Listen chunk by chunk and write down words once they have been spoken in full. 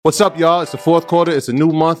What's up, y'all? It's the fourth quarter. It's a new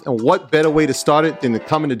month. And what better way to start it than to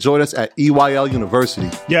come and to join us at EYL University?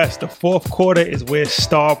 Yes, the fourth quarter is where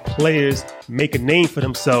star players make a name for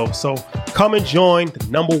themselves. So come and join the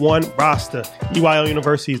number one roster. EYL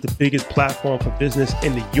University is the biggest platform for business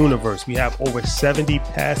in the universe. We have over 70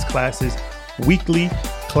 past classes, weekly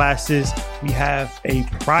classes. We have a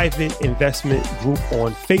private investment group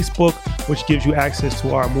on Facebook, which gives you access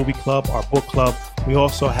to our movie club, our book club. We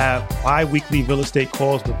also have bi-weekly real estate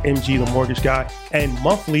calls with MG, the mortgage guy, and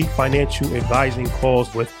monthly financial advising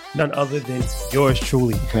calls with none other than yours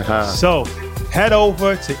truly. So head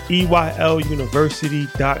over to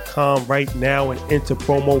EYLUniversity.com right now and enter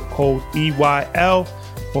promo code EYL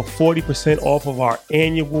for 40% off of our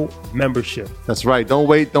annual membership. That's right. Don't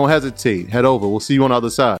wait. Don't hesitate. Head over. We'll see you on the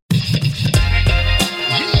other side.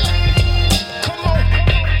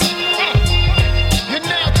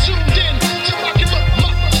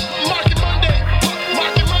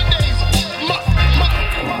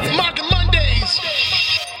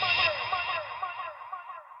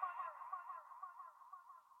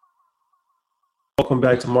 Welcome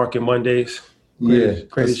back to Market Mondays.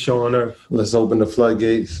 Greatest show on earth. Let's open the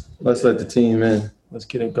floodgates. Let's let the team in. Let's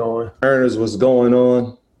get it going. Earners, what's going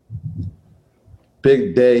on?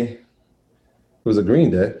 Big day. It was a green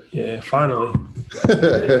day. Yeah, finally.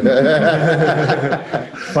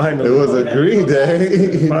 Finally. It was a green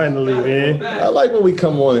day. Finally, man. I like when we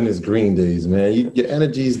come on in these green days, man. Your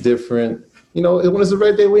energy's different. You know, when it's a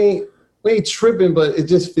red day, we ain't tripping, but it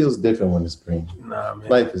just feels different when it's green. Nah, man.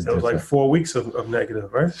 Life is different. It was like 4 weeks of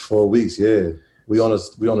negative, right? 4 weeks, yeah. We on a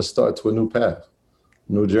start to a new path,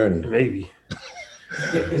 new journey. Maybe.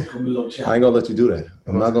 I ain't gonna let you do that.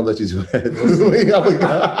 I'm not gonna let you do that.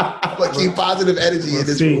 I'm gonna keep positive energy in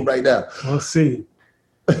this room right now. We'll see.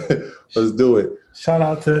 Let's do it. Shout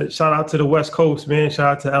out to the West Coast, man.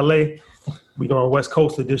 Shout out to LA. We doing West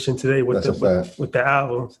Coast edition today with the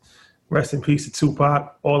albums. Rest in peace to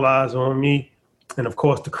Tupac. All Eyes on Me, and of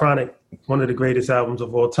course, The Chronic, one of the greatest albums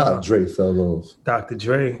of all time. Dre Fellows. Dr.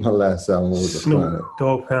 Dre. My last album was The Chronic.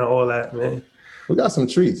 Dog Pound, all that, man. We got some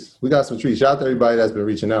treats. Shout out to everybody that's been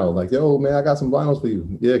reaching out. Like, yo, man, I got some vinyls for you.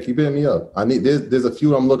 Yeah, keep hitting me up. There's a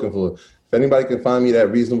few I'm looking for. If anybody can find me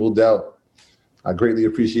that Reasonable Doubt, I greatly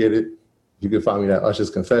appreciate it. You can find me that Usher's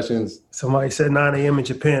Confessions. Somebody said 9 a.m. in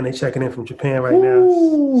Japan. They checking in from Japan right now.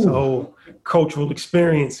 So cultural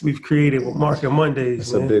experience we've created with Market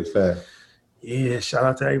Mondays. That's a big fact. Yeah, shout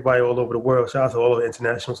out to everybody all over the world. Shout out to all of the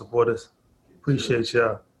international supporters. Appreciate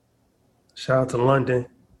y'all. Shout out to London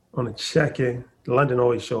on the check-in. London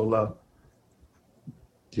always show love.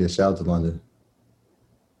 Yeah, shout out to London.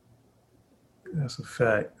 That's a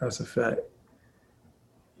fact.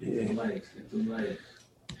 Yeah.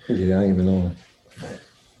 Yeah, I ain't even know. I'm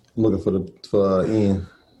looking for Ian.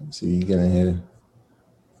 See you get in here.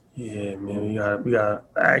 Yeah, man, we got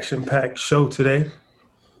an action-packed show today.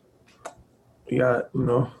 We got,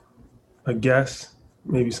 a guest,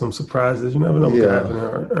 maybe some surprises. You never know what can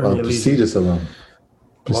happen. Prestigious alone.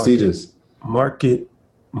 Prestigious. Market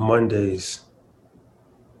Mondays.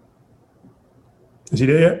 Is he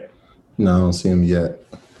there yet? No, I don't see him yet.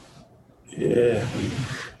 Yeah.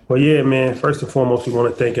 Well, yeah, man, first and foremost, we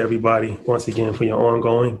want to thank everybody once again for your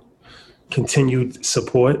ongoing, continued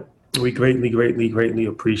support. We greatly, greatly, greatly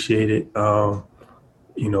appreciate it.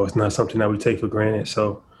 It's not something that we take for granted.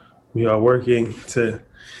 So we are working to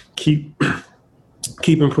keep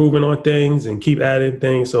improving on things and keep adding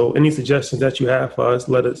things. So any suggestions that you have for us,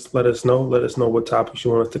 let us know. Let us know what topics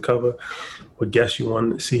you want us to cover, what guests you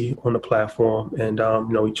want to see on the platform. And,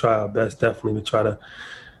 we try our best definitely to try to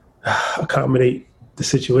accommodate the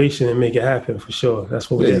situation and make it happen for sure. That's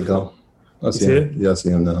what there you go. I see him. Yeah, I see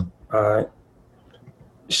him now. All right.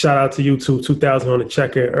 Shout out to YouTube 2000 on the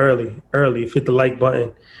checker early. Hit the like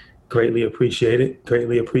button. Greatly appreciate it.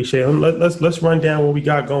 Let's run down what we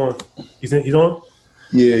got going. He's on?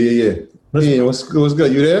 Yeah. What's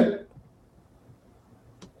good? You there?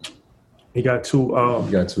 We got two. You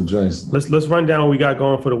got two joints. Let's run down what we got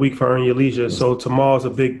going for the week for Earn Your Leisure. So tomorrow's a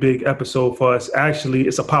big episode for us. Actually,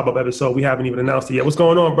 it's a pop-up episode. We haven't even announced it yet. What's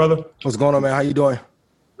going on, brother? What's going on, man? How you doing?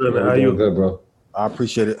 Good, man. How you? Good, bro. I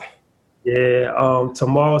appreciate it. Yeah,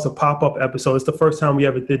 tomorrow's a pop-up episode. It's the first time we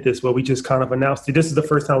ever did this where we just kind of announced it. This is the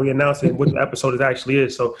first time we announced it, what the episode it actually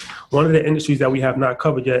is. So one of the industries that we have not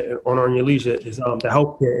covered yet on Earn Your Leisure is the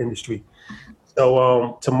healthcare industry.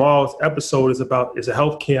 So tomorrow's episode is a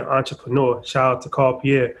healthcare entrepreneur. Shout out to Carl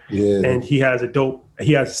Pierre. Yeah. And he has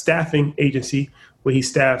a staffing agency where he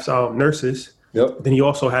staffs nurses. Yep. Then he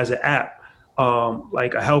also has an app,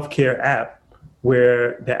 like a healthcare app,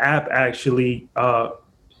 where the app actually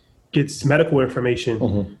gets medical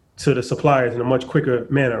information to the suppliers in a much quicker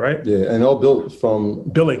manner, right? Yeah, and all built from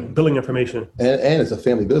Billing information. and it's a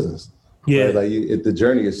family business. Yeah. Right? The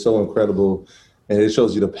journey is so incredible, and it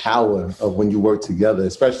shows you the power of when you work together,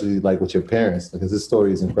 especially like with your parents, because this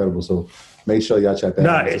story is incredible. So make sure y'all check that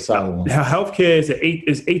out. It's a solid one. Healthcare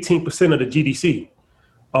is 18% of the GDC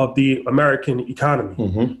of the American economy.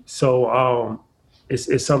 Mm-hmm. So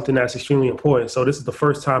it's something that's extremely important. So this is the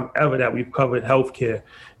first time ever that we've covered healthcare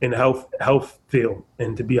in the health field,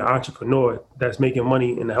 and to be an entrepreneur that's making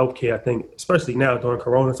money in the healthcare, I think, especially now during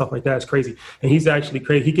Corona and stuff like that, is crazy. And he's actually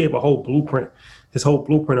crazy. He gave a whole blueprint, his whole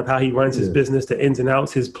blueprint of how he runs his business, the ins and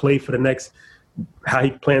outs, his play for the next, how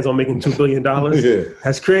he plans on making $2 billion. Yeah.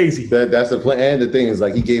 That's crazy. That's the plan. And the thing is,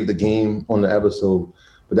 like, he gave the game on the episode.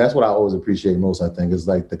 But that's what I always appreciate most, I think, is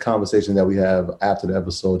like the conversation that we have after the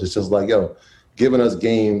episode. It's just like, yo, giving us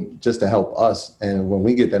game just to help us. And when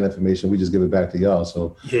we get that information, we just give it back to y'all.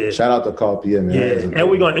 So shout out to Carl Pierre, man. Yeah, and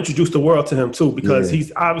we're going to introduce the world to him too, because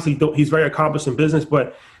he's obviously, he's very accomplished in business,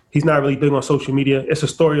 but he's not really big on social media. It's a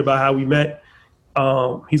story about how we met.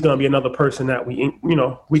 He's going to be another person that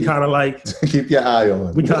we kind of like. Keep your eye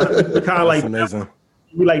on. We kind of like. Amazing.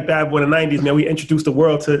 We like Bad Boy in the 90s, man. We introduced the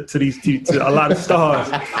world to a lot of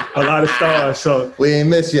stars. So we ain't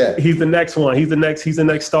missed yet. He's the next one. He's the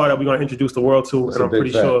next star that we're gonna introduce the world to. And I'm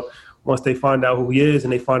pretty sure once they find out who he is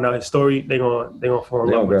and they find out his story, they're gonna fall in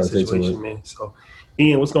love with the situation, man. So,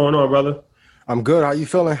 Ian, what's going on, brother? I'm good. How you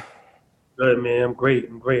feeling? Good, man. I'm great.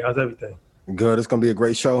 How's everything? Good. It's gonna be a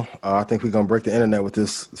great show. I think we're gonna break the internet with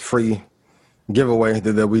this free giveaway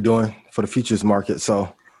that we're doing for the futures market.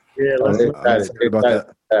 So. Yeah, let's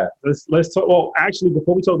talk. Well, actually,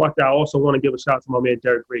 before we talk about that, I also want to give a shout out to my man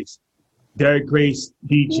Derek Grace. Derek Grace,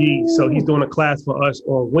 DG. So he's doing a class for us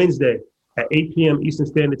on Wednesday at 8 p.m. Eastern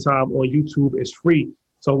Standard Time on YouTube. It's free.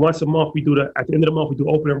 So once a month, at the end of the month, we do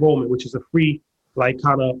open enrollment, which is a free, like,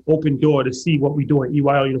 kind of open door to see what we do at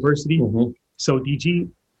EYL University. Mm-hmm. So DG,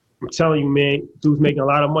 I'm telling you, man, dude's making a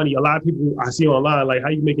lot of money. A lot of people I see online, like, how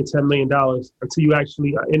you making $10 million until you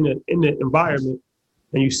actually are in the environment.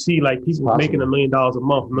 And you see, like, people making $1 million a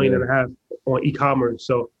month, $1.5 million on e-commerce.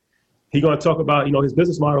 So he's going to talk about, his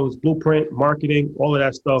business model, his blueprint, marketing, all of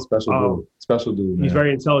that stuff. Special dude, man. He's a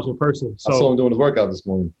very intelligent person. So, I saw him doing his workout this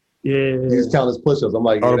morning. Yeah. He's counting his push-ups. I'm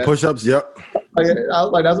like, the push-ups, yep. I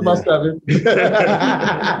was like, that's about 7.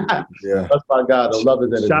 Yeah. That's my God. I love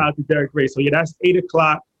his energy. Shout out to Derek Gray. So, that's 8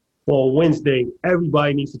 o'clock on Wednesday.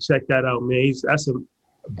 Everybody needs to check that out, man. That's $1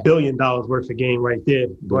 billion worth of game right there.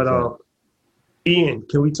 But, Ian,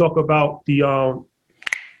 can we talk about the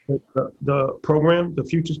program, the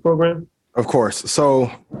Futures program? Of course. So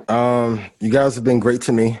you guys have been great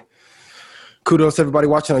to me. Kudos to everybody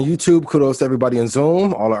watching on YouTube. Kudos to everybody in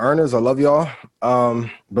Zoom, all the earners. I love y'all.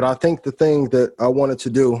 But I think the thing that I wanted to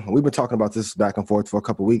do, we've been talking about this back and forth for a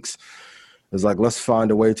couple of weeks, is like, let's find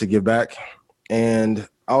a way to give back. And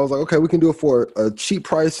I was like, okay, we can do it for a cheap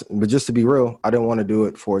price. But just to be real, I didn't want to do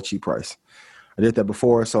it for a cheap price. I did that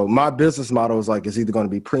before. So my business model is like, it's either going to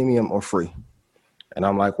be premium or free. And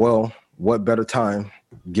I'm like, well, what better time,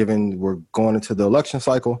 given we're going into the election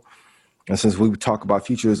cycle. And since we talk about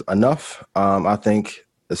futures enough, I think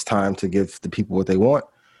it's time to give the people what they want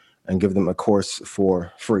and give them a course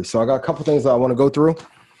for free. So I got a couple things that I want to go through.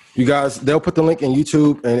 You guys, they'll put the link in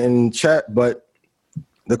YouTube and in chat, but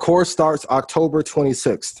the course starts October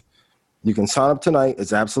 26th. You can sign up tonight.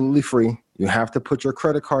 It's absolutely free. You have to put your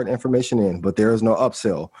credit card information in, but there is no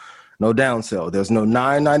upsell, no downsell. There's no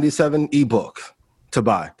 $9.97 ebook to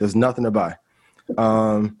buy. There's nothing to buy.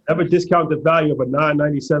 Never discount the value of a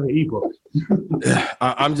 $9.97 ebook.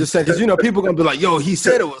 I'm just saying, because, people are going to be like, yo, he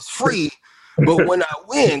said it was free, but when I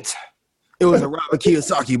went, it was a Robert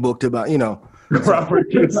Kiyosaki book to buy, Robert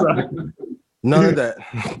Kiyosaki. None of that.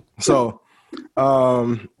 So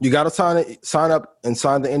you got to sign up and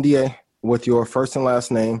sign the NDA with your first and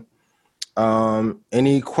last name.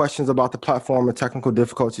 Any questions about the platform or technical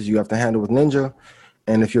difficulties you have to handle with Ninja.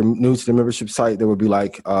 And if you're new to the membership site, there would be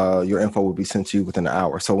your info will be sent to you within an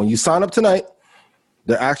hour. So when you sign up tonight,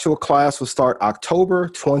 the actual class will start October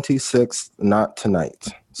 26th, not tonight.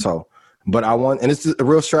 So, but and it's a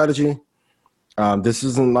real strategy. This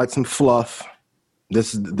isn't like some fluff.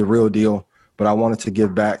 This is the real deal, but I wanted to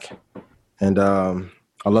give back. And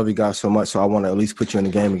I love you guys so much. So I want to at least put you in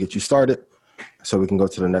the game and get you started so we can go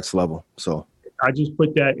to the next level. So I just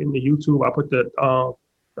put that in the YouTube. I put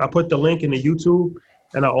the link in the YouTube,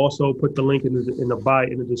 and I also put the link in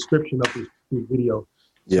the description of this video.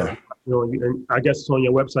 Yeah. So, and I guess it's on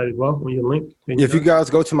your website as well, on your link. If you guys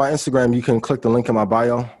go to my Instagram, you can click the link in my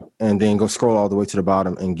bio and then go scroll all the way to the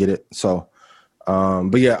bottom and get it. So,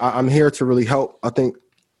 but yeah, I'm here to really help. I think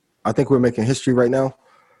we're making history right now.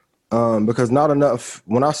 because not enough.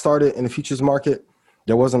 When I started in the futures market,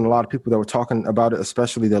 there wasn't a lot of people that were talking about it,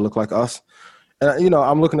 especially that look like us. And, you know,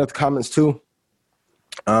 I'm looking at the comments too.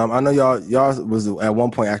 I know y'all was at one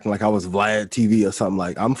point acting like I was Vlad TV or something.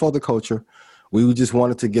 Like, I'm for the culture. We just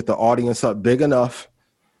wanted to get the audience up big enough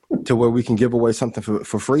to where we can give away something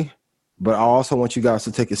for free. But I also want you guys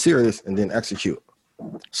to take it serious and then execute.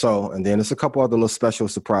 So, and then there's a couple other little special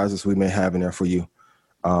surprises we may have in there for you.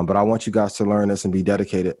 But I want you guys to learn this and be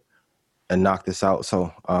dedicated and knock this out.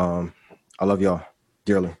 So I love y'all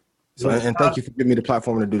dearly. So, and thank you for giving me the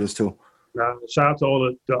platform to do this too. Shout out to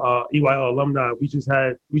all the EYL alumni. We just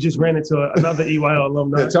ran into another EYL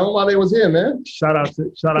alumni. Yeah, tell them why they was here, man. Shout out to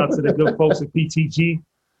the good folks at PTG.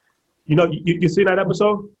 You know, you seen that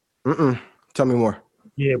episode? Tell me more.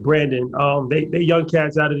 Yeah, Brandon. They young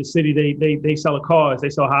cats out of the city. They sell cars. They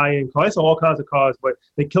sell high-end cars. They sell all kinds of cars, but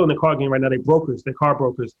they're killing the car game right now. They're brokers. They're car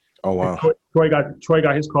brokers. Oh wow. Troy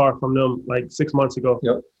got his car from them like 6 months ago.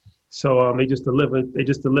 Yep. So they just delivered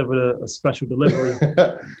a special delivery.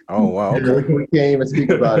 Oh wow. Okay. We can't even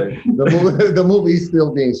speak about it. The movie's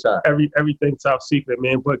still being shot. Everything top secret,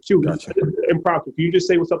 man. But Q, Gotcha. Impromptu. Can you just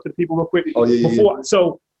say what's up to the people real quick? Oh yeah. Before,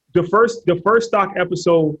 so the first stock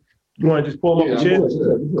episode, you want to just pull them up the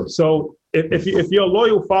chin? So if you're a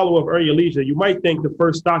loyal follower of Earn Your Leisure, you might think the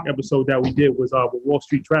first stock episode that we did was with Wall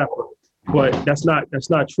Street Trapper, but that's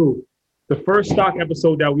not true. The first stock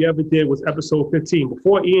episode that we ever did was episode 15.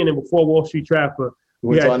 Before Ian and before Wall Street Trapper, We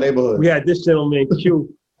went to our neighborhood. we had this gentleman,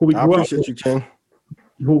 Q, who we I grew up appreciate with, you, King.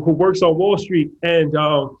 who works on Wall Street. And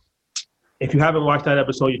if you haven't watched that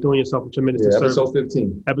episode, you're doing yourself a tremendous disservice. Episode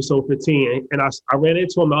 15. Episode 15. And I ran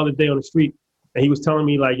into him the other day on the street, and he was telling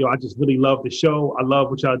me, like, yo, I just really love the show. I love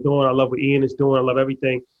what y'all doing. I love what Ian is doing. I love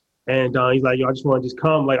everything. And he's like, yo, I just want to just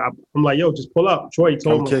come. Like, I'm like, yo, just pull up. Troy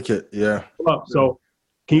told Come me. kick it. Yeah. Pull up. So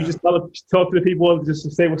can you just talk to the people, just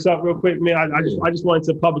to say what's up real quick, man? I just wanted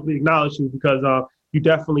to publicly acknowledge you because you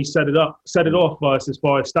definitely set it off for us as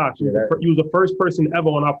far as stocks. You were the first person ever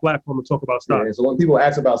on our platform to talk about stocks. Yeah, so when people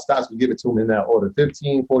ask about stocks, we give it to them in that order: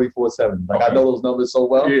 15, 44, 70. Like, I know those numbers so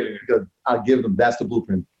well because I give them. That's the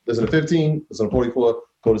blueprint. Listen to 15. Listen to 44.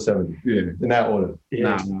 Go to 70. Yeah. In that order.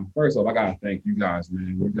 Nah. First off, I gotta thank you guys,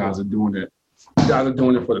 man. You guys are doing it. You guys are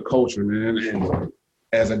doing it for the culture, man. And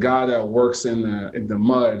as a guy that works in the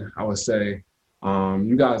mud, I would say,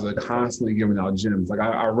 you guys are constantly giving out gems. Like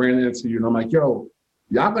I ran into you and I'm like, yo,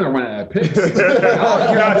 y'all gonna run out of picks.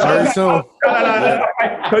 Very soon.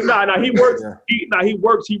 He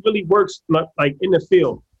works. He really works like in the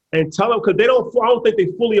field. And tell them, because I don't think they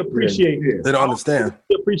fully appreciate. Yeah. They don't understand.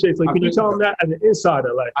 Appreciate. So can you tell them that as an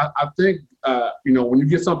insider? Like, I think when you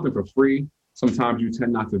get something for free, sometimes you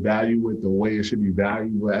tend not to value it the way it should be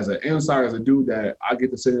valued. But as an insider, as a dude that I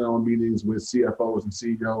get to sit in on meetings with CFOs and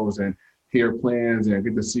CEOs and hear plans and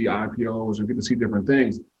get to see IPOs and get to see different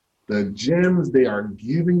things, the gems they are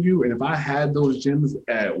giving you, and if I had those gems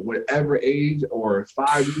at whatever age or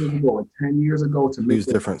 5 years ago or 10 years ago to make Huge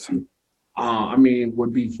difference.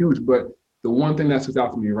 would be huge. But the one thing that sticks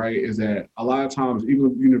out to me, right, is that a lot of times,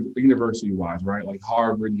 even university-wise, right, like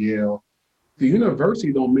Harvard, Yale, the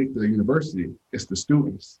university don't make the university. It's the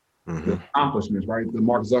students, the accomplishments, right? The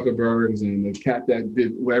Mark Zuckerbergs and the cat that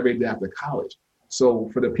did whatever they did after college. So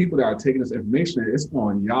for the people that are taking this information, it's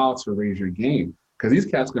on y'all to raise your game, because these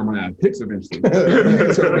cats are going to run out of picks eventually.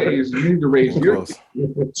 You need to raise your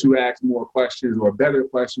game to ask more questions or better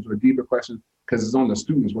questions or deeper questions, because it's on the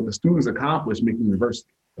students. What the students accomplish making university.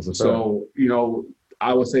 So,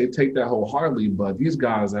 I would say take that wholeheartedly, but these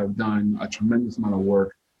guys have done a tremendous amount of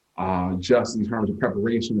work just in terms of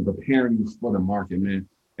preparation and preparing you for the market, man.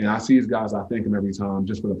 And I see these guys, I thank them every time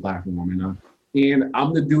just for the platform. And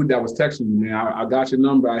I'm the dude that was texting you, man. I got your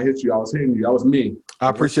number. I hit you. I was hitting you. That was me. I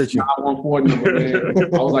appreciate you. 914 number,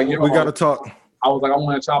 man. I was like, yo, we got to talk. I was like, I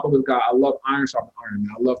want to chop up with this guy. I love Iron Sharp Iron,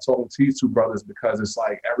 man. I love talking to these two brothers because it's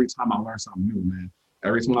like every time I learn something new, man.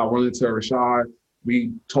 Every time I run into Rashad,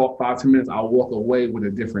 we talk 5-10 minutes, I'll walk away with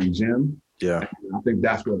a different gem. Yeah. And I think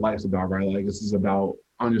that's what life's about, right? Like, this is about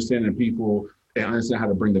understanding people and understand how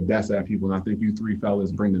to bring the best out of people. And I think you three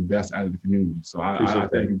fellas bring the best out of the community. So I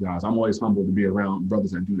thank you guys. I'm always humbled to be around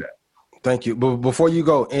brothers that do that. Thank you. But before you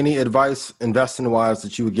go, any advice investing-wise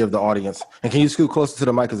that you would give the audience? And can you scoot closer to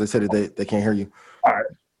the mic because they said that they can't hear you? All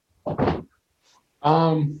right.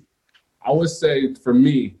 I would say for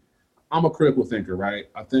me, I'm a critical thinker, right?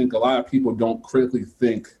 I think a lot of people don't critically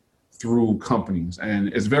think through companies. And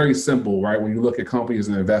it's very simple, right? When you look at companies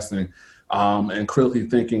and investing and critically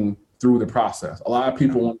thinking through the process. A lot of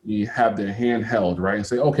people want to have their hand held, right? And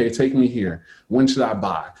say, okay, take me here. When should I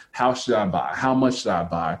buy? How should I buy? How much should I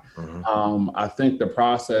buy? I think the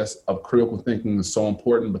process of critical thinking is so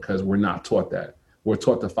important because we're not taught that. We're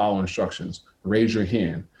taught to follow instructions. Raise your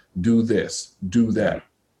hand. Do this. Do that.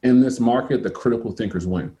 In this market, the critical thinkers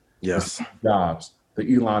win. Yes. The Jobs,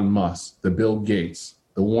 the Elon Musk, the Bill Gates,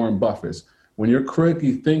 the Warren Buffetts. When you're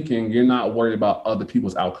critically thinking, you're not worried about other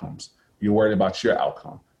people's outcomes. You're worried about your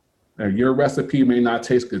outcome. Now, your recipe may not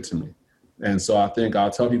taste good to me. And so I think I'll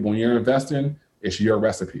tell people when you're investing, it's your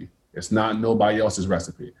recipe. It's not nobody else's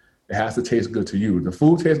recipe. It has to taste good to you. The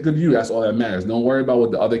food tastes good to you. That's all that matters. Don't worry about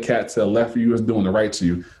what the other cat to the left of you is doing to right to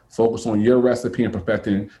you. Focus on your recipe and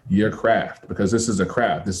perfecting your craft because this is a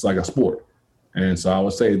craft. This is like a sport. And so I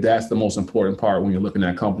would say that's the most important part when you're looking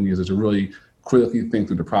at companies is to really critically think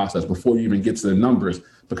through the process before you even get to the numbers.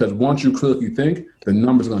 Because once you critically think, the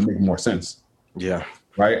numbers are going to make more sense. Yeah.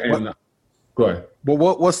 Right. And go ahead.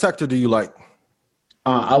 Well, what sector do you like?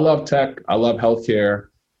 I love tech. I love healthcare.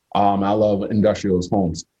 I love industrials,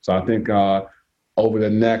 homes. So I think over the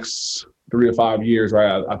next 3 to 5 years,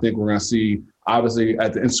 right, I think we're going to see, obviously,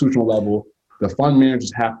 at the institutional level, the fund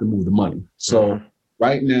managers have to move the money. So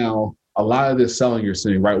right now, a lot of this selling you're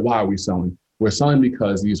seeing, right, why are we selling? We're selling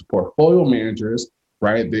because these portfolio managers,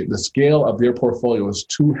 right, the scale of their portfolio is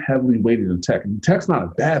too heavily weighted in tech. And tech's not a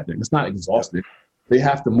bad thing. It's not exhaustive. They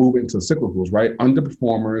have to move into cyclicals, right?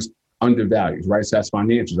 Underperformers, undervalues, right? So that's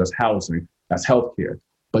financials, that's housing, that's healthcare.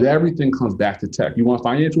 But everything comes back to tech. You want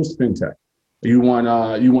financials, fintech. You want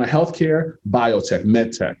healthcare, biotech,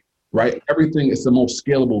 medtech, right? Everything is the most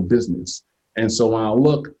scalable business. And so when I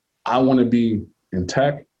look, I want to be in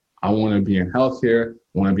tech. I want to be in healthcare.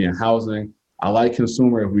 I want to be in housing. I like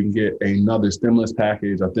consumer. If we can get another stimulus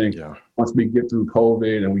package, I think once we get through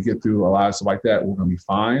COVID and we get through a lot of stuff like that, we're going to be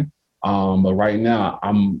fine. But right now,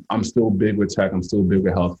 I'm still big with tech. I'm still big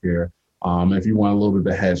with healthcare. If you want a little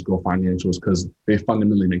bit of a hedge, go financials because they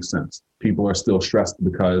fundamentally make sense. People are still stressed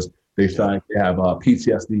because they feel like they have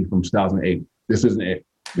PTSD from 2008. This isn't it.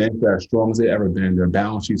 They're as strong as they've ever been. Their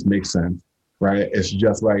balance sheets make sense, right? It's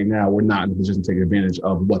just right now we're not in a position to take advantage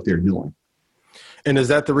of what they're doing. And is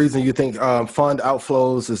that the reason you think fund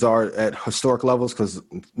outflows are at historic levels because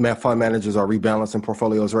fund managers are rebalancing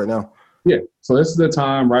portfolios right now? Yeah. So this is the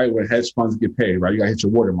time, right, where hedge funds get paid, right? You got to hit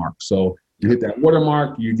your watermark. So you hit that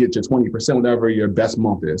watermark, you get your 20%, whatever your best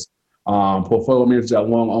month is. Portfolio managers are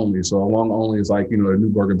long only. So long only is like, the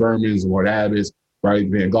Neuberger Bermans, Lord Abbott's, right,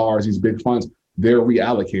 Vanguards, these big funds. They're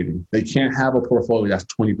reallocating. They can't have a portfolio that's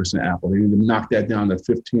 20% Apple. They need to knock that down to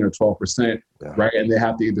 15 or 12%, right? And they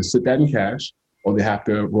have to either sit that in cash or they have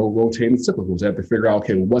to rotate in cyclicals. They have to figure out,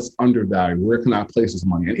 okay, what's undervalued? Where can I place this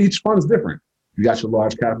money? And each fund is different. You got your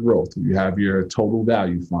large cap growth. You have your total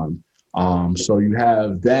value fund. So you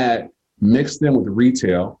have that mixed in with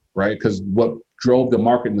retail, right? Because what drove the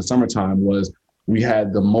market in the summertime was we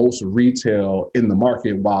had the most retail in the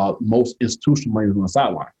market while most institutional money was on the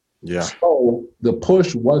sideline. Yeah. So the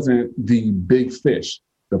push wasn't the big fish.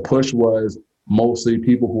 The push was mostly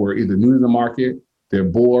people who are either new to the market, they're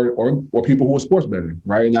bored, or people who are sports betting,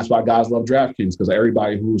 right? And that's why guys love DraftKings, because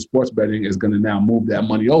everybody who's sports betting is going to now move that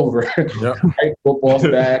money over, right? Football's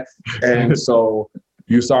back. And so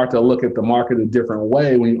you start to look at the market a different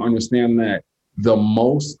way when you understand that the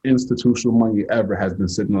most institutional money ever has been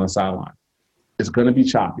sitting on the sideline. It's going to be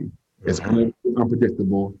choppy. It's going to be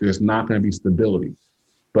unpredictable. There's not going to be stability.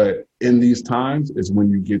 But in these times is when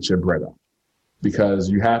you get your bread up, because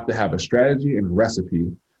you have to have a strategy and a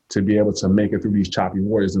recipe to be able to make it through these choppy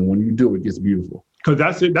waters. And when you do, it gets beautiful. Because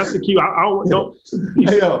that's it. That's the key. I don't know.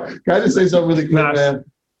 Hey, yo, can I just say something really quick, man?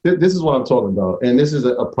 This is what I'm talking about. And this is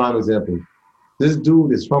a prime example. This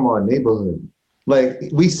dude is from our neighborhood. Like, you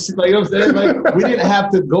know what I'm saying? Like, we didn't have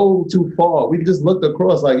to go too far. We just looked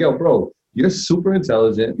across like, yo, bro, you're super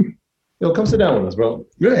intelligent. Yo, come sit down with us, bro.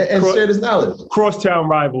 And share this knowledge. Crosstown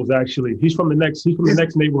rivals, actually. He's from the next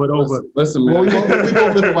neighborhood over. Listen, man. Well, we go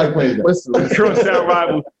live in White Plains. Listen. Crosstown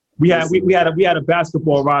rivals. We had a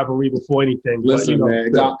basketball rivalry before anything. Listen, but,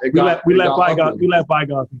 man. We let bygones be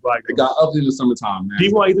bygones. It got up in the summertime, man.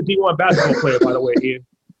 He's a D1 basketball player, by the way, Ian.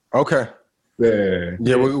 Okay.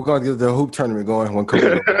 Yeah, we're going to get the hoop tournament going when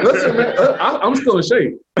COVID goes. Listen, man, I'm still in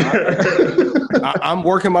shape. I'm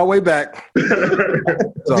working my way back.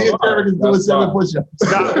 So, Derek is doing 7 push-ups.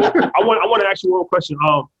 I want to ask you one question.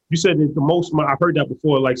 You said that the most money, I've heard that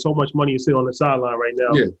before, like so much money is sitting on the sideline right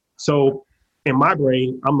now. Yeah. So in my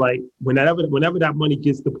brain, I'm like, whenever that money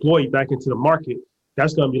gets deployed back into the market,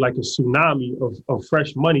 that's going to be like a tsunami of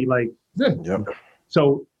fresh money. Like, Yep.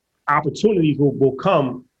 So opportunities will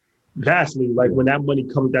come vastly. Like when that money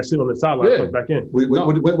comes, that shit on the sideline comes back in.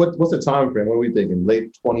 What's the time frame? What are we thinking?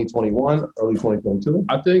 Late 2021, early 2022?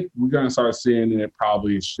 I think we're going to start seeing it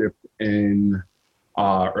probably shift in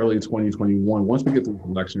early 2021. Once we get to the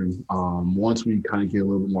election, once we kind of get a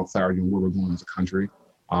little bit more clarity on where we're going as a country,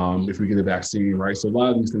 if we get a vaccine, right? So a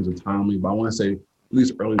lot of these things are timely, but I want to say at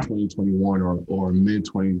least early 2021 or mid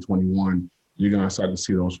 2021, you're going to start to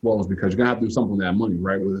see those flows because you're going to have to do something with that money,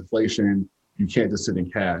 right? With inflation, you can't just sit in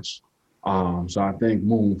cash. So I think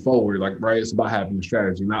moving forward, like, right, it's about having a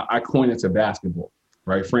strategy. Now, I coin it to basketball,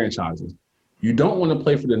 right? Franchises. You don't want to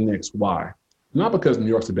play for the Knicks. Why? Not because New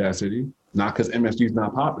York's a bad city, not because MSG is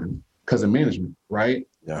not popping, because of management, right?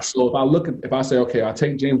 Yeah. So if I say, okay, I'll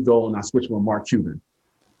take James Dolan and I switch him with Mark Cuban,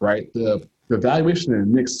 right? The valuation of the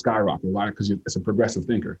Knicks skyrocket, right? Because it's a progressive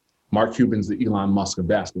thinker. Mark Cuban's the Elon Musk of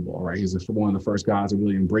basketball, right? He's one of the first guys to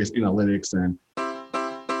really embrace analytics and.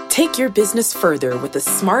 Take your business further with the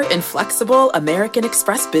smart and flexible American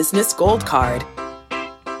Express Business Gold Card.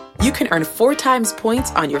 You can earn 4 times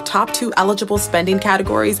points on your top 2 eligible spending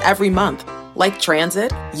categories every month, like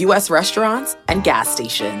transit, U.S. restaurants, and gas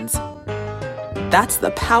stations. That's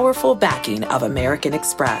the powerful backing of American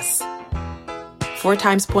Express. 4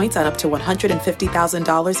 times points on up to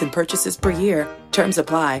 $150,000 in purchases per year. Terms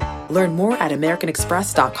apply. Learn more at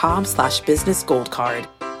americanexpress.com/businessgoldcard.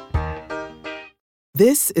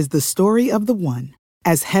 This is the story of the one.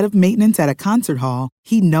 As head of maintenance at a concert hall,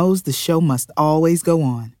 he knows the show must always go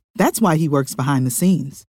on. That's why he works behind the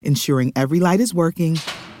scenes, ensuring every light is working,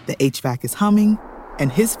 the HVAC is humming, and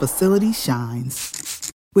his facility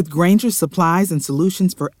shines. With Grainger's supplies and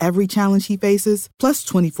solutions for every challenge he faces, plus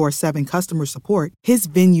 24/7 customer support, his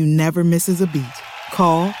venue never misses a beat.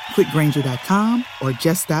 Call quickgrainger.com or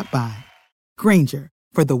just stop by. Grainger,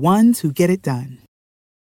 for the ones who get it done.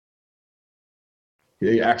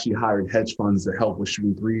 They actually hired hedge funds to help with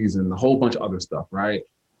shooting threes and a whole bunch of other stuff, right?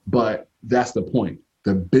 But that's the point.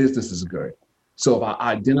 The business is good. So if I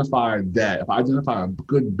identify a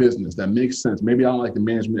good business that makes sense, maybe I don't like the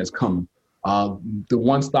management that's coming. The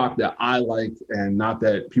one stock that I like, and not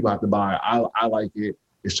that people have to buy, I like it,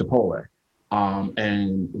 is Chipotle.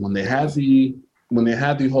 And when they had the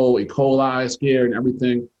whole E. coli scare and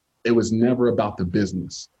everything, it was never about the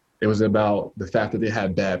business. It was about the fact that they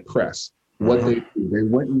had bad press. What they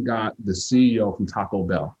went and got the CEO from Taco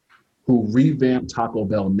Bell, who revamped Taco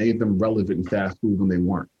Bell, made them relevant in fast food when they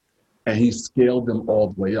weren't. And he scaled them all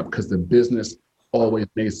the way up because the business always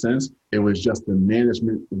made sense. It was just the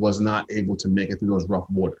management was not able to make it through those rough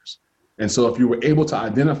waters. And so if you were able to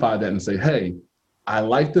identify that and say, hey, I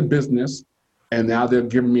like the business, and now they're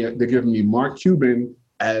giving me Mark Cuban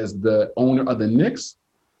as the owner of the Knicks,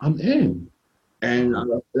 I'm in. And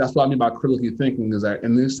that's what I mean by critically thinking, is that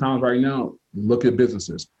in these times right now, look at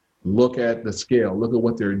businesses, look at the scale, look at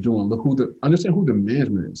what they're doing, understand who the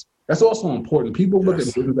management is. That's also important. People look at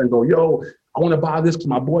business and go, yo, I want to buy this because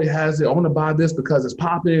my boy has it. I want to buy this because it's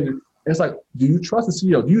popping. And it's like, do you trust the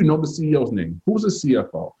CEO? Do you know the CEO's name? Who's the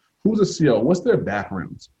CFO? Who's the CEO? What's their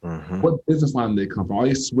backgrounds? What business line do they come from? Are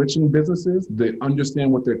they switching businesses? Do they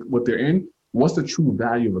understand what they're in? What's the true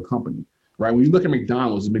value of a company, right? When you look at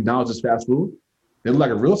McDonald's, is McDonald's just fast food? They look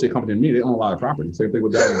like a real estate company to me. They own a lot of property. Same thing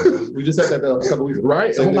with that. We just said that a couple weeks ago.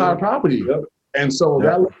 Right? They own a lot of property. Yep. And so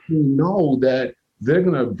that lets me know that they're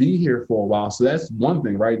going to be here for a while. So that's one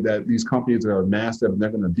thing, right? That these companies are massive and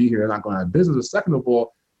they're going to be here. They're not going to have business. Second of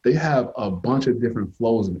all, they have a bunch of different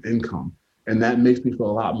flows of income. And that makes me feel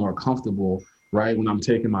a lot more comfortable, right? When I'm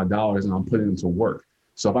taking my dollars and I'm putting them to work.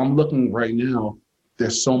 So if I'm looking right now,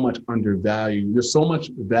 there's so much undervalued. There's so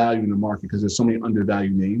much value in the market because there's so many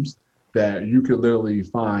undervalued names that you could literally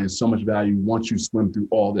find so much value once you swim through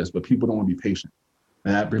all this, but people don't want to be patient.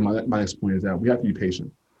 And that brings my next point is that we have to be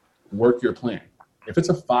patient. Work your plan. If it's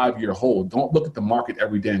a 5-year hold, don't look at the market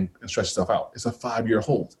every day and stress yourself out. It's a 5-year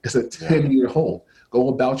hold. It's a 10-year hold. Go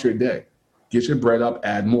about your day. Get your bread up,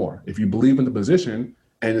 add more. If you believe in the position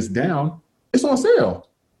and it's down, it's on sale.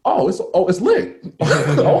 It's lit.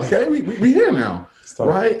 Okay, we here now,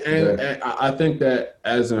 right? And I think that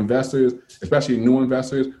as investors, especially new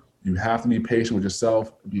investors, you have to be patient with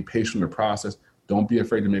yourself, be patient with the process. Don't be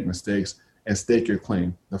afraid to make mistakes and stake your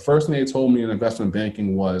claim. The first thing they told me in investment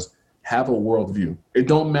banking was have a worldview. It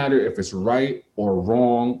don't matter if it's right or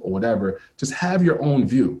wrong or whatever, just have your own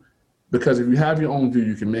view. Because if you have your own view,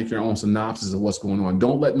 you can make your own synopsis of what's going on.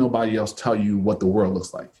 Don't let nobody else tell you what the world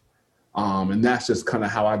looks like. And that's just kind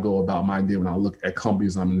of how I go about my day when I look at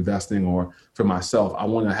companies I'm investing, or for myself, I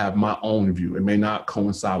want to have my own view. It may not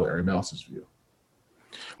coincide with everybody else's view.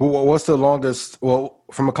 Well, what's the longest,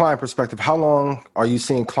 from a client perspective, how long are you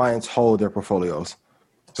seeing clients hold their portfolios?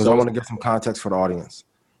 Because I want to get some context for the audience.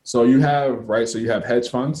 So you have hedge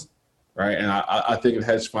funds, right? And I think of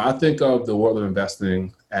hedge fund. I think of the world of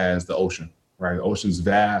investing as the ocean, right? The ocean's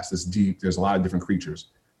vast, it's deep. There's a lot of different creatures,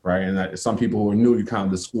 right? And some people who are new, you kind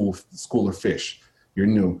of the school of fish. You're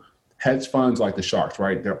new. Hedge funds like the sharks,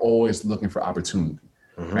 right? They're always looking for opportunity.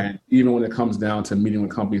 Mm-hmm. And even when it comes down to meeting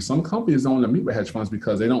with companies, some companies don't want to meet with hedge funds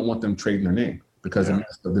because they don't want them trading their name because it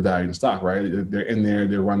messes up the value of the stock, right? They're in there,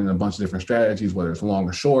 they're running a bunch of different strategies, whether it's long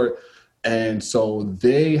or short. And so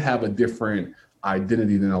they have a different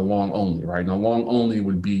identity than a long only, right? And a long only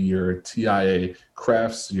would be your TIA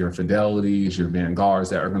Crefts, your Fidelities, your Vanguards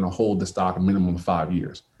that are going to hold the stock a minimum of 5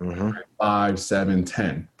 years, 5, 7,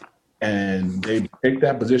 10. And they take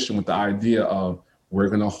that position with the idea of we're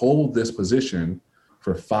going to hold this position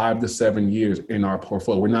for 5 to 7 years in our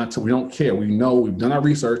portfolio. We don't care. We know, we've done our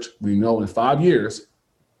research. We know in 5 years,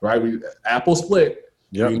 right? Apple split.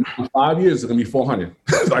 Yep. We know in 5 years it's gonna be 400.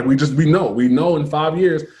 we know in 5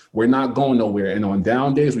 years we're not going nowhere. And on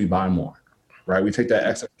down days we buy more, right? We take that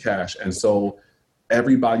excess cash, and so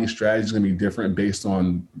everybody's strategy is gonna be different based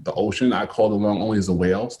on the ocean. I call the long only as the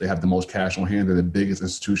whales. They have the most cash on hand. They're the biggest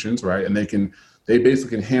institutions, right? And they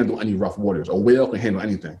basically can handle any rough waters. A whale can handle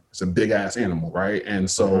anything. It's a big ass animal, right? And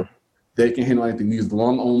so they can handle anything. These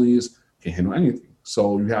long onlys can handle anything.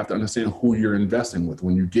 So you have to understand who you're investing with.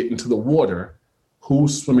 When you get into the water,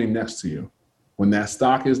 who's swimming next to you? When that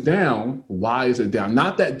stock is down, why is it down?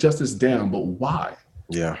 Not that just it's down, but why?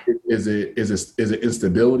 Yeah. Is it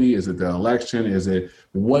instability? Is it the election?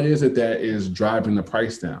 What is it that is driving the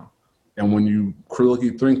price down? And when you critically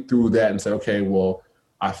think through that and say, okay, well,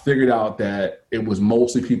 I figured out that it was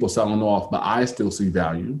mostly people selling off, but I still see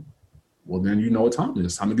value. Well, then you know what time it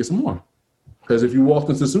is. Time to get some more. Because if you walked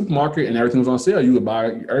into the supermarket and everything was on sale, you would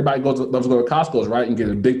buy. Everybody loves to go to Costco's, right, and get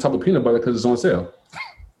a big tub of peanut butter because it's on sale.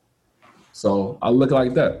 So I look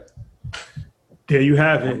like that. There you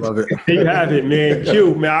have it. Love it. There you have it, man.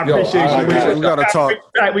 Q, man, I appreciate you. We gotta talk.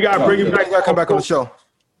 We gotta bring you back. You gotta come back on the show.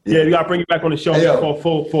 Yeah, we gotta bring you back on the show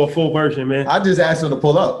for a full version, man. I just asked him to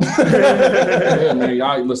pull up. Yeah, man,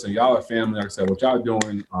 y'all are family. Like I said, what y'all are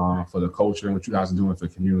doing for the culture and what you guys are doing for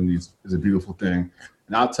communities is a beautiful thing.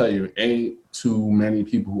 And I'll tell you, ain't too many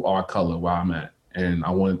people who are color where I'm at, and I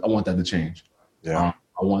want that to change. Yeah,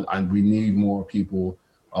 we need more people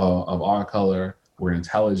of our color. We're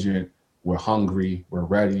intelligent, we're hungry, we're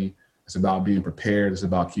ready. It's about being prepared. It's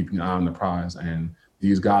about keeping an eye on the prize. And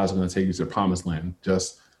these guys are going to take you to the promised land.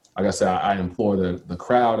 Just like I said, I implore the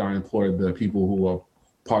crowd. I implore the people who are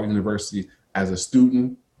part of the university. As a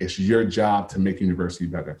student, it's your job to make university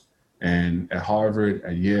better. And at Harvard,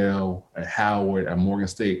 at Yale, at Howard, at Morgan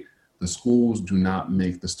State, the schools do not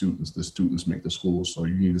make the students. The students make the schools. So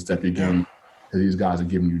you need to step your game because these guys are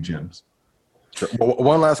giving you gems. Sure.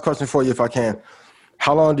 One last question for you, if I can.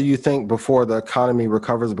 How long do you think before the economy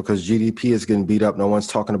recovers? Because GDP is getting beat up. No one's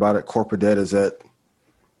talking about it. Corporate debt is at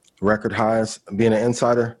record highs. Being an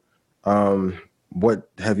insider, what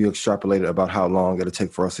have you extrapolated about how long it'll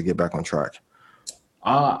take for us to get back on track?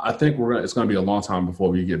 I think it's going to be a long time before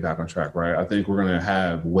we get back on track, right? I think we're going to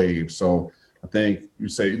have waves. So I think you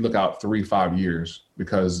look out 3-5 years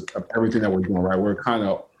because of everything that we're doing, right?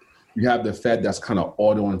 You have the Fed that's kind of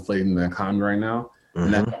auto-inflating the economy right now,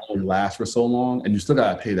 and that only lasts for so long, and you still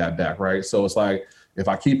got to pay that back, right? So it's like, if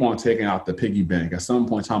I keep on taking out the piggy bank, at some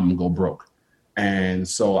point in time, I'm going to go broke. And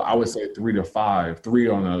so I would say 3 to 5,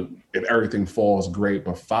 3 if everything falls great,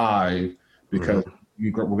 but 5, because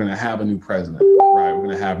we're going to have a new president, right? We're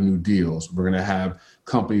going to have new deals. We're going to have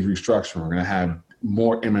companies restructuring. We're going to have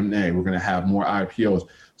more M&A. We're going to have more IPOs.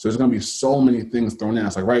 So there's going to be so many things thrown in.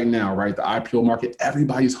 It's like right now, right? The IPO market,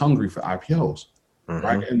 everybody's hungry for IPOs,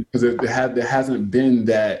 right? And because there hasn't been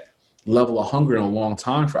that level of hunger in a long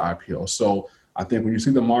time for IPOs. So I think when you see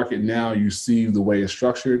the market now, you see the way it's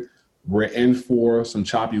structured. We're in for some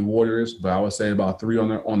choppy waters, but I would say about 3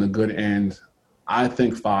 on the good end. I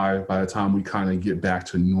think 5 by the time we kind of get back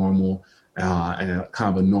to normal and a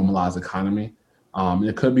kind of a normalized economy. And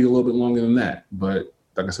it could be a little bit longer than that, but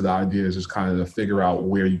like I said, the idea is just kind of to figure out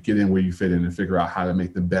where you get in, where you fit in, and figure out how to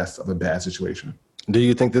make the best of a bad situation. Do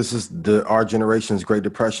you think this is our generation's Great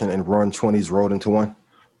Depression and Roaring '20s rolled into one?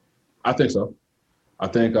 I think so. I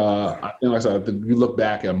think like I said, you look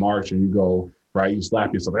back at March and you go, right, you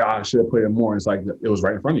slap yourself, like, I should have put in more. And it's like, it was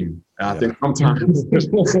right in front of you. And I think sometimes,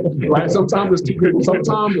 right, sometimes it's too good.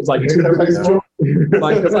 Sometimes it's like too good to be true. It's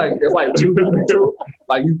like too good to be true.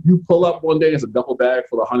 Like you pull up one day, it's a duffel bag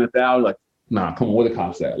full of 100,000, like, nah, come on, where the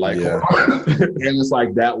cops at? Like, and it's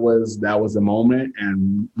like, that was the moment.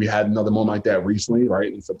 And we had another moment like that recently,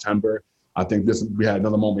 right, in September. I think we had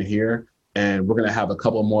another moment here. And we're going to have a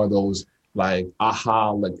couple more of those, like,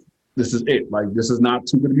 aha, like, this is it. Like, this is not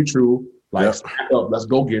too good to be true. Like, stack up, let's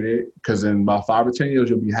go get it. Because in about 5 or 10 years,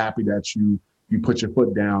 you'll be happy that you put your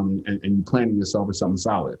foot down and you planted yourself for something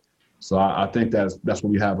solid. So I think that's what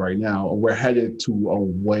we have right now. We're headed to a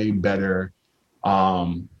way better,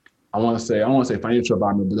 I want to say financial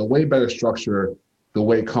environment, but a way better structure, the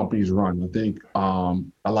way companies run. I think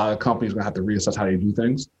a lot of companies are going to have to reassess how they do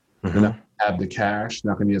things. They're not going to have the cash,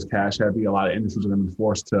 not going to be as cash heavy. A lot of industries are going to be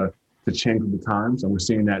forced to change with the times. And we're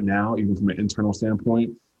seeing that now, even from an internal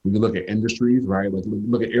standpoint. We can look at industries, right? Like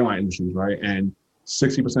look at airline industries, right? And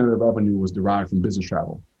 60% of the revenue was derived from business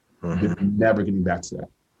travel. They're never getting back to that.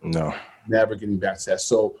 No. Never getting back to that.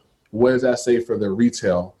 So what does that say for the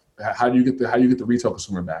retail? How do you get the retail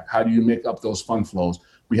consumer back? How do you make up those fund flows?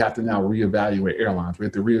 We have to now reevaluate airlines. We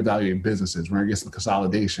have to reevaluate businesses. We're going to get some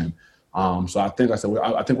consolidation. So I think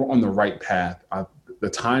we're on the right path. The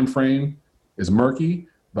time frame is murky,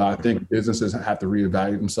 but I think businesses have to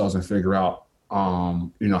reevaluate themselves and figure out,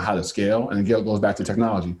 how to scale. And again, it goes back to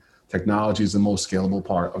technology. Technology is the most scalable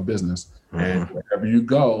part of business. And wherever you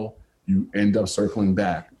go, you end up circling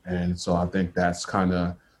back. And so I think that's kind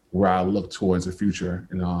of where I look towards the future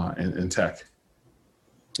in tech.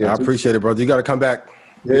 Yeah, I appreciate it, brother. You got to come back.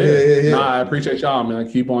 Yeah. Nah, I appreciate y'all, man.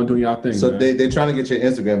 Keep on doing y'all thing. So man. they trying to get your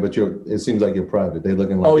Instagram, but it seems like you're private. They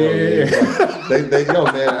looking like, yeah.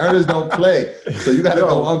 Man, earners don't play. So you got to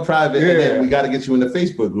go on private, and then we got to get you in the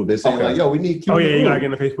Facebook group. They're saying like, yo, we need Q. You got to get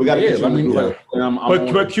in the Facebook. We got to get you in the group.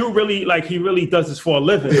 But Q really, like, he really does this for a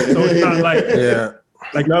living. So it's not like,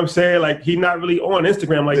 like, you know what I'm saying? Like, he's not really on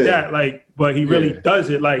Instagram like that. Like, but he really does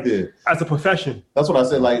it like as a profession. That's what I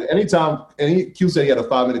said. Like, anytime, Q said he had a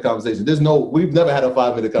 5-minute conversation. We've never had a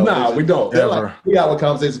 5-minute conversation. Nah, we don't. They're like, we have a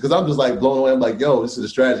conversation because I'm just like blown away. I'm like, yo, this is a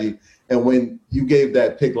strategy. And when you gave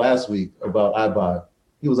that pick last week about iBuy,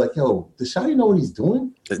 he was like, yo, does Shotty know what he's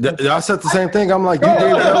doing? I said the same thing. I'm like, you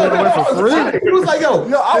gave that away for free? He was like, yo,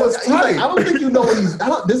 I was like, I don't think you know what he's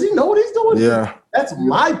does he know what he's doing? Yeah. That's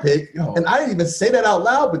my pick. And I didn't even say that out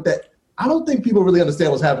loud, but I don't think people really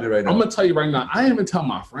understand what's happening right now. I'm gonna tell you right now, I didn't even tell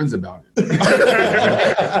my friends about it.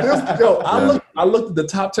 I looked at the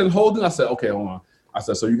top 10 holdings. I said, okay, hold on. I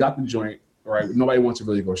said, so you got the joint, right? Nobody wants to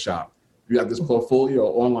really go shop. You got this portfolio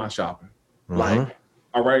of online shopping. Like,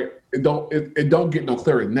 all right, it don't get no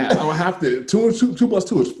clearer than that. I don't have to. 2 plus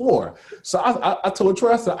 2 is 4. So I told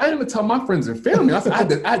Troy, I said, I didn't even tell my friends and family. I said, I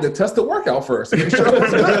had to test the workout first. Make sure it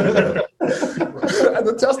was good. I had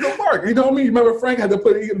to test the work. You know what I mean? You remember Frank had to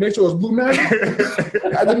make sure it was blue magic.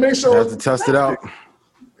 I had to make sure. I had to test it out.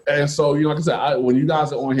 And so, like I said, when you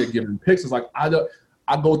guys are on here giving picks, it's like I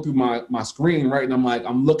go through my screen, right, and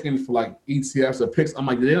I'm looking for like ETFs or picks. I'm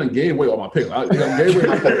like, they done gave away all my picks. They done gave away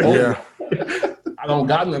my picks. I don't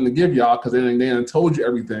got nothing to give y'all because they done told you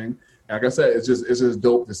everything. And like I said, it's just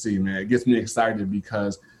dope to see, man. It gets me excited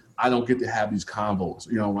because I don't get to have these convos.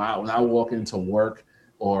 When I walk into work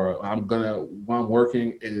or when I'm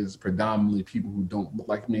working, it is predominantly people who don't look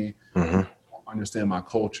like me, don't understand my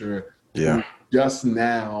culture. Yeah. Just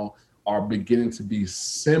now are beginning to be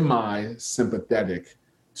semi-sympathetic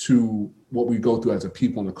to what we go through as a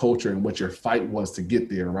people in the culture and what your fight was to get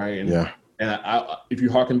there, right? And I, if you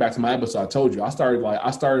harken back to my episode, I told you I started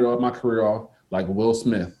off my career off like Will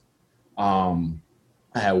Smith. I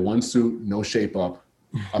had one suit, no shape up.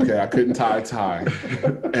 Okay, I couldn't tie a tie,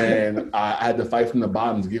 and I had to fight from the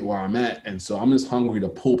bottom to get where I'm at. And so I'm just hungry to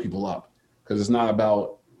pull people up because it's not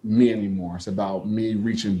about me anymore. It's about me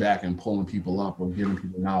reaching back and pulling people up or giving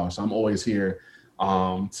people knowledge. So I'm always here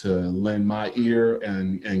to lend my ear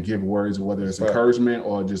and give words, whether it's encouragement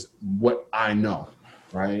or just what I know.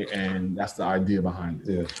 Right, and that's the idea behind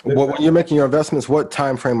it. Yeah. Well, when you're making your investments, what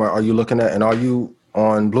time frame are you looking at, and are you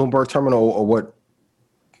on Bloomberg Terminal or what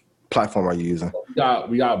platform are you using? We got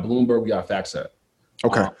Bloomberg, we got FactSet.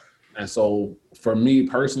 Okay. And so for me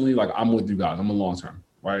personally, like I'm with you guys. I'm a long term,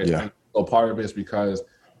 right? Yeah. And so part of it is because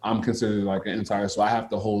I'm considered like an insider, so I have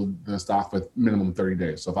to hold the stock for minimum 30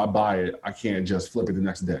 days. So if I buy it, I can't just flip it the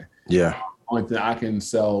next day. Yeah. Only thing I can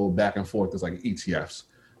sell back and forth is like ETFs.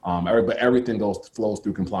 But everything flows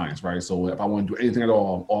through compliance, right? So if I want to do anything at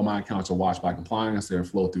all my accounts are watched by compliance. They're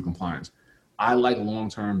flow through compliance. I like long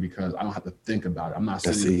term because I don't have to think about it. I'm not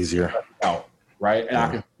That's sitting easier out, right?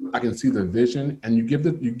 And I can see the vision, and you give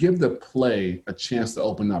the play a chance to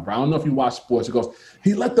open up. Right? I don't know if you watch sports. It goes,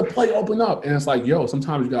 he let the play open up, and it's like, yo,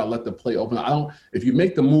 sometimes you gotta let the play open up. If you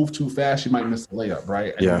make the move too fast, you might miss the layup,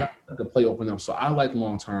 right? And you gotta let the play open up. So I like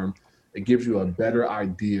long term. It gives you a better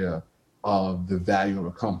idea of the value of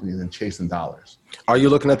a company than chasing dollars. Are you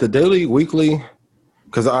looking at the daily, weekly?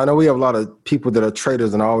 Because I know we have a lot of people that are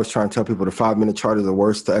traders, and I always try and tell people the 5-minute chart is the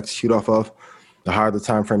worst to execute off of. The higher the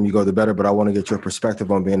time frame you go, the better. But I want to get your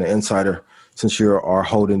perspective on being an insider since you are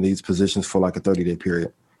holding these positions for like a 30-day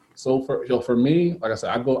period. So for me, like I said,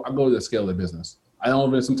 I go to the scale of the business. I don't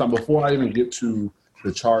even sometimes before I even get to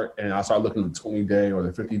the chart and I start looking at the 20-day or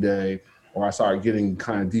the 50-day, or I start getting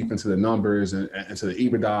kind of deep into the numbers and into the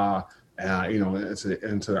EBITDA,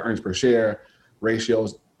 into the earnings per share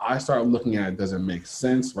ratios. I start looking at, does it make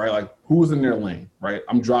sense, right? Like who's in their lane, right?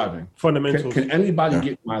 I'm driving. Fundamentals. Can anybody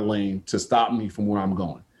get in my lane to stop me from where I'm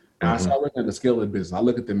going? And I start looking at the scale of the business. I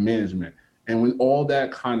look at the management. And when all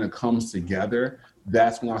that kind of comes together,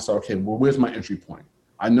 that's when I start, okay, well, where's my entry point?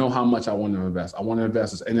 I know how much I want to invest. I want to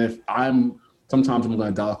invest. And if sometimes I'm going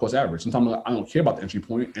to dollar cost average. Sometimes I don't care about the entry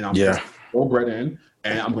point and I'm just full bread in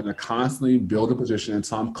and I'm going to constantly build a position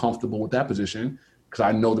until I'm comfortable with that position because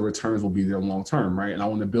I know the returns will be there long term, right? And I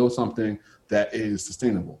want to build something that is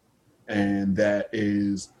sustainable and that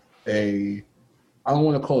is I don't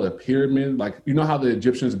want to call it a pyramid. Like, you know how the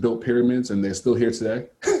Egyptians built pyramids and they're still here today?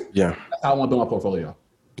 Yeah. That's how I want to build my portfolio.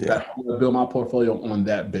 Yeah. I want to build my portfolio on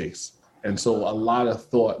that base. And so a lot of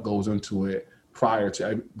thought goes into it before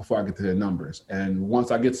I get to the numbers. And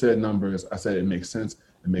once I get to the numbers, I said it makes sense.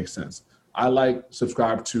 It makes sense. I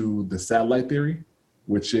subscribe to the satellite theory,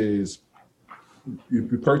 which is you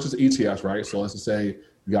purchase ETFs, right? So let's just say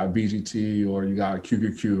you got BGT or you got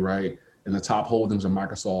QQQ, right? And the top holdings are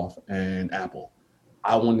Microsoft and Apple.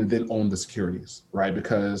 I want to then own the securities, right?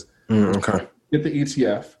 Because you get the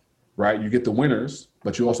ETF, right? You get the winners,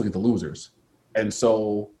 but you also get the losers. And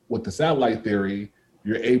so with the satellite theory,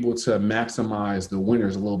 you're able to maximize the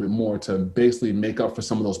winners a little bit more to basically make up for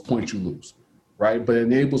some of those points you lose, right? But it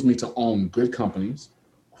enables me to own good companies,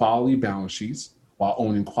 quality balance sheets, while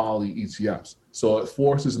owning quality ETFs. So it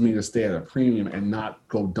forces me to stay at a premium and not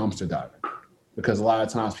go dumpster diving. Because a lot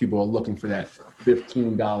of times people are looking for that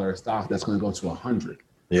 $15 stock that's going to go to 100.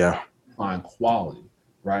 Yeah. Find quality,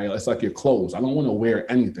 right? It's like your clothes. I don't want to wear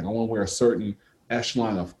anything. I want to wear a certain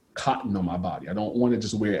echelon of cotton on my body. I don't want to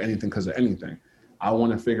just wear anything because of anything. I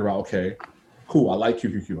want to figure out, okay, cool. I like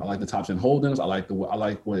QQQ. I like the top 10 holdings. I like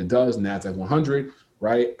what it does. NASDAQ 100,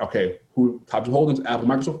 right? Okay, top 10 holdings, Apple,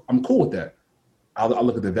 Microsoft. I'm cool with that. I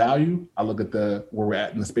look at the value. I look at where we're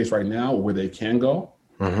at in the space right now, where they can go.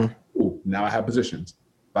 Ooh, now I have positions.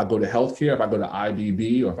 If I go to healthcare, if I go to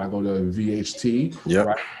IBB, or if I go to VHT,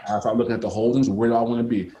 right? If I'm looking at the holdings, where do I want to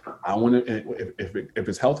be? I want to, if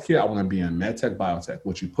it's healthcare, I want to be in medtech, biotech.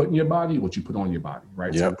 What you put in your body, what you put on your body,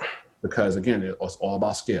 right? Yep. So, because again, it's all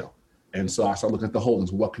about scale. And so I start looking at the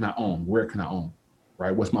holdings. What can I own? Where can I own?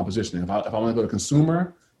 Right? What's my positioning? If I want to go to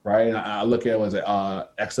consumer, right? And I look at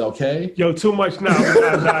XLK. Yo, too much now.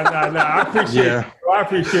 Nah. I appreciate you. I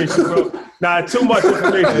appreciate you, bro. Nah, too much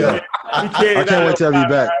information. Man. I can't wait to have you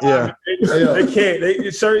back. They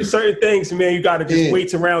can't. Certain things, man, you got to just wait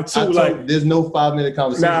to round two. There's no 5-minute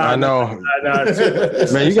conversation. I know.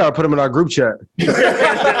 Man, you got to put them in our group chat.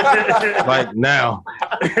 Like now.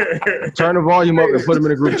 Turn the volume up and put them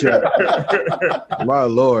in a group chat. My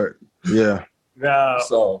Lord. Yeah. No.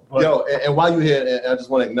 So, and while you're here, and I just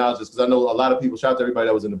want to acknowledge this because I know a lot of people, shout out to everybody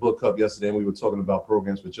that was in the book club yesterday, and we were talking about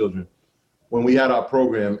programs for children. When we had our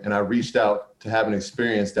program and I reached out to have an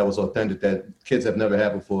experience that was authentic that kids have never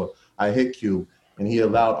had before, I hit Q and he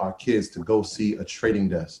allowed our kids to go see a trading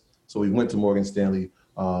desk. So we went to Morgan Stanley,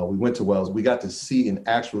 we went to Wells, we got to see an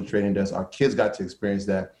actual trading desk. Our kids got to experience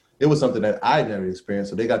that. It was something that I never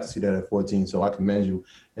experienced, so they got to see that at 14. So I commend you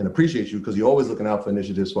and appreciate you because you're always looking out for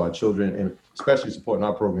initiatives for our children and especially supporting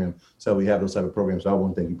our program. So we have those type of programs. So I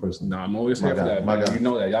want to thank you personally. No, I'm always here for that, man. You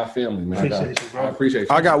know that. Y'all family, man. I appreciate you.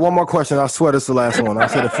 I got one more question. I swear this is the last one. I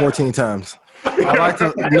said it 14 times. I like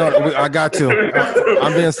to. No, I got to.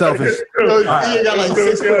 I'm being selfish.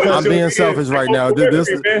 I'm being selfish right now.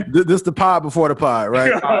 This the pod before the pod,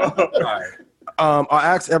 right? All right. I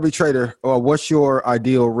ask every trader, what's your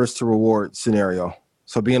ideal risk to reward scenario?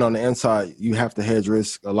 So being on the inside, you have to hedge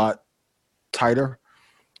risk a lot tighter.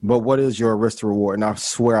 But what is your risk to reward? And I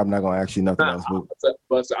swear I'm not going to ask you nothing else.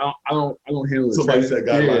 But I don't handle the Somebody trading. said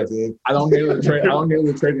guidelines. I don't handle the trade. I don't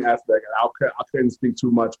handle the trading aspect. I couldn't speak too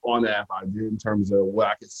much on that if I did in terms of what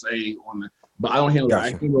I could say on it. But I don't handle that. I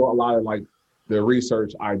handle a lot of like the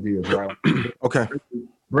research ideas, right? Okay.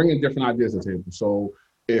 Bringing different ideas to the table. So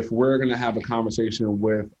if we're going to have a conversation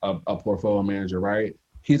with a portfolio manager, right,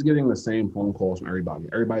 he's getting the same phone calls from everybody.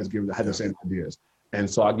 Everybody's had the same ideas. And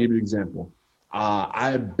so I'll give you an example.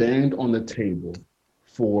 I banged on the table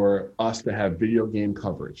for us to have video game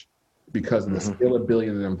coverage because of the scalability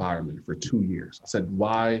of the environment for 2 years. I said,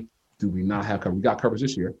 why do we not have coverage? We got coverage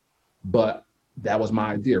this year, but that was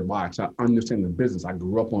my idea. Why? Because I understand the business. I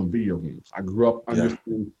grew up on video games. I grew up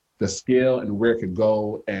understanding the scale and where it could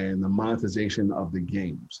go and the monetization of the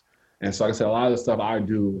games. And so like I said, a lot of the stuff I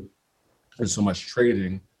do is so much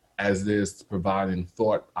trading as this providing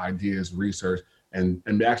thought, ideas, research, and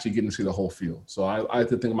actually getting to see the whole field. So I like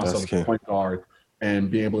to think of myself as a point guard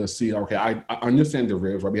and being able to see, okay, I understand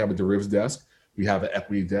derivatives, right? We have a derivatives desk, we have an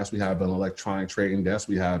equity desk, we have an electronic trading desk,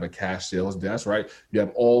 we have a cash sales desk, right? You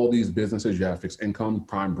have all these businesses, you have fixed income,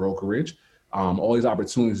 prime brokerage, all these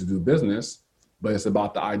opportunities to do business, but it's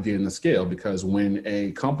about the idea and the scale, because when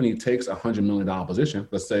a company takes a $100 million position,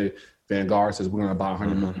 let's say Vanguard says we're gonna buy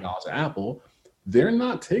 $100 million of Apple, they're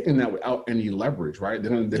not taking that without any leverage, right? They're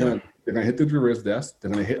gonna hit the derivatives desk, they're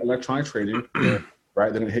gonna hit electronic trading,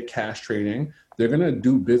 right? They're gonna hit cash trading. They're gonna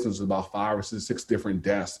do business with about 5 or 6 different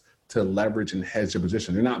desks to leverage and hedge their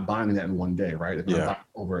position. They're not buying that in one day, right? They're gonna buy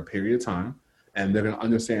over a period of time, and they're gonna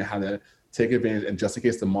understand how to take advantage, and just in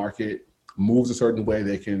case the market moves a certain way,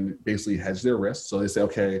 they can basically hedge their risk. So they say,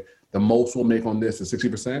 okay, the most we'll make on this is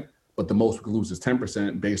 60%, but the most we can lose is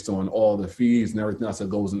 10% based on all the fees and everything else that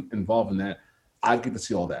goes involved in that. I get to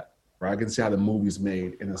see all that, right? I get to see how the movie's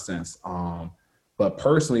made in a sense. But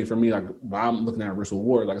personally, for me, like when I'm looking at risk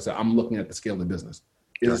reward, like I said, I'm looking at the scale of the business.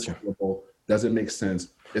 Is it scalable? Does it make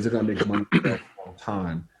sense? Is it going to make money for a long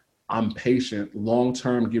time? I'm patient. Long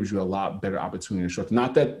term gives you a lot better opportunity in short.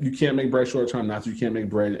 Not that you can't make bread short term, not that you can't make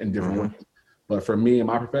bread in different ways. But for me, in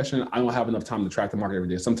my profession, I don't have enough time to track the market every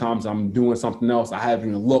day. Sometimes I'm doing something else. I haven't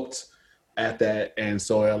even looked at that. And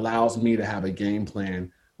so it allows me to have a game plan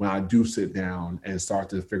when I do sit down and start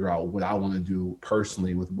to figure out what I want to do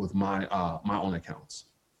personally with my my own accounts.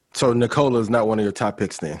 So Nikola is not one of your top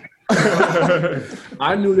picks then?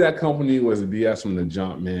 I knew that company was BS from the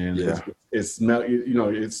jump, man. Yeah. It smelled,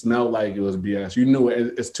 it smelled like it was BS. You knew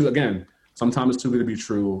it. It's too, again, sometimes it's too good to be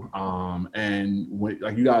true. And when,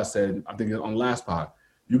 like you guys said, I think on the last pod,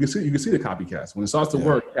 you can see the copycats. When it starts to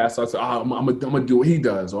work, cats starts to, I'm gonna do what he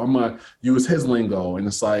does, or I'm gonna use his lingo. And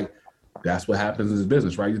it's like, that's what happens in this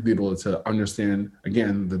business, right? You be able to understand,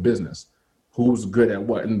 again, the business, who's good at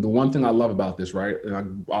what. And the one thing I love about this, right,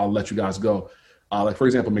 and I'll let you guys go, like, for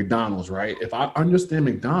example, McDonald's, right? If I understand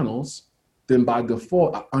McDonald's, then by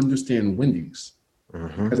default, I understand Wendy's,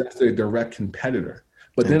 because that's a direct competitor.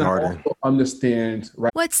 But then I also understand,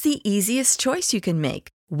 right? What's the easiest choice you can make?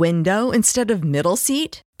 Window instead of middle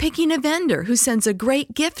seat? Picking a vendor who sends a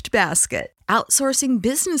great gift basket? Outsourcing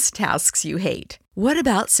business tasks you hate? What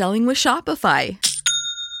about selling with Shopify?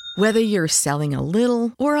 Whether you're selling a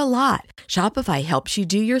little or a lot, Shopify helps you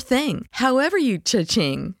do your thing, however you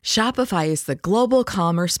cha-ching. Shopify is the global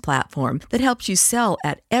commerce platform that helps you sell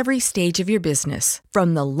at every stage of your business.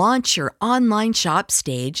 From the launch your online shop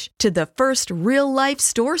stage to the first real-life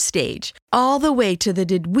store stage, all the way to the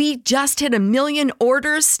did we just hit 1 million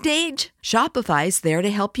orders stage. Shopify's there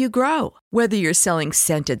to help you grow. Whether you're selling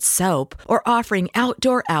scented soap or offering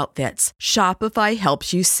outdoor outfits, Shopify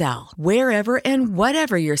helps you sell. Wherever and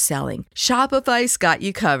whatever you're selling, Shopify's got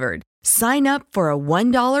you covered. Sign up for a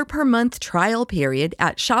 $1 per month trial period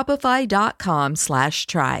at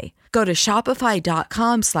shopify.com/try. Go to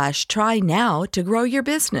shopify.com/try now to grow your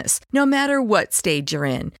business, no matter what stage you're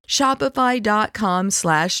in.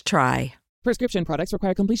 Shopify.com/try. Prescription products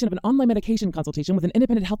require completion of an online medication consultation with an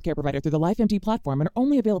independent healthcare provider through the LifeMD platform and are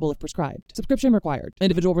only available if prescribed. Subscription required.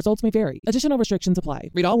 Individual results may vary. Additional restrictions apply.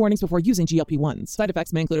 Read all warnings before using GLP-1s. Side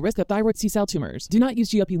effects may include a risk of thyroid C-cell tumors. Do not use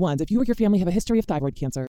GLP-1s if you or your family have a history of thyroid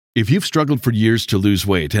cancer. If you've struggled for years to lose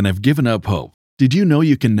weight and have given up hope, did you know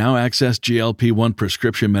you can now access GLP-1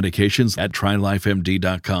 prescription medications at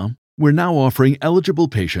TryLifeMD.com? We're now offering eligible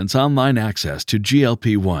patients online access to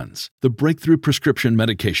GLP-1s, the breakthrough prescription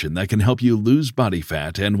medication that can help you lose body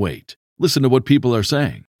fat and weight. Listen to what people are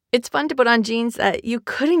saying. It's fun to put on jeans that you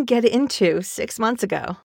couldn't get into 6 months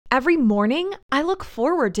ago. Every morning, I look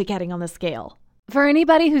forward to getting on the scale. For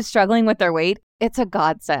anybody who's struggling with their weight, it's a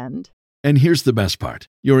godsend. And here's the best part.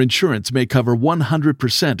 Your insurance may cover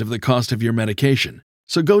 100% of the cost of your medication.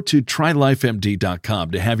 So go to TryLifeMD.com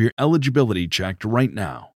to have your eligibility checked right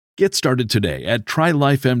now. Get started today at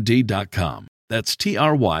TryLifeMD.com. That's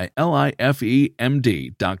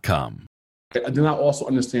TryLifeMD.com. Then I also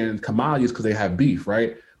understand commodities because they have beef,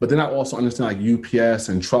 right? But then I also understand like UPS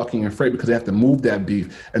and trucking and freight because they have to move that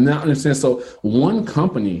beef. And then I understand, so one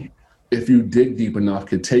company, if you dig deep enough,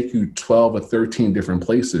 could take you 12 or 13 different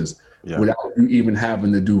places without you even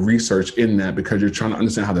having to do research in that, because you're trying to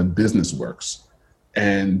understand how the business works.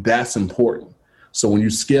 And that's important. So when you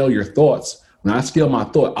scale your thoughts, when I scale my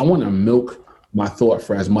thought, I want to milk my thought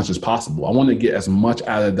for as much as possible. I want to get as much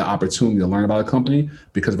out of the opportunity to learn about a company,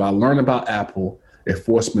 because if I learn about Apple, it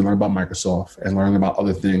forced me to learn about Microsoft and learn about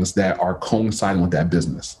other things that are coinciding with that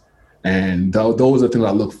business. And those are the things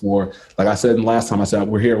I look for. Like I said last time, I said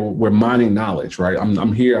we're mining knowledge, right?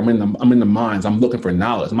 I'm here. I'm in the mines. I'm looking for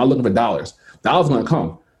knowledge. I'm not looking for dollars. Dollars going to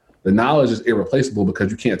come. The knowledge is irreplaceable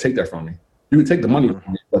because you can't take that from me. You can take the money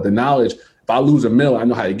from me, but the knowledge, if I lose $1 million, I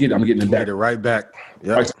know how to get it. I'm getting it back. Get it right back.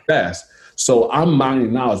 Right fast. So I'm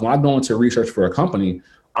mining knowledge. When I go into research for a company,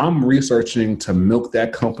 I'm researching to milk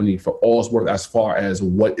that company for all it's worth as far as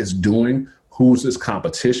what it's doing, who's its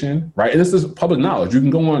competition, right? And this is public knowledge. You can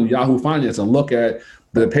go on Yahoo Finance and look at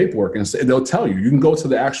the paperwork and they'll tell you. You can go to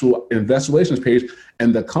the actual investor relations page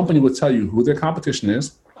and the company will tell you who their competition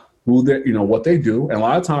is, who they, what they do. And a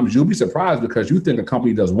lot of times you'll be surprised because you think a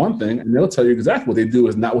company does one thing and they'll tell you exactly what they do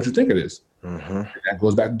is not what you think it is. Mm-hmm. That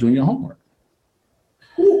goes back to doing your homework.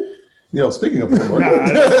 Speaking of homework,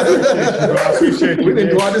 I appreciate you. We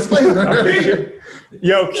didn't do our disclaimer.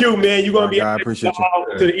 Yo, Q, man, you're gonna be I appreciate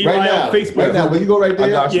you. To the EYL Facebook group. Right now, when you go right there,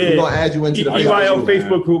 we're gonna add you into the EYL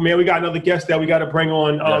Facebook group, man. We got another guest that we got to bring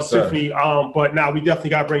on, Tiffany. But now we definitely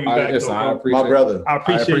got to bring you back. My brother. I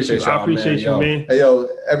appreciate you. I appreciate you, man. Hey, yo,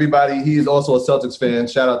 everybody, he's also a Celtics fan.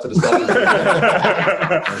 Shout out to the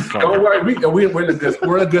Celtics. Don't worry, we're in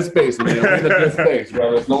a good space, man. We're in a good space,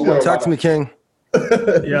 brother. Don't worry. Text me, King.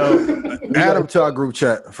 Yo, add him to our group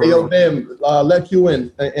chat. Yo, man, let Q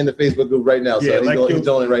in the Facebook group right now. So he's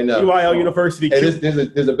joining right now. EYL University. Hey,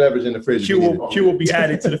 there's a beverage in the fridge. Q will be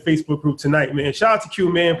added to the Facebook group tonight, man. Shout out to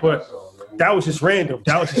Q, man, but that was just random.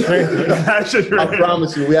 That's just random. I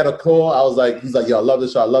promise you, we had a call. I was like, he's like, yo, I love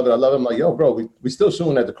this show. I love it. I'm like, yo, bro, we still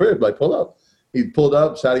shooting at the crib. Like, pull up. He pulled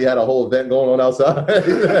up. Shotty had a whole event going on outside.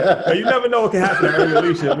 You never know what can happen at Earn Your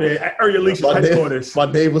Leisure, man. At Earn Your Leisure headquarters. My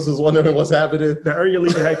neighbors was wondering what's happening. The Earn Your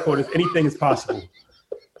Leisure headquarters, anything is possible.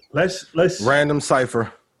 Let's random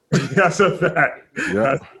cipher. That's a fact. Yeah.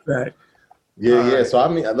 That's a fact. Yeah. So I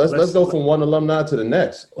mean, let's go from one alumni to the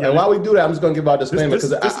next. Yeah, and while we do that, I'm just gonna give our disclaimer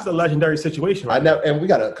because this is a legendary situation. Right? And we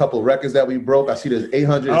got a couple of records that we broke. I see there's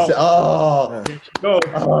 800. Should I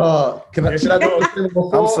go?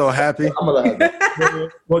 I'm so happy. I'm gonna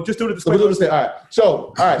well, just do the disclaimer. All right.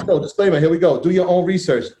 So disclaimer. Here we go. Do your own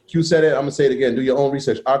research. Q said it. I'm gonna say it again. Do your own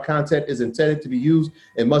research. Our content is intended to be used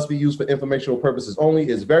and must be used for informational purposes only.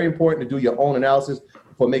 It's very important to do your own analysis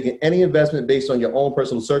for making any investment based on your own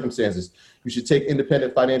personal circumstances. You should take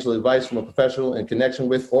independent financial advice from a professional in connection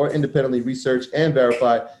with or independently research and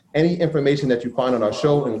verify any information that you find on our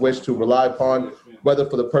show and wish to rely upon, whether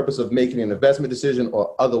for the purpose of making an investment decision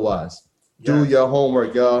or otherwise. Do your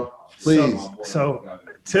homework, y'all. Please. So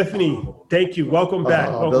Tiffany, thank you. Welcome back.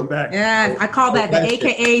 Welcome back. Yeah, I call that the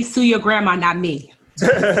AKA sue your grandma, not me.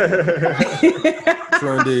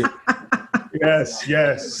 True indeed.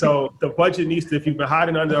 Yes. So the Budgetnista, if you've been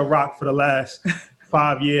hiding under a rock for the last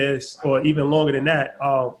 5 years or even longer than that,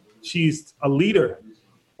 she's a leader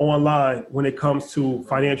online when it comes to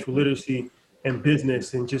financial literacy and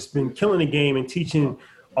business, and just been killing the game and teaching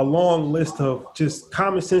a long list of just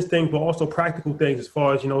common sense things, but also practical things as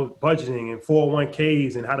far as, budgeting and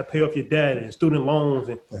 401ks and how to pay off your debt and student loans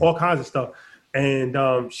and all kinds of stuff.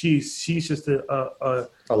 And she's just a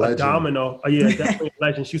domino. Definitely a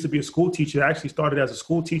legend. She used to be a school teacher. Actually started as a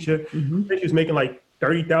school teacher. Mm-hmm. I think she was making like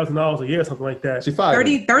 $30,000 a year, something like that. She fired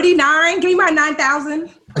 39. Give me my 9,000.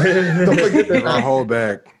 Don't forget that. My whole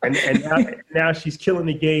bag. And now she's killing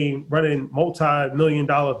the game, running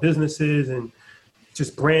multi-million-dollar businesses, and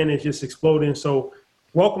just brand is just exploding. So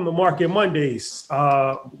welcome to Market Mondays.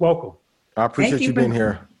 Welcome. I appreciate you being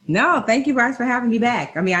here. No, thank you, Bryce, for having me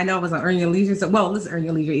back. I mean, I know it was on Earn Your Leisure. So, let's Earn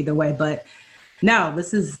Your Leisure either way. But no,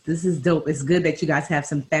 this is dope. It's good that you guys have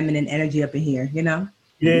some feminine energy up in here,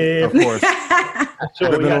 Yeah, of course. Sure,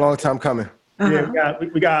 it's been a long time coming. Yeah,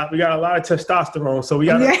 we got a lot of testosterone, so we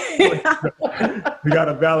got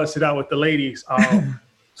to balance it out with the ladies.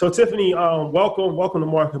 So Tiffany, welcome to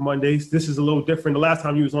Market Mondays. This is a little different. The last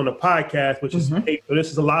time you was on the podcast, which is so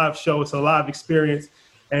this is a live show. It's a live experience,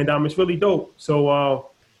 and it's really dope. So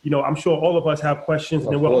I'm sure all of us have questions,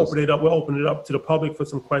 and then we'll open it up. We'll open it up to the public for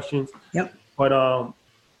some questions. Yep. But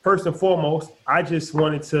first and foremost, I just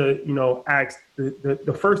wanted to, ask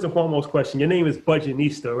the first and foremost question. Your name is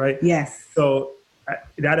Budgetnista, right? Yes. So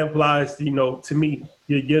that implies, to me,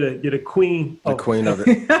 you're the queen. The queen of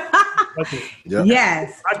it. Yep.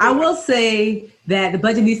 Yes. I will say that the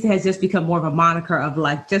Budgetnista has just become more of a moniker of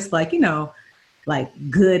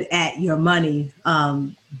good at your money.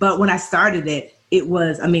 But when I started it, it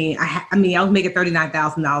was, I was making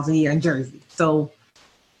 $39,000 a year in Jersey. So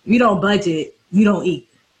you don't budget, you don't eat.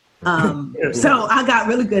 So I got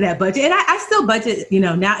really good at budget, and I still budget,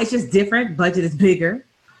 now it's just different. Budget is bigger.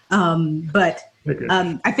 But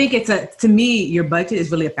I think to me, your budget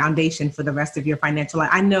is really a foundation for the rest of your financial life.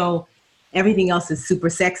 I know everything else is super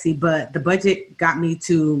sexy, but the budget got me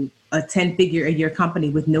to a 10-figure a year company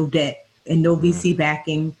with no debt and no VC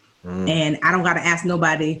backing. And I don't got to ask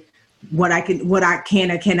nobody what I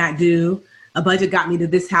can or cannot do. A budget got me to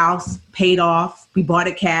this house, paid off. We bought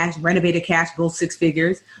it cash, renovated cash, both 6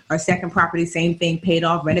 figures. Our second property, same thing, paid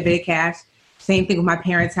off, renovated cash. Same thing with my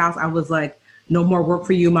parents' house. I was like, no more work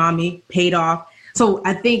for you, mommy, paid off. So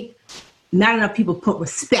I think not enough people put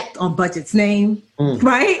respect on budget's name,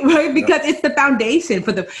 right? Because it's the foundation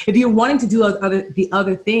for if you're wanting to do the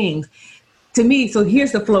other things. To me, so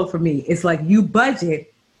here's the flow for me. It's like you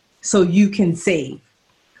budget so you can save.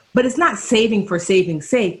 But it's not saving for saving's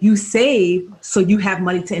sake. You save so you have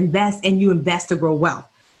money to invest, and you invest to grow wealth.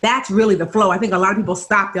 That's really the flow. I think a lot of people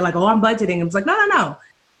stop. They're like, oh, I'm budgeting. And it's like, no.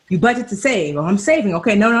 You budget to save. Oh, I'm saving.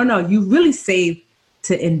 Okay, no. You really save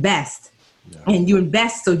to invest. Yeah. And you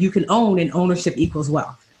invest so you can own, and ownership equals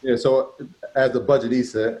wealth. Yeah, so as the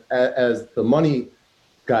budgetista, as the money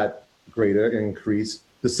got greater and increased,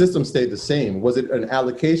 the system stayed the same. Was it an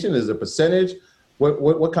allocation? Is it a percentage?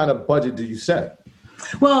 What kind of budget do you set?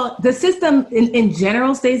 Well, the system in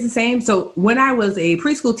general stays the same. So when I was a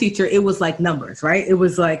preschool teacher, it was like numbers, right? It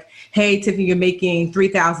was like, hey, Tiffany, you're making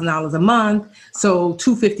 $3,000 a month. So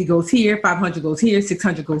 $250 goes here, $500 goes here,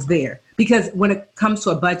 $600 goes there. Because when it comes to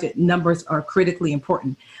a budget, numbers are critically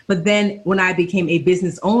important. But then when I became a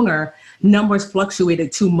business owner, numbers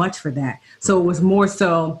fluctuated too much for that. So it was more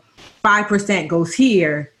so 5% goes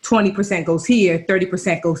here, 20% goes here,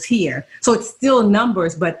 30% goes here. So it's still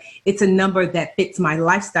numbers, but it's a number that fits my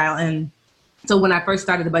lifestyle. And so when I first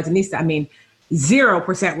started the Budgetista,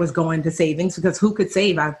 0% was going to savings, because who could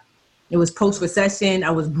save? It was post-recession. I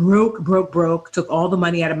was broke, took all the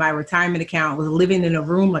money out of my retirement account, was living in a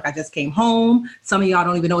room like I just came home. Some of y'all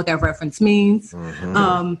don't even know what that reference means.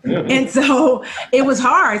 And so it was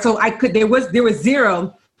hard. So there was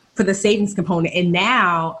zero for the savings component. And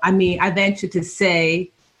now, I venture to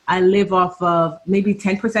say I live off of maybe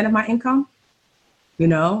 10% of my income,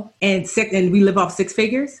 and we live off 6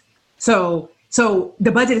 figures. So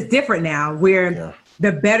the budget is different now, where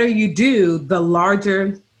the better you do, the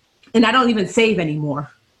larger, and I don't even save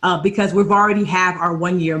anymore because we've already have our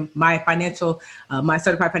 1 year. My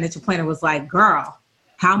certified financial planner was like, girl,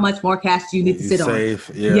 how much more cash do you need to sit save,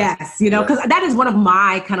 on? Yeah. Yes. Because that is one of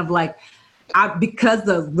my kind of like, because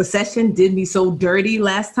the recession did me so dirty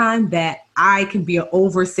last time that I can be an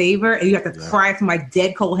oversaver, and you have to cry from my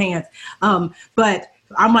dead cold hands. But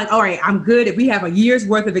I'm like, all right, I'm good. If we have a year's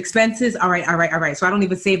worth of expenses, all right. So I don't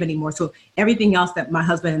even save anymore. So everything else that my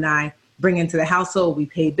husband and I bring into the household, we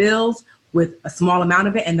pay bills with a small amount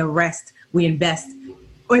of it, and the rest we invest.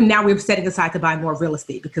 And now we're setting aside to buy more real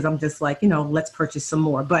estate, because I'm just like, let's purchase some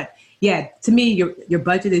more. But yeah, to me, your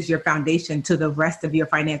budget is your foundation to the rest of your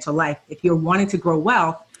financial life. If you're wanting to grow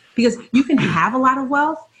wealth, because you can have a lot of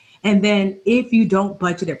wealth, and then if you don't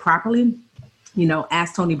budget it properly,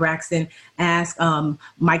 ask Tony Braxton, ask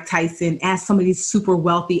Mike Tyson, ask some of these super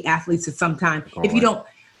wealthy athletes at some time. If you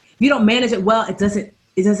don't manage it well, it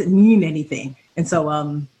doesn't mean anything. And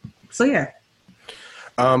so yeah.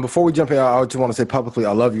 Before we jump in, I just want to say publicly,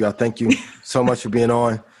 I love you. I thank you so much for being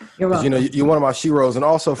on. You're welcome. You're one of my sheroes, and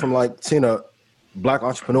also from seeing a Black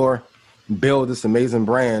entrepreneur build this amazing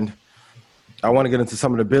brand. I want to get into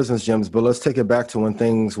some of the business gems, but let's take it back to when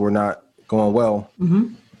things were not going well.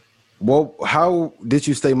 Mm-hmm. Well, how did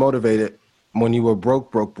you stay motivated when you were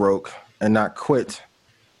broke, and not quit?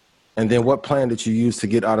 And then what plan did you use to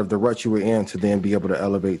get out of the rut you were in to then be able to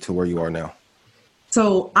elevate to where you are now?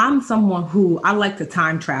 So I'm someone who I like to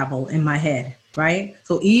time travel in my head, right?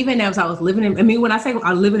 So even as I was living when I say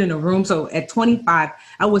I living in a room, so at 25,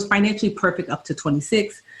 I was financially perfect up to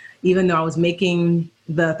 26, even though I was making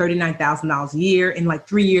the $39,000 a year. In like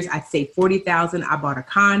 3 years, I'd saved $40,000. I bought a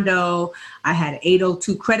condo. I had an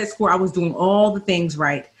 802 credit score. I was doing all the things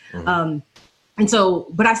right. Mm-hmm. And so,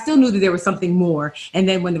 but I still knew that there was something more. And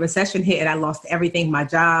then when the recession hit and I lost everything, my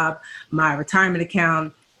job, my retirement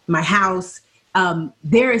account, my house,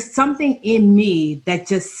 there is something in me that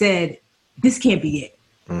just said, this can't be it.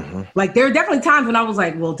 Mm-hmm. Like there are definitely times when I was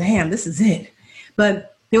like, well, damn, this is it.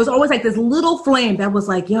 But there was always like this little flame that was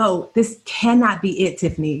like, yo, this cannot be it,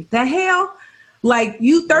 Tiffany. The hell? Like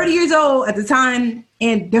you 30 years old at the time,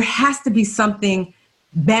 and there has to be something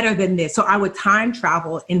better than this. So I would time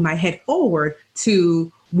travel in my head forward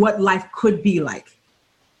to what life could be like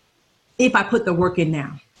if I put the work in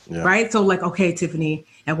now. Yeah. Right. So like, okay, Tiffany,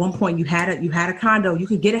 at one point you had a condo, you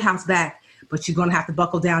could get a house back, but you're going to have to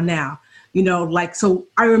buckle down now. So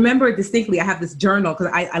I remember distinctly, I have this journal because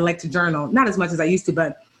I like to journal, not as much as I used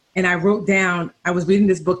to, and I wrote down, I was reading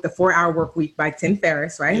this book, The 4 Hour Work Week by Tim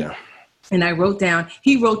Ferriss. Right. Yeah. And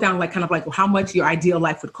he wrote down like kind of like how much your ideal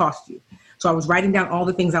life would cost you. So I was writing down all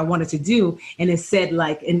the things I wanted to do. And it said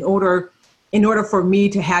like, in order for me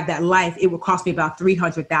to have that life, it would cost me about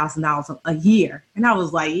 $300,000 a year. And I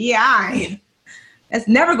was like, yeah, that's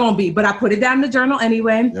never going to be. But I put it down in the journal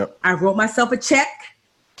anyway. Yep. I wrote myself a check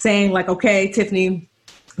saying like, okay, Tiffany,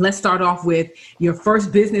 let's start off with your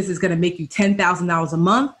first business is going to make you $10,000 a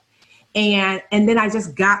month. And then I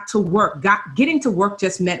just got to work. Getting to work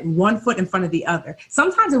just meant one foot in front of the other.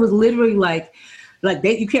 Sometimes it was literally like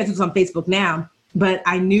you can't do this on Facebook now, but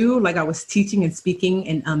I knew like I was teaching and speaking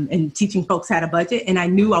and teaching folks how to budget. And I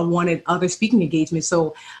knew I wanted other speaking engagements.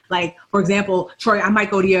 So like, for example, Troy, I might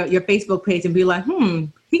go to your Facebook page and be like,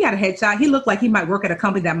 he got a headshot. He looked like he might work at a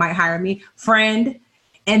company that might hire me. Friend.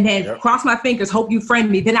 And then cross my fingers, hope you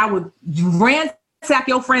friend me. Then I would ransack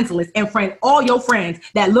your friends list and friend all your friends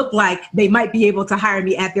that look like they might be able to hire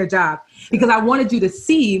me at their job. Because I wanted you to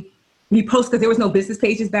see me post, because there was no business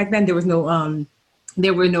pages back then. There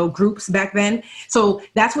were no groups back then. So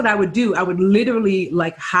that's what I would do. I would literally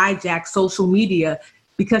like hijack social media,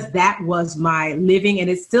 because that was my living, and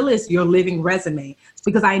it still is your living resume.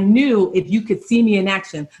 Because I knew if you could see me in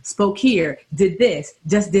action, spoke here, did this,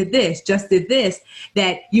 just did this,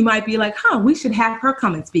 that you might be like, we should have her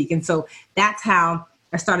come and speak. And so that's how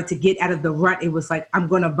I started to get out of the rut. It was like, I'm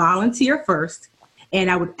going to volunteer first. And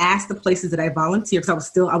I would ask the places that I volunteer,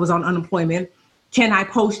 because I was on unemployment. Can I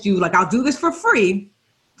post you? Like, I'll do this for free,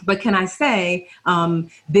 but can I say,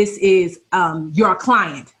 this is your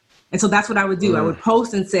client? And so that's what I would do. I would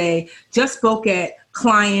post and say, just spoke at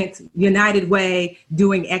client United Way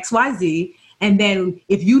doing XYZ. And then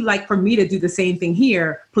if you'd like for me to do the same thing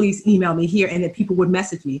here, please email me here. And then people would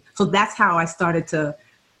message me. So that's how I started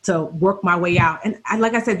to work my way out. And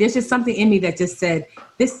like I said, there's just something in me that just said,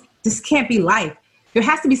 this can't be life. There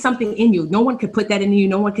has to be something in you. No one can put that in you.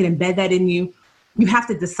 No one can embed that in you. You have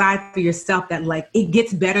to decide for yourself that like, it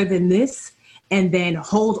gets better than this. And then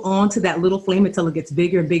hold on to that little flame until it gets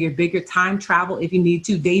bigger and bigger and bigger. Time travel if you need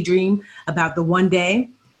to. Daydream about the one day,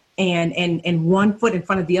 and one foot in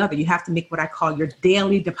front of the other. You have to make what I call your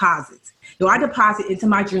daily deposits. I deposit into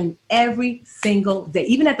my dream every single day.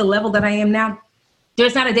 Even at the level that I am now,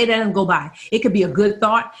 there's not a day that doesn't go by. It could be a good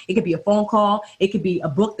thought. It could be a phone call. It could be a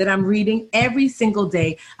book that I'm reading. Every single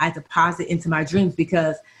day I deposit into my dreams,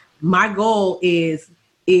 because my goal is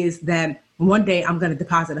that one day I'm going to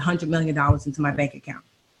deposit $100 million into my bank account.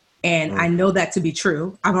 And I know that to be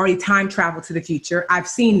true. I've already time traveled to the future. I've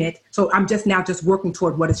seen it. So I'm just working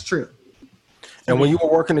toward what is true. And when you were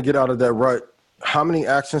working to get out of that rut, how many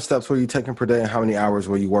action steps were you taking per day, and how many hours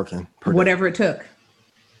were you working per day? Whatever it took.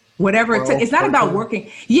 It's not about working.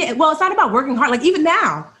 Yeah. Well, it's not about working hard. Like even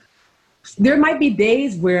now, there might be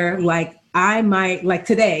days where like, I might, like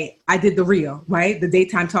today, I did The Real, right? The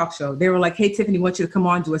daytime talk show. They were like, hey, Tiffany, I want you to come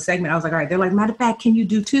on, do a segment. I was like, all right. They're like, matter of fact, can you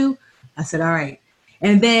do 2? I said, all right.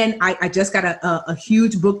 And then I just got a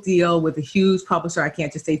huge book deal with a huge publisher. I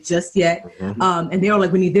can't just say just yet. Mm-hmm. And they were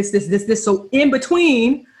like, we need this. So in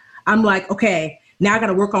between, I'm like, okay, now I got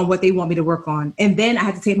to work on what they want me to work on. And then I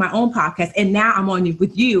had to take my own podcast. And now I'm on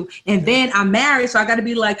with you. And then I'm married. So I got to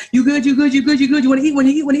be like, you good? You want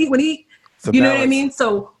to eat? You know what I mean?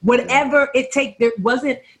 So whatever it takes,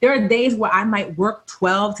 there are days where I might work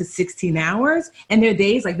 12 to 16 hours. And there are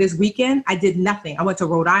days like this weekend, I did nothing. I went to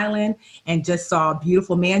Rhode Island and just saw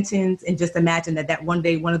beautiful mansions and just imagined that one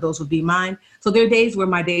day, one of those would be mine. So there are days where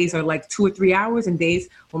my days are like 2 or 3 hours, and days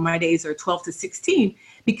where my days are 12 to 16,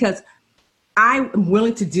 because I'm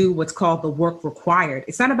willing to do what's called the work required.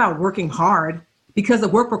 It's not about working hard, because the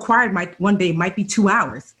work required one day might be 2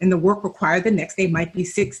 hours, and the work required the next day might be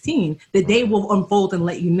 16. The day will unfold and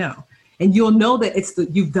let you know. And you'll know that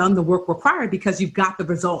you've done the work required because you've got the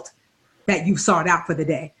result that you sought out for the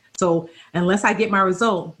day. So unless I get my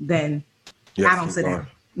result, then I don't sit down.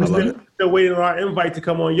 We're still waiting on our invite to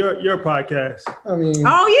come on your podcast. Oh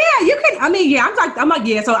yeah, you can. I'm like,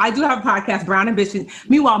 yeah. So I do have a podcast, Brown Ambition.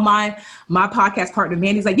 Meanwhile, my podcast partner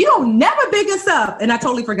Mandy's like, you don't never big us up, and I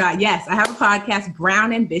totally forgot. Yes, I have a podcast,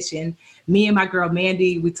 Brown Ambition. Me and my girl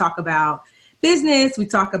Mandy, we talk about business, we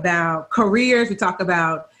talk about careers, we talk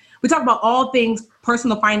about all things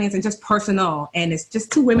personal finance and just personal. And it's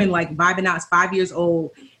just 2 women like vibing out. It's 5 years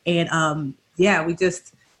old, and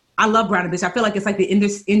I love Brown Ambition. I feel like it's like the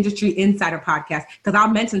industry insider podcast, because I'll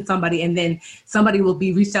mention somebody and then somebody will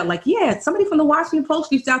be reached out like, yeah, somebody from the Washington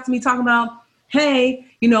Post reached out to me talking about, hey,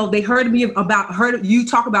 they heard you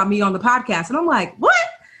talk about me on the podcast. And I'm like, what?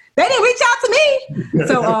 They didn't reach out to me.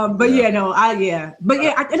 So, and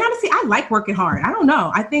honestly, I like working hard. I don't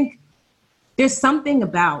know. I think there's something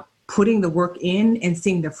about putting the work in and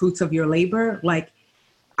seeing the fruits of your labor. Like,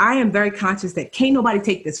 I am very conscious that can't nobody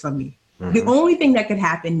take this from me. The only thing that could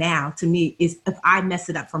happen now to me is if I mess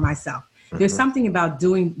it up for myself. There's something about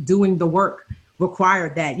doing the work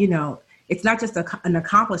required that, you know, it's not just an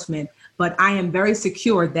accomplishment, but I am very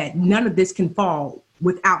secure that none of this can fall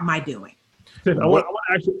without my doing. I want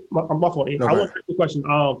to ask you, I want to ask you a question,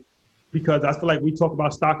 because I feel like we talk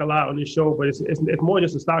about stock a lot on this show, but it's more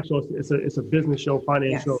just a stock show. It's a business show,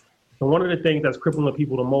 finance show. So one of the things that's crippling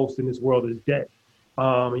people the most in this world is debt.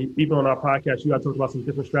 Even on our podcast, you guys talked about some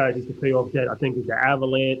different strategies to pay off debt. I think it's the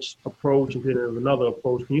avalanche approach, and then there's another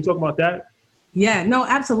approach. Can you talk about that? Yeah, no,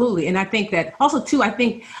 absolutely. And I think that also too, I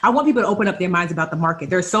want people to open up their minds about the market.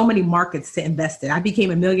 There's so many markets to invest in. I became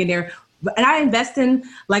a millionaire and I invest in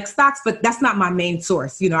like stocks, but that's not my main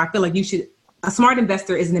source. You know, I feel like a smart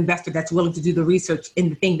investor is an investor that's willing to do the research in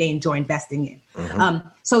the thing they enjoy investing in.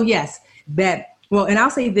 So yes, and I'll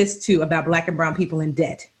say this too about Black and brown people in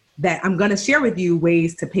debt, that I'm going to share with you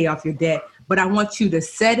ways to pay off your debt, but I want you to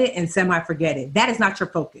set it and semi-forget it. That is not your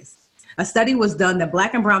focus. A study was done that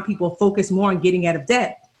Black and brown people focus more on getting out of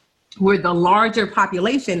debt, where the larger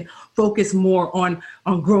population focus more on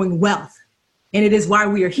growing wealth. And it is why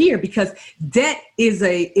we are here, because debt is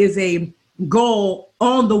a goal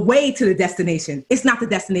on the way to the destination. It's not the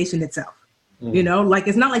destination itself. You know, like,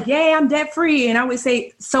 it's not like, yay, I'm debt free. And I would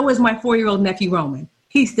say, so is my 4-year-old nephew, Roman.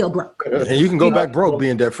 He's still broke. And you can go back broke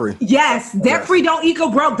being debt free. Yes, debt free don't equal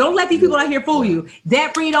broke. Don't let these people out here fool you.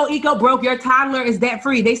 Debt free don't equal broke. Your toddler is debt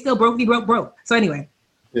free. They still broke. So anyway,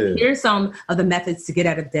 here's some of the methods to get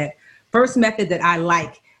out of debt. First method that I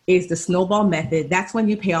like is the snowball method. That's when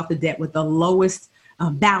you pay off the debt with the lowest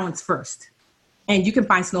balance first. And you can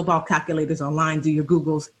find snowball calculators online, do your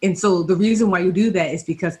Googles. And so the reason why you do that is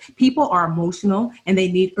because people are emotional and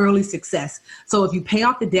they need early success. So if you pay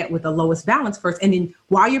off the debt with the lowest balance first, and then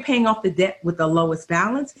while you're paying off the debt with the lowest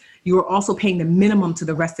balance, you are also paying the minimum to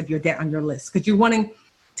the rest of your debt on your list, because you're wanting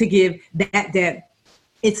to give that debt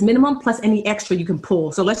its minimum plus any extra you can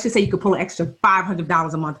pull. So let's just say you could pull an extra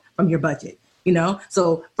 $500 a month from your budget, you know?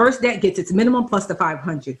 So first debt gets its minimum plus the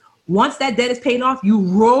 $500. Once that debt is paid off, you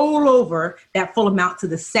roll over that full amount to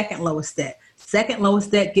the second lowest debt. Second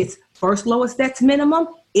lowest debt gets first lowest debt's minimum,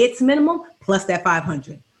 its minimum, plus that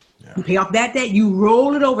 $500. You pay off that debt, you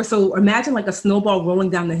roll it over. So imagine like a snowball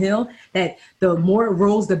rolling down the hill, that the more it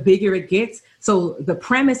rolls, the bigger it gets. So the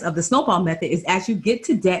premise of the snowball method is, as you get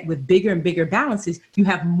to debt with bigger and bigger balances, you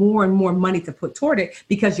have more and more money to put toward it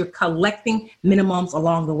because you're collecting minimums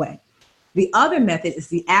along the way. The other method is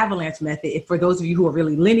the avalanche method. For those of you who are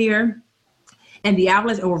really linear and the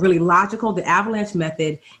avalanche, or really logical, the avalanche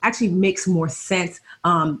method actually makes more sense,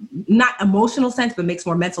 not emotional sense, but makes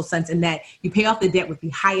more mental sense, in that you pay off the debt with the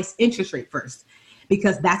highest interest rate first,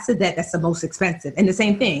 because that's the debt that's the most expensive. And the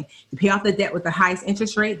same thing, you pay off the debt with the highest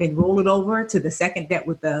interest rate, then roll it over to the second debt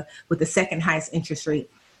with the second highest interest rate.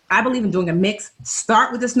 I believe in doing a mix.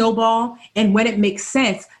 Start with the snowball, and when it makes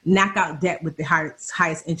sense, knock out debt with the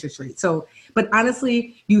highest interest rate. So, but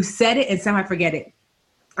honestly, you set it and semi-forget it.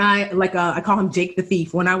 I call him Jake the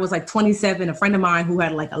Thief. When I was like 27, a friend of mine who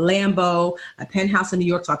had like a Lambo, a penthouse in New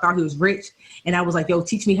York, so I thought he was rich. And I was like, yo,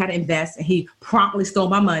 teach me how to invest. And he promptly stole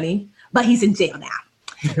my money, but he's in jail now.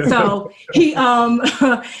 So he left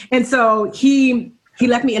me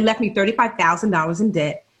 $35,000 in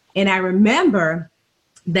debt. And I remember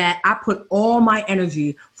that I put all my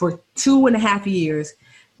energy for 2.5 years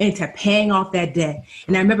into paying off that debt.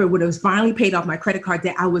 And I remember when it was finally paid off, my credit card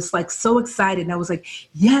debt, I was like so excited. And I was like,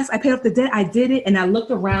 yes, I paid off the debt. I did it. And I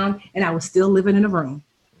looked around and I was still living in a room.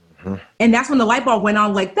 And that's when the light bulb went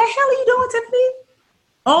on, like, the hell are you doing, Tiffany?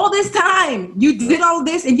 All this time you did all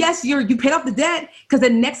this. And yes, you paid off the debt, because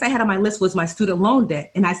the next I had on my list was my student loan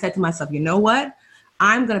debt. And I said to myself, you know what?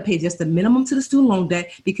 I'm going to pay just the minimum to the student loan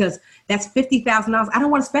debt, because that's $50,000. I don't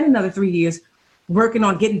want to spend another 3 years working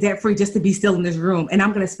on getting debt free just to be still in this room. And I'm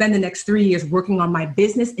going to spend the next 3 years working on my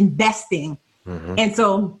business, investing. And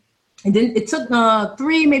then it took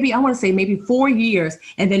maybe 4 years.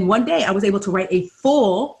 And then one day I was able to write a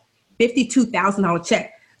full $52,000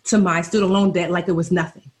 check to my student loan debt like it was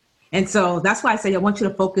nothing. And so that's why I say I want you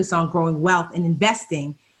to focus on growing wealth and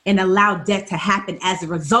investing, and allow debt to happen as a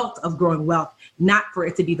result of growing wealth, not for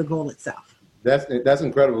it to be the goal itself. That's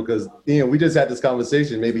incredible, because Ian, we just had this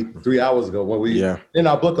conversation maybe 3 hours ago when we in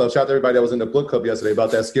our book club. Shout out to everybody that was in the book club yesterday about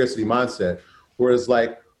that scarcity mindset, where it's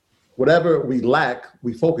like whatever we lack,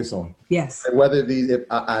 we focus on. Yes. And whether if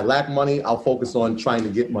I lack money, I'll focus on trying to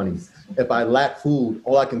get money. If I lack food,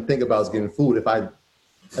 all I can think about is getting food. If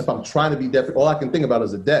I'm trying to be debt, all I can think about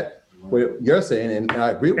is a debt. What you're saying, and I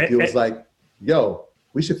agree with you, it's like, yo,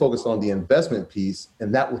 We should focus on the investment piece,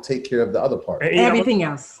 and that will take care of the other part. And everything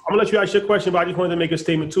else. I'm gonna let you ask your question, but I just wanted to make a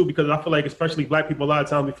statement too, because I feel like, especially Black people, a lot of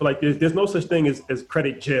times we feel like there's no such thing as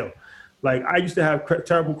credit jail. Like, I used to have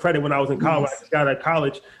terrible credit when I was in college. Yes. I just got out of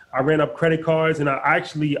college. I ran up credit cards, and I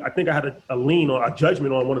think I had a lien or a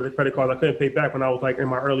judgment on one of the credit cards I couldn't pay back when I was like in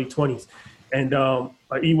my early 20s. And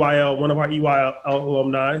EYL, one of our EYL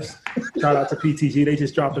alumni, shout out to PTG, they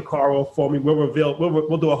just dropped a car off for me. We'll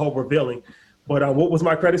do a whole revealing. But what was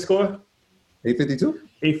my credit score? 852?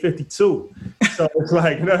 852. So it's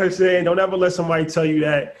like, you know what I'm saying? Don't ever let somebody tell you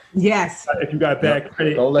that. Yes. If you got bad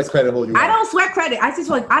credit. Don't let credit hold you I back. don't sweat credit. I just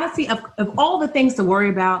like, honestly, of all the things to worry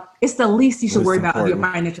about, it's the least you should worry about of your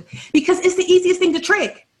financial, because it's the easiest thing to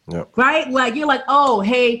trick. Yep. Right? Like, you're like, oh,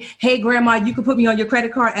 hey, grandma, you can put me on your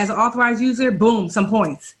credit card as an authorized user. Boom, some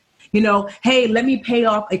points. You know, hey, let me pay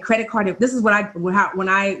off a credit card. This is what when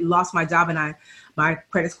I lost my job and my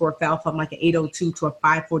credit score fell from like an 802 to a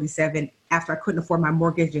 547 after I couldn't afford my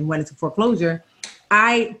mortgage and went into foreclosure.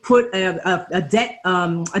 I put a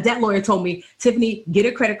debt lawyer told me, Tiffany, get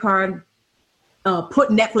a credit card, put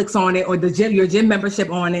Netflix on it or your gym membership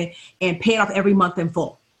on it, and pay it off every month in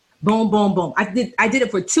full. Boom, boom, boom. I did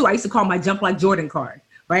it for 2. I used to call my Jump Like Jordan card,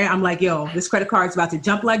 right? I'm like, yo, this credit card is about to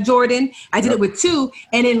jump like Jordan. I did it with 2.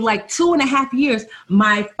 And in like 2.5 years,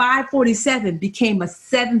 my 547 became a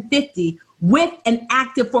 750 with an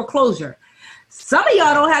active foreclosure. Some of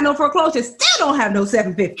y'all don't have no foreclosure, still don't have no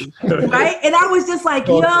 750, right? And I was just like,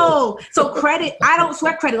 yo, so credit, I don't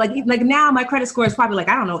sweat credit. Like now my credit score is probably like,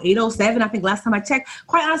 I don't know, 807. I think last time I checked.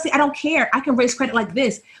 Quite honestly, I don't care. I can raise credit like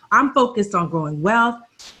this. I'm focused on growing wealth.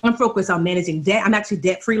 I'm focused on managing debt. I'm actually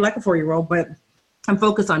debt-free like a 4-year-old, but I'm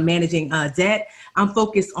focused on managing debt. I'm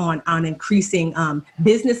focused on increasing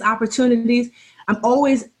business opportunities. I'm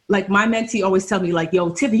always, like my mentee always tell me like, yo,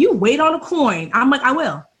 Tiffany, you wait on a coin. I'm like, I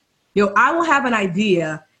will. Yo, I will have an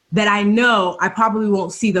idea that I know I probably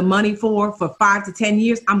won't see the money for 5 to 10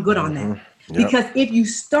 years. I'm good on that. Yep. Because if you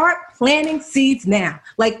start planting seeds now,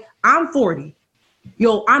 like I'm 40,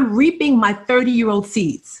 yo, I'm reaping my 30-year-old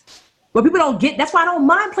seeds. But people don't get, that's why I don't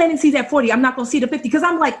mind planting seeds at 40. I'm not going to see the 50 because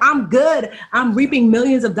I'm like, I'm good. I'm reaping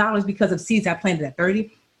millions of dollars because of seeds I planted at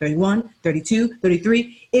 30, 31, 32,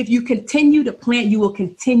 33. If you continue to plant, you will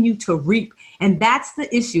continue to reap. And that's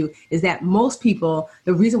the issue, is that most people,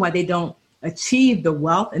 the reason why they don't achieve the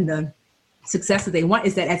wealth and the success that they want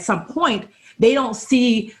is that at some point, they don't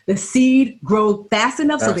see the seed grow fast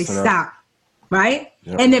enough, so they stop, right?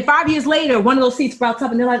 Yep. And then 5 years later, one of those seeds sprouts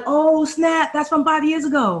up and they're like, oh, snap, that's from 5 years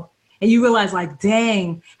ago. And you realize like,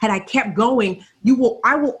 dang, had I kept going,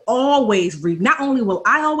 I will always reap. Not only will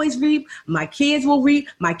I always reap, my kids will reap,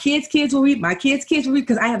 my kids' kids will reap, my kids' kids will reap,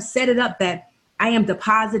 because I have set it up that I am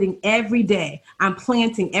depositing every day. I'm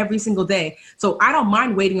planting every single day. So I don't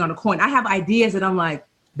mind waiting on a coin. I have ideas that I'm like,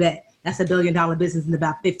 that's $1 billion business in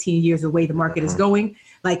about 15 years, the way the market is going.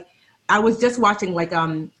 Like, I was just watching, like, I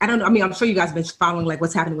don't know. I mean, I'm sure you guys have been following like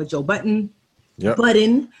what's happening with Joe Budden. Yep.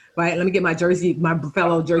 Budden, right? Let me get my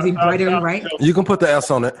fellow Jersey brethren, right? You can put the S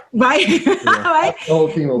on it. Right? Right?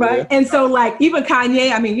 Right? And so like even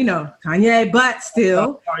Kanye, I mean, you know, Kanye, but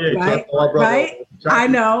still, right? Right? I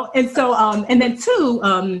know. And so, and then two,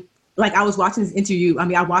 like I was watching this interview. I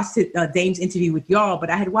mean, I watched Dame's interview with y'all, but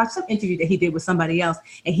I had watched some interview that he did with somebody else.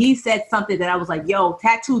 And he said something that I was like, yo,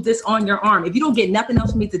 tattoo this on your arm. If you don't get nothing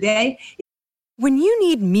else from me today. When you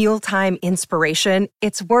need mealtime inspiration,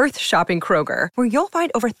 it's worth shopping Kroger, where you'll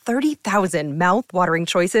find over 30,000 mouth-watering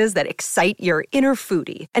choices that excite your inner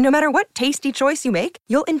foodie. And no matter what tasty choice you make,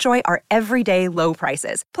 you'll enjoy our everyday low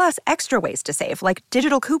prices, plus extra ways to save, like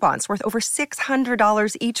digital coupons worth over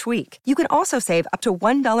 $600 each week. You can also save up to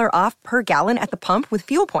 $1 off per gallon at the pump with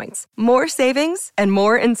fuel points. More savings and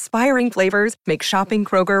more inspiring flavors make shopping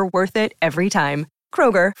Kroger worth it every time.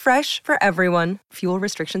 Kroger, fresh for everyone. Fuel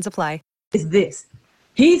restrictions apply. Is this.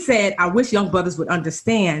 He said, I wish young brothers would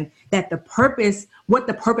understand that what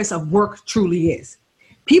the purpose of work truly is.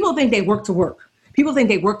 People think they work to work. People think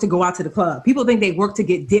they work to go out to the club. People think they work to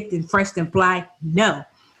get dipped and fresh and fly. No,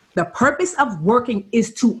 the purpose of working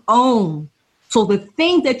is to own. So the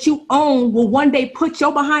thing that you own will one day put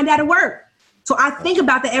your behind out of work. So I think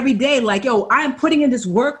about that every day. Like, yo, I am putting in this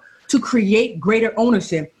work to create greater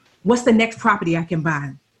ownership. What's the next property I can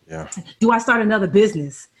buy? Yeah. Do I start another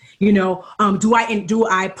business? You know, do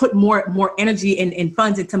I put more energy and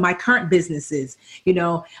funds into my current businesses? You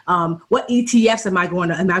know, what ETFs am I going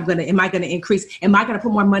to increase? Am I going to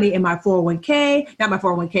put more money in my 401k? Not my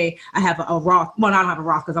 401k. I have a Roth. Well, I don't have a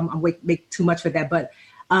Roth because I'm way too much for that. But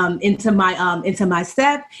into my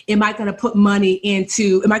SEP? Am I going to put money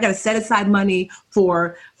into? Am I going to set aside money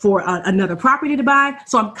for another property to buy?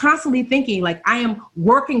 So I'm constantly thinking like I am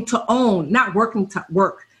working to own, not working to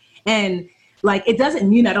work. And like it doesn't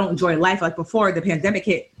mean I don't enjoy life. Like before the pandemic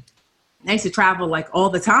hit, I used to travel like all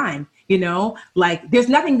the time. You know, like there's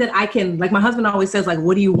nothing that I can, like my husband always says, like,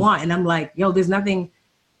 what do you want? And I'm like, yo, there's nothing,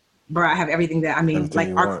 bro. I have everything that, I mean, like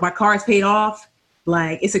my car is paid off.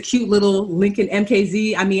 Like it's a cute little Lincoln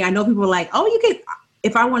MKZ. I mean, I know people are like, oh, you could,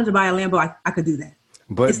 if I wanted to buy a Lambo, I could do that.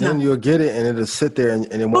 But then you'll get it and it'll sit there and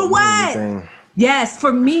it won't mean anything. Yes,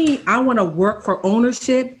 for me, I want to work for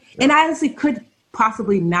ownership. Yeah. And I honestly could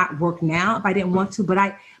possibly not work now if I didn't want to, but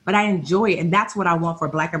I enjoy it. And that's what I want for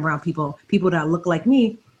Black and brown people that look like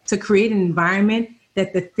me, to create an environment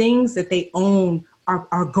that the things that they own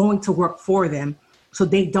are going to work for them, so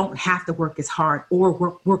they don't have to work as hard or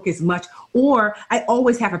work as much. Or I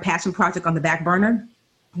always have a passion project on the back burner,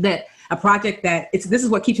 that a project that this is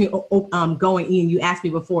what keeps me going. Ian, you asked me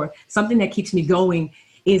before, something that keeps me going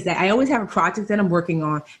is that I always have a project that I'm working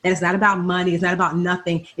on that is not about money. It's not about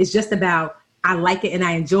nothing. It's just about, I like it and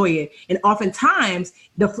I enjoy it. And oftentimes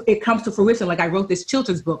it comes to fruition. Like I wrote this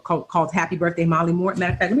children's book called Happy Birthday, Molly Moore.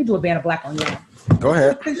 Matter of fact, let me do a band of black on y'all. Go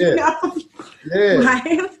ahead. Right?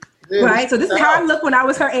 Yeah. Right. So this is how I look when I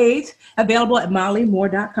was her age, available at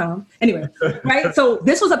mollymoore.com. Anyway, right. So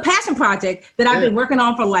this was a passion project that I've been working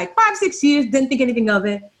on for like 5-6 years, didn't think anything of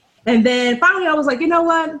it. And then finally I was like, you know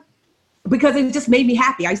what? Because it just made me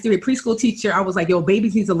happy. I used to be a preschool teacher. I was like, yo,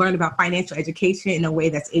 babies need to learn about financial education in a way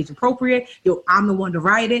that's age appropriate. Yo, I'm the one to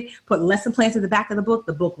write it. Put lesson plans in the back of the book.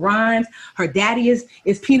 The book rhymes. Her daddy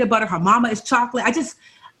is peanut butter. Her mama is chocolate.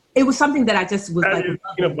 It was something that I just was like.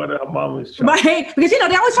 Peanut butter, her mama is chocolate. Right? Because,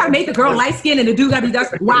 they always try to make the girl light skinned and the dude gotta be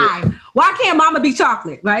dust. Why? Why can't mama be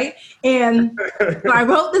chocolate? Right? And so I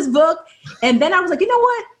wrote this book, and then I was like, you know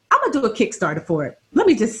what? I'm going to do a Kickstarter for it. Let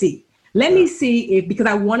me just see. Let me see if, because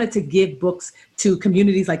I wanted to give books to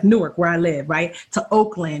communities like Newark, where I live, right? To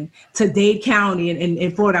Oakland, to Dade County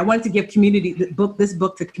in Florida. I wanted to give this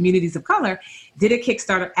book to communities of color. Did a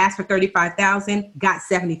Kickstarter, asked for $35,000, got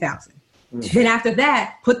 $70,000. Then after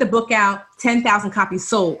that, put the book out, 10,000 copies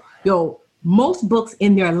sold. Yo, most books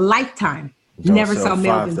in their lifetime never sell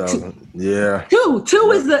more than 2. Yeah.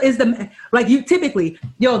 Two is the like you typically,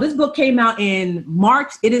 this book came out in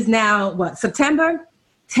March. It is now September?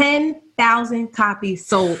 10,000 copies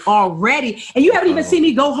sold already. And you haven't even seen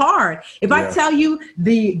me go hard. If I tell you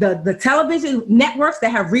the television networks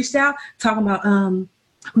that have reached out talking about,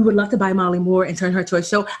 we would love to buy Molly Moore and turn her to a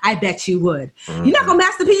show, I bet you would. Mm-hmm. You're not gonna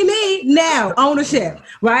Master P me now, ownership,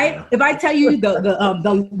 right? Yeah. If I tell you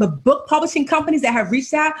the book publishing companies that have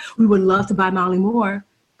reached out, we would love to buy Molly Moore,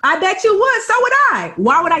 I bet you would. So would I.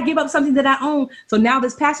 Why would I give up something that I own? So now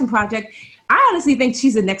this passion project, I honestly think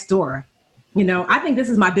she's the next door. I think this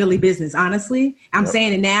is my Billy business, honestly. I'm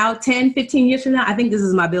saying it now, 10, 15 years from now, I think this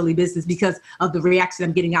is my Billy business because of the reaction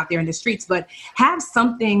I'm getting out there in the streets. But have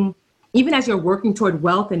something, even as you're working toward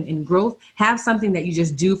wealth and growth, have something that you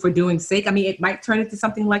just do for doing's sake. I mean, it might turn into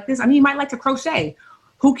something like this. I mean, you might like to crochet.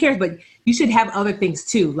 Who cares? But you should have other things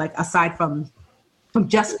too, like aside from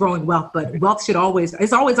just growing wealth. But wealth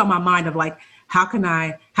it's always on my mind of like, how can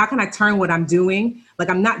I turn what I'm doing? Like,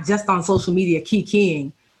 I'm not just on social media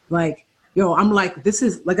keying. Like, I'm like, this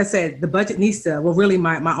is, like I said, the Budget Nista, well, really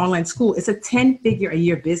my online school, it's a 10-figure a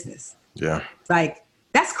year business. Yeah. Like,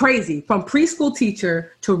 that's crazy. From preschool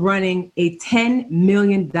teacher to running a $10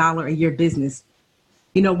 million a year business,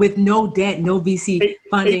 with no debt, no VC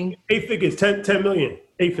funding. 8 figures, 10 million.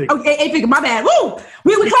 8 figures. Oh, 8 figures, my bad. Woo!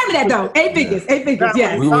 We were claiming that though. 8 figures,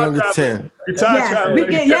 yes. We went to 10. Yes,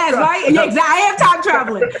 right? Yeah, exactly. I am time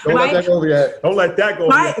traveling. Don't let that go yet. Don't let that go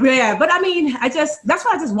yet. Yeah, but I mean, that's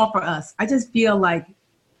what I just want for us. I just feel like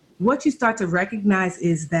what you start to recognize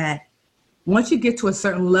is that once you get to a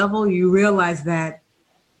certain level, you realize that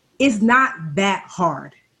it's not that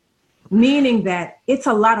hard. Meaning that it's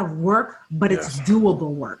a lot of work, but it's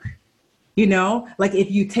doable work. Like if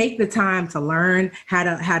you take the time to learn how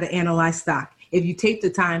to analyze stock, if you take the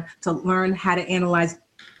time to learn how to analyze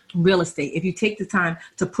real estate, if you take the time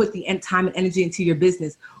to put the time and energy into your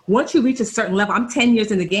business, once you reach a certain level, I'm 10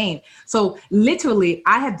 years in the game. So literally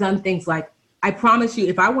I have done things like, I promise you,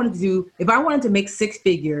 if I wanted to make 6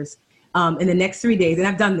 figures in the next 3 days, and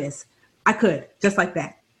I've done this, I could, just like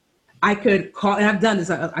that. I could call, and I've done this,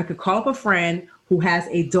 I could call up a friend who has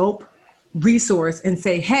a dope resource and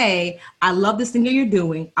say, hey, I love this thing that you're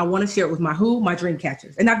doing. I want to share it with my dream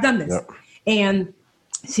catchers. And I've done this. Yep. And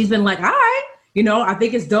she's been like, all right, I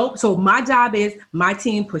think it's dope. So my job is my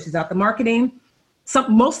team pushes out the marketing,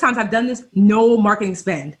 most times I've done this, no marketing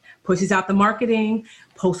spend. Pushes out the marketing,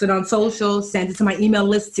 post it on social, send it to my email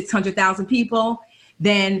list, 600,000 people.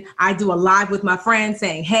 Then I do a live with my friend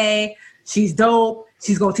saying, hey, she's dope.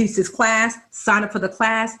 She's going to teach this class. Sign up for the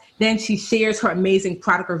class. Then she shares her amazing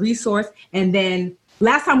product or resource. And then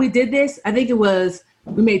last time we did this, I think we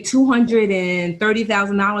made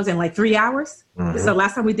 $230,000 in like 3 hours. So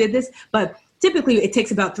last time we did this, but typically it takes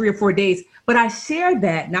about 3 or 4 days. But I shared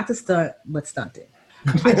that, not to stunt, but stunted.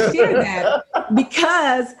 I shared that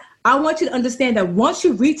because I want you to understand that once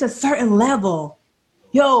you reach a certain level,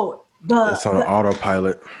 it's on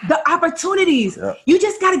autopilot. The opportunities, you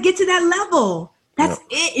just got to get to that level. That's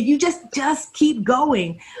it. If you just keep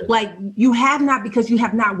going, like you have not because you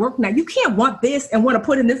have not worked now. You can't want this and want to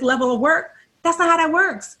put in this level of work. That's not how that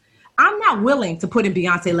works. I'm not willing to put in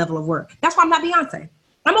Beyonce level of work. That's why I'm not Beyonce.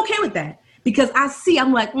 I'm okay with that because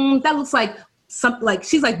I'm like, that looks like something like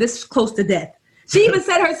she's like this close to death. She even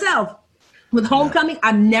said herself with Homecoming,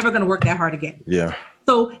 I'm never going to work that hard again. Yeah.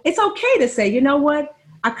 So it's okay to say, you know what?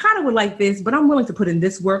 I kind of would like this, but I'm willing to put in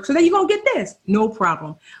this work so that you're going to get this. No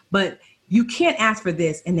problem. But you can't ask for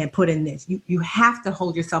this and then put in this. You have to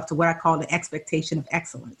hold yourself to what I call the expectation of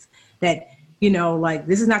excellence. That, like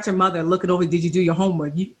this is not your mother looking over, did you do your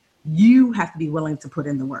homework? You have to be willing to put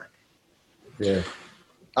in the work. Yeah.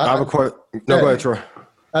 I have a question. No, go ahead, Troy.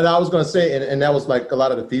 And I was going to say, and that was like a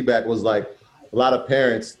lot of the feedback was like a lot of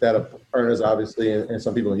parents that are earners, obviously, and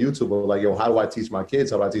some people on YouTube were like, yo, how do I teach my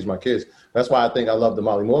kids? How do I teach my kids? That's why I think I love the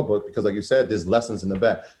Molly Moore book because, like you said, there's lessons in the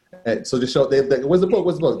back. And so just show, where's the book?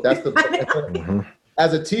 Where's the book? That's the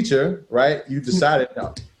As a teacher, right, you decided,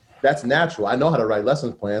 no, that's natural. I know how to write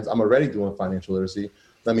lesson plans. I'm already doing financial literacy.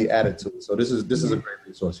 Let me add it to it. So this is a great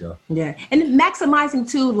resource, y'all. Yeah. And maximizing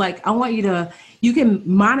too, like I want you can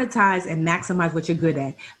monetize and maximize what you're good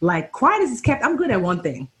at. Like quiet as it's kept, I'm good at one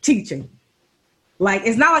thing, teaching. Like,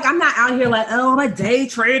 it's not like I'm not out here like, oh, I'm a day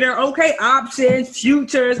trader. Okay, options,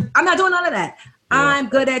 futures. I'm not doing none of that. Yeah. I'm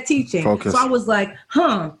good at teaching. Focus. So I was like,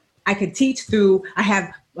 I could teach through, I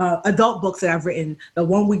have adult books that I've written, the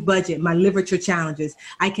 1 week budget, my literature challenges.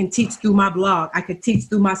 I can teach through my blog. I could teach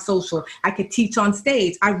through my social. I could teach on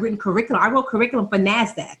stage. I've written curriculum. I wrote curriculum for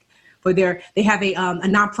NASDAQ. They have a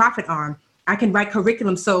nonprofit arm. I can write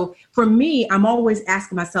curriculum. So for me, I'm always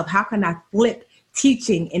asking myself, how can I flip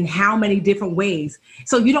teaching in how many different ways?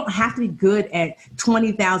 So you don't have to be good at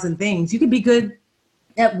 20,000 things. You can be good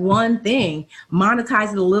at one thing,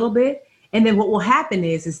 monetize it a little bit. And then what will happen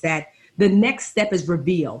is that the next step is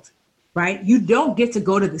revealed, right? You don't get to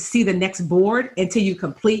go to see the next board until you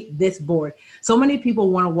complete this board. So many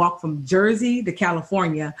people want to walk from Jersey to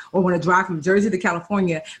California or want to drive from Jersey to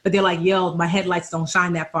California, but they're like, yo, my headlights don't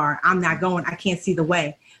shine that far. I'm not going. I can't see the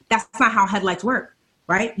way. That's not how headlights work,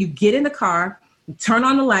 right? You get in the car, you turn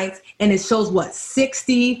on the lights, and it shows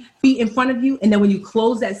 60 feet in front of you. And then when you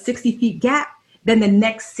close that 60 feet gap, then the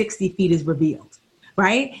next 60 feet is revealed,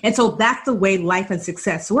 right? And so that's the way life and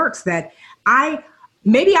success works, that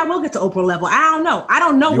maybe I will get to Oprah level. I don't know. I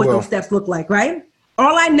don't know what those steps look like, right?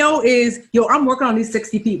 All I know is, I'm working on these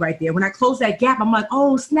 60 feet right there. When I close that gap, I'm like,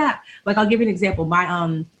 oh, snap. Like, I'll give you an example.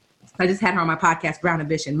 I just had her on my podcast, Brown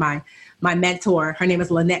Ambition. My mentor, her name is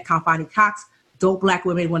Lynette Confani Cox. Dope Black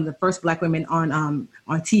women, one of the first Black women on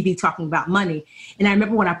TV talking about money. And I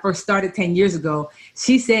remember when I first started 10 years ago,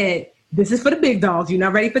 she said, this is for the big dogs. You're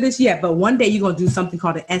not ready for this yet, but one day you're going to do something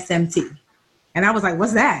called an SMT. And I was like,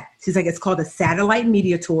 what's that? She's like, it's called a satellite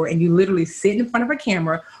media tour. And you literally sit in front of a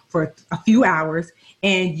camera for a few hours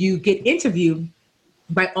and you get interviewed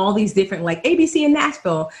by all these different, like ABC in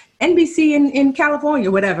Nashville, NBC in California,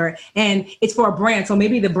 whatever. And it's for a brand. So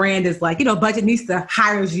maybe the brand is like, Budgetnista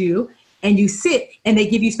hires you. And you sit and they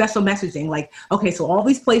give you special messaging like, okay, so all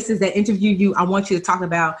these places that interview you, I want you to talk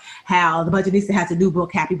about how the Budgetnista has a new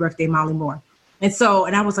book, Happy Birthday, Molly Moore. And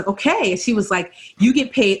I was like, okay. And she was like, you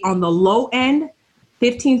get paid on the low end,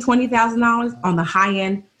 $15,000, $20,000, on the high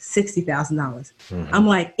end, $60,000. Mm-hmm. I'm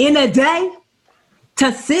like, in a day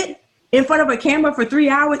to sit in front of a camera for 3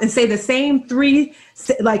 hours and say the same three,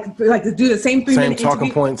 like to do the same 3 minute talking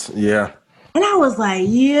interview. Points. Yeah. And I was like,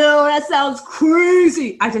 yo, that sounds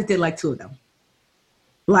crazy. I just did like 2 of them,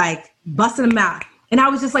 like busting them out. And I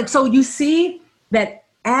was just like, so you see that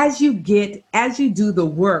as you do the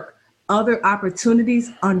work, other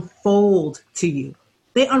opportunities unfold to you.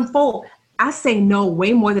 They unfold. I say no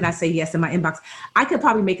way more than I say yes in my inbox. I could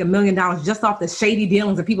probably make $1 million just off the shady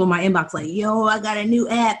dealings of people in my inbox. Like, yo, I got a new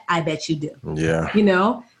app. I bet you do. Yeah.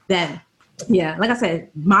 Like I said,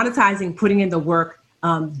 monetizing, putting in the work,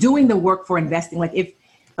 doing the work for investing. Like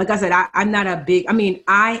I said, I'm not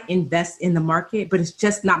I invest in the market, but it's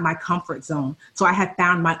just not my comfort zone. So I have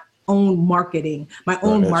found my own marketing, my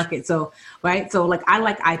own market. So, right. So like I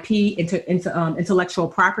like IP, intellectual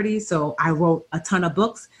property. So I wrote a ton of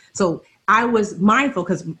books. So I was mindful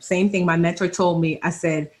because same thing my mentor told me. I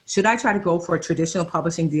said, should I try to go for a traditional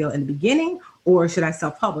publishing deal in the beginning or should I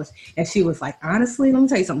self-publish? And she was like, honestly, let me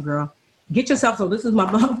tell you something, girl. Get yourself, so this is my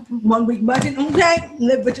 1 week budget, okay?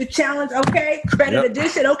 Live with your challenge, okay? Credit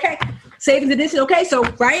edition, okay? Savings edition, okay? So,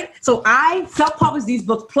 right? So I self-published these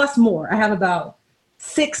books plus more. I have about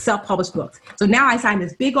 6 self-published books. So now I signed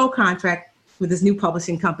this big old contract with this new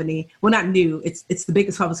publishing company. Well, not new, it's the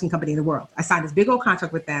biggest publishing company in the world. I signed this big old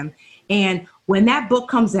contract with them. And when that book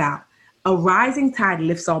comes out, a rising tide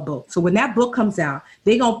lifts all boats. So when that book comes out,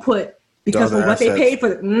 they're going to put, because of what they paid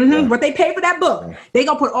for, what they paid for that book, they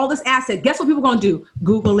gonna put all this asset. Guess what people gonna do?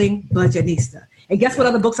 Googling Budgetnista. And guess what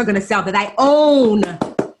other books are gonna sell that I own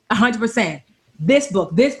 100%? This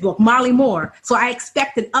book, Molly Moore. So I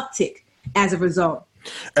expect an uptick as a result.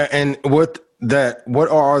 And with that, what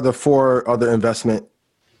are the 4 other investment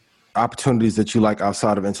opportunities that you like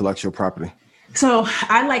outside of intellectual property? So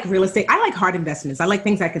I like real estate. I like hard investments. I like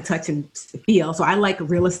things I can touch and feel. So I like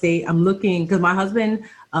real estate. I'm looking, because my husband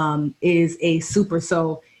is a super,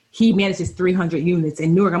 so he manages 300 units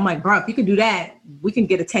in Newark. I'm like, bro, if you can do that, we can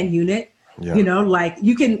get a 10 unit, you know, like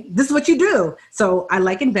you can, this is what you do. So I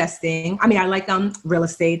like investing. I mean, I like real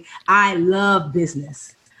estate. I love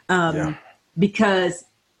business because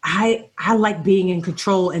I like being in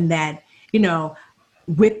control and that, you know,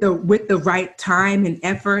 with the right time and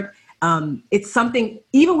effort. It's something,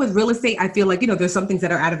 even with real estate, I feel like, you know, there's some things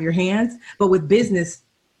that are out of your hands, but with business,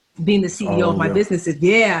 being the CEO of my businesses,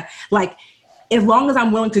 like as long as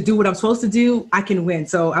I'm willing to do what I'm supposed to do, I can win.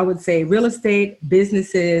 So I would say real estate,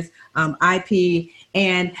 businesses, IP.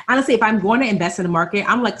 And honestly, if I'm going to invest in the market,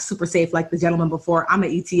 I'm like super safe, like the gentleman before. I'm an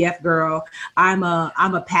ETF girl. I'm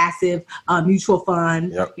a passive mutual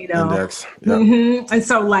fund, you know, index. And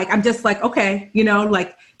so like, I'm just like, okay, you know,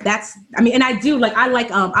 like that's, I mean, and I do like, I like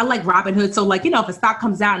Robinhood. So like, you know, if a stock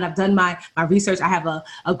comes out and I've done my research, I have a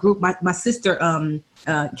group, my sister,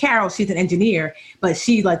 Carol, she's an engineer, but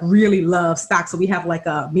she like really loves stocks. So we have like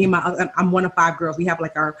I'm one of 5 girls. We have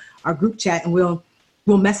like our group chat and we'll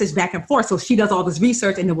message back and forth. So she does all this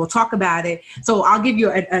research and then we'll talk about it. So I'll give you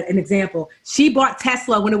an example. She bought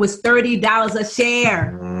Tesla when it was $30 a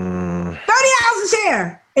share. $30 a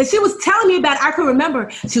share. And she was telling me about it. I could remember.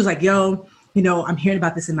 She was like, yo, you know, I'm hearing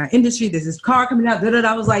about this in my industry. There's this car coming out.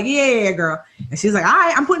 I was like, yeah, girl. And she's like, all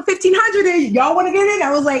right, I'm putting 1,500 in. Y'all want to get in?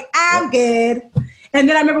 I was like, I'm good. And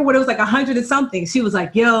then I remember when it was like 100 and something, she was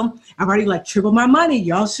like, yo, I've already like tripled my money.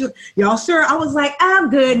 Y'all sure? I was like, I'm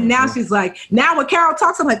good. Now she's like, now when Carol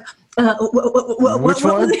talks, I'm like, which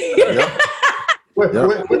one? You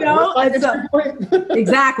know,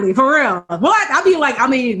 exactly, for real. What? I'll be like, I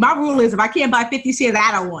mean, my rule is if I can't buy 50 shares,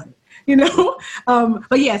 I don't want it, you know?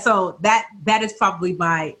 But yeah, so that is probably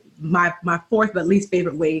my 4th but least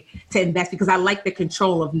favorite way to invest, because I like the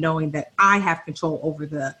control of knowing that I have control over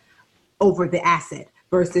the asset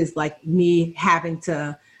versus like me having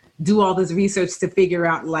to do all this research to figure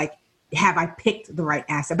out like, have I picked the right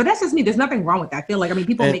asset? But that's just me. There's nothing wrong with that. I feel like, I mean,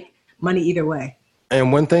 people make money either way.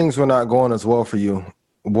 And when things were not going as well for you,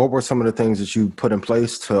 what were some of the things that you put in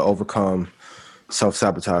place to overcome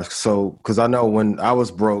self-sabotage? So, because I know when I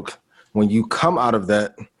was broke, when you come out of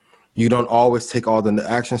that, you don't always take all the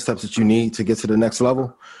action steps that you need to get to the next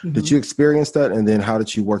level. Mm-hmm. Did you experience that? And then how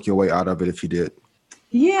did you work your way out of it if you did?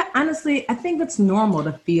 Yeah, honestly, I think it's normal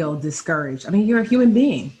to feel discouraged. I mean, you're a human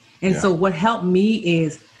being. And so what helped me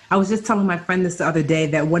is, I was just telling my friend this the other day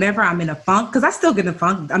that whenever I'm in a funk, because I still get in a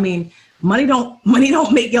funk. I mean, money don't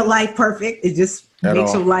make your life perfect. It just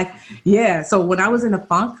makes your life. Yeah. So when I was in a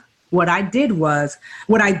funk, what I do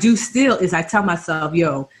still is I tell myself,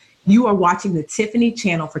 yo, you are watching the Tiffany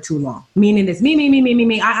channel for too long. Meaning it's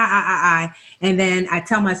me, I. And then I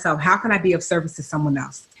tell myself, how can I be of service to someone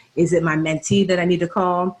else? Is it my mentee that I need to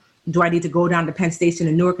call? Do I need to go down to Penn Station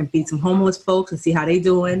in Newark and feed some homeless folks and see how they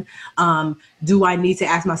doing? Do I need to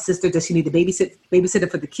ask my sister, does she need a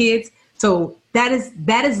babysitter for the kids? So that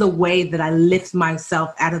is the way that I lift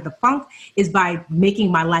myself out of the funk, is by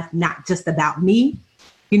making my life not just about me,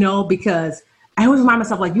 you know, because I always remind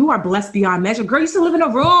myself, like, you are blessed beyond measure. Girl, you still live in a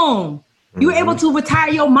room. You were able to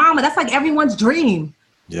retire your mama. That's like everyone's dream.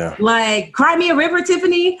 Yeah. Like, cry me a river,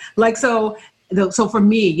 Tiffany. Like, so for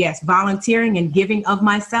me, yes, volunteering and giving of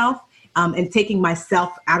myself and taking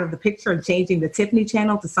myself out of the picture and changing the Tiffany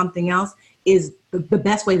channel to something else is the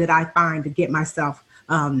best way that I find to get myself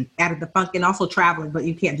added the funk and also traveling, but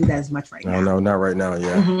you can't do that as much right now. No, not right now.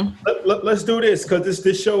 Yeah. Mm-hmm. Let's do this because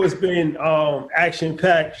this show has been action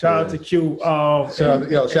packed. Shout out to Q. Shout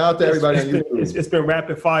out to everybody. It's been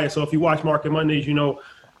rapid fire. So if you watch Market Mondays, you know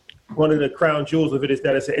one of the crown jewels of it is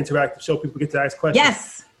that it's an interactive show. People get to ask questions.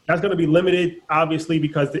 Yes. That's going to be limited, obviously,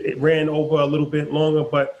 because it ran over a little bit longer.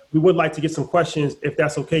 But we would like to get some questions, if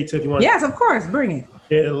that's okay, Tiff. You want? Yes, of course. Bring it.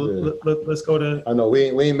 Yeah, let's go to. I know we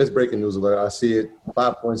ain't missed breaking news alert. I see it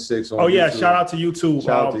 5.6 on. Oh yeah, YouTube. shout out to YouTube.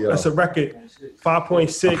 Shout out to y'all. That's a record.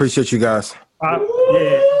 5.6. Appreciate you guys.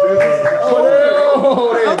 Okay.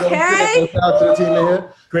 Shout out to the team in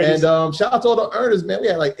here. Greatest. And shout out to all the earners, man. We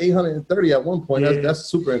had like 830 at one point. That's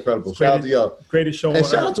super incredible. Shout out to y'all. Greatest show. And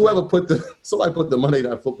shout out to whoever somebody put the Monday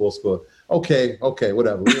Night Football score. Okay,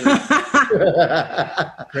 whatever.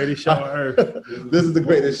 Greatest show on earth. This is the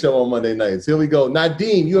greatest show on Monday nights. Here we go.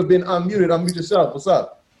 Nadeem, you have been unmuted. Unmute yourself. What's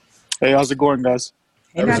up? Hey, how's it going, guys?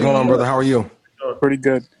 Hey, what's going on, brother? How are you? Pretty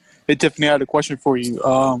good. Hey, Tiffany, I had a question for you.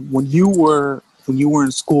 When you were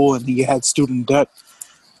in school and you had student debt,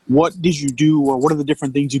 what did you do, or what are the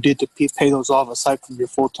different things you did to pay those off aside from your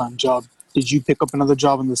full-time job? Did you pick up another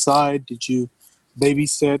job on the side? Did you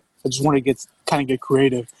babysit? I just want to get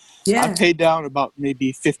creative. Yeah. I paid down about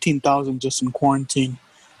maybe $15,000 just in quarantine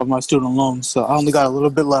of my student loans, so I only got a little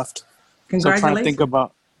bit left. Congratulations. So I'm trying to think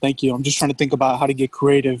about. Thank you. I'm just trying to think about how to get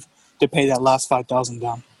creative to pay that last $5,000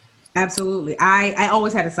 down. Absolutely. I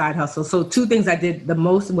always had a side hustle. So two things I did the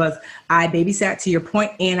most was I babysat, to your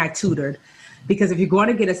point, and I tutored. Because if you're going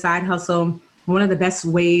to get a side hustle, one of the best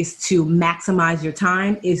ways to maximize your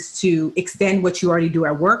time is to extend what you already do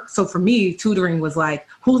at work. So for me, tutoring was like,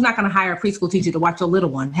 who's not going to hire a preschool teacher to watch a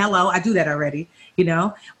little one? Hello, I do that already,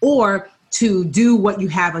 or to do what you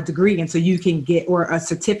have a degree in so you can get, or a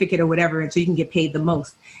certificate or whatever, and so you can get paid the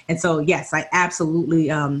most. And so, yes, I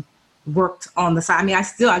absolutely worked on the side. I mean,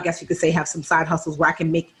 I guess you could say, have some side hustles where I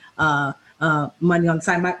can make money on the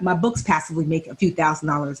side. My books passively make a few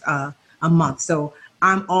 $1,000s a month. So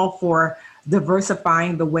I'm all for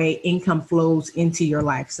diversifying the way income flows into your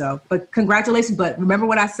life. So, but congratulations. But remember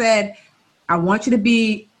what I said, I want you to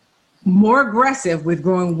be more aggressive with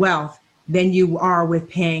growing wealth than you are with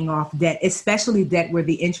paying off debt, especially debt where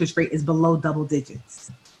the interest rate is below double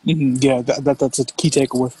digits. Mm-hmm. Yeah, that's a key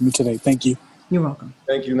takeaway for me today. Thank you. You're welcome.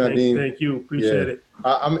 Thank you, Nadeem. Thank you. Appreciate it.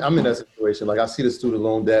 I'm in that situation. Like, I see the student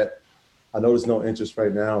loan debt. I know there's no interest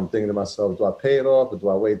right now. I'm thinking to myself, do I pay it off or do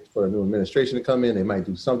I wait for a new administration to come in? They might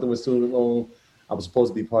do something with student loan. I was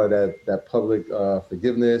supposed to be part of that public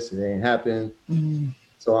forgiveness. It ain't happened. Mm-hmm.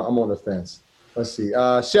 So I'm on the fence. Let's see.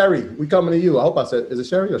 Sherry, we coming to you. I hope I said, is it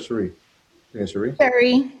Sherry or Cherie? Yeah, Cherie.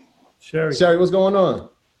 Sherry, what's going on?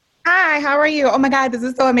 Hi, how are you? Oh my God, this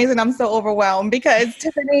is so amazing. I'm so overwhelmed because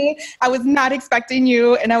Tiffany, I was not expecting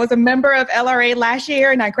you, and I was a member of LRA last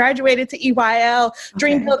year, and I graduated to EYL,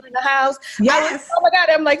 Dream Building the House. Yes. Oh my God,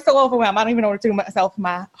 I'm like so overwhelmed. I don't even know what to do with myself.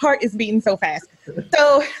 My heart is beating so fast.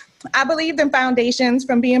 So I believed in foundations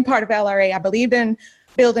from being part of LRA. I believed in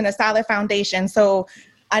building a solid foundation. So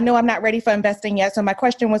I know I'm not ready for investing yet. So my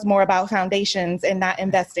question was more about foundations and not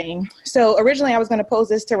investing. So originally I was going to pose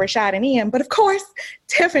this to Rashad and Ian, but of course,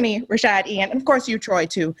 Tiffany, Rashad, Ian, and of course you, Troy,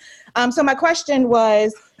 too. So my question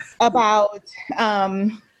was about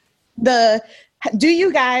do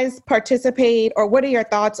you guys participate, or what are your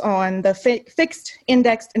thoughts on the fixed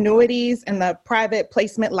indexed annuities and the private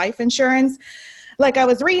placement life insurance? Like, I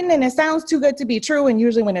was reading and it sounds too good to be true. And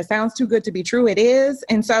usually when it sounds too good to be true, it is.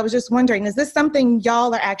 And so I was just wondering, is this something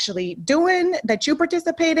y'all are actually doing, that you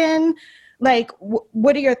participate in? Like,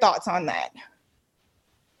 what are your thoughts on that?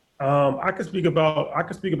 I could speak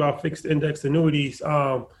about fixed indexed annuities.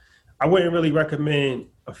 I wouldn't really recommend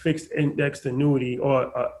a fixed indexed annuity,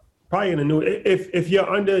 or probably an annuity. If you're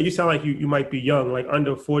under, you sound like you might be young, like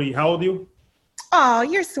under 40. How old are you? Oh,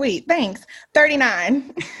 you're sweet. Thanks.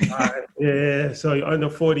 39. Yeah, so you're under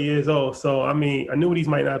 40 years old. So, I mean, annuities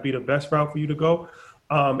might not be the best route for you to go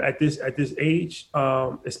at this age,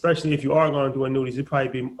 especially if you are going to do annuities. It'd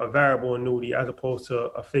probably be a variable annuity as opposed to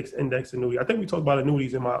a fixed index annuity. I think we talked about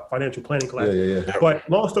annuities in my financial planning class. Yeah. But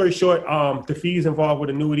long story short, the fees involved with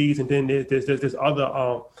annuities, and then there's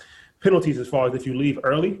other penalties as far as if you leave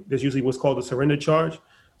early. There's usually what's called the surrender charge.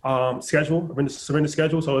 Surrender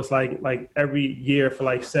schedule. So it's like every year for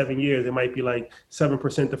like 7 years, it might be like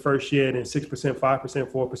 7% the first year, then 6%, 5%,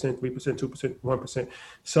 4%, 3%, 2%, 1%.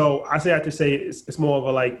 So I have to say it's more of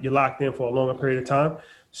a, like, you're locked in for a longer period of time.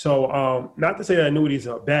 So not to say that annuities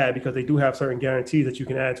are bad, because they do have certain guarantees that you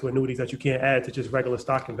can add to annuities that you can't add to just regular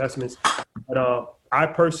stock investments. But I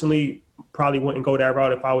personally probably wouldn't go that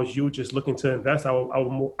route if I was you, just looking to invest. I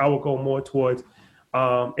would go more towards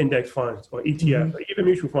index funds or ETF, or even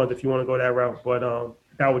mutual funds if you want to go that route. But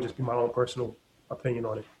that would just be my own personal opinion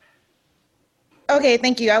on it. Okay,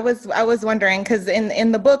 thank you. I was wondering because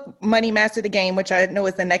in the book Money Master the Game, which I know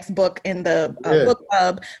is the next book in the book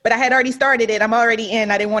club, but I had already started it. I'm already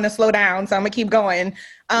in. I didn't want to slow down, so I'm gonna keep going.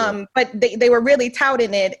 But they were really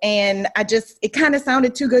touting it, and it kind of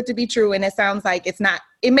sounded too good to be true, and it sounds like it's not.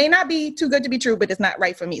 It may not be too good to be true, but it's not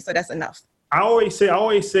right for me. So that's enough. I always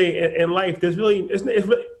say in life, there's really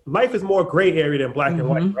life is more gray area than black and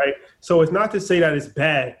white, right? So it's not to say that it's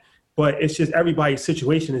bad, but it's just everybody's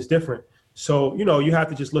situation is different. So, you have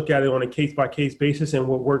to just look at it on a case-by-case basis and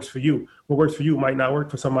what works for you. What works for you might not work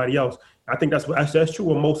for somebody else. I think that's true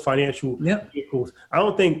with most financial vehicles. I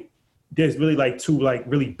don't think there's really two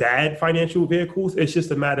really bad financial vehicles. It's just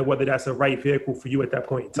a matter of whether that's the right vehicle for you at that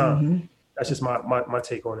point in time. That's just my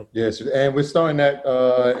take on it. Yes, and we're starting that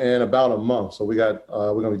in about a month. So we're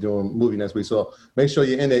gonna be doing a movie next week. So make sure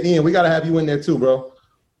you're in there. Ian, we gotta have you in there too, bro.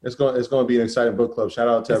 It's gonna be an exciting book club. Shout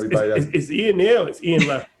out to everybody. Is Ian there? It's Ian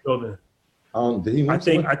left the building. Did he move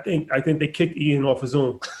I think they kicked Ian off of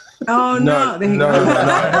Zoom. Oh no! No. He's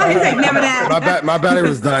like, never that. My battery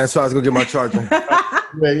was dying, so I was gonna get my charger.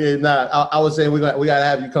 I was saying we gotta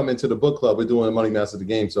have you come into the book club. We're doing the Money Master the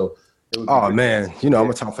Game, so. Oh man, I'm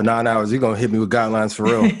gonna talk for 9 hours. You're gonna hit me with guidelines for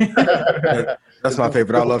real. That's my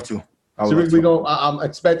favorite. I love to. I'm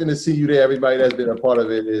expecting to see you there. Everybody that's been a part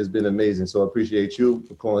of it has been amazing. So I appreciate you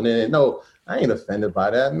for calling in. No, I ain't offended by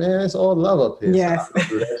that, man. It's all love up here. Yes.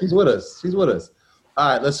 She's with us. All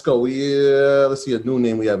right, let's go. Let's see a new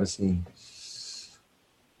name we haven't seen.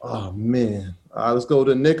 Oh man. All right, let's go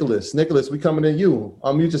to Nicholas. Nicholas, we coming to you.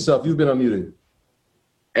 Unmute yourself. You've been unmuted.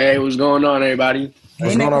 Hey, what's going on, everybody?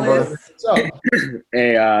 What's going on, brother? What's up?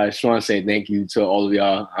 Hey, I just want to say thank you to all of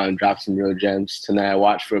y'all. Dropped some real gems tonight. I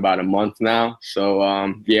watched for about a month now. So,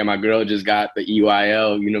 my girl just got the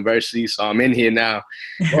EYL University, so I'm in here now.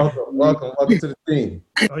 Welcome to the team.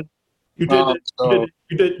 You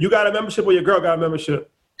got a membership, or your girl got a membership?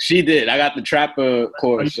 She did. I got the Trapper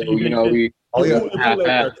course, so we. Oh yeah.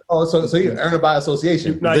 So you earn it by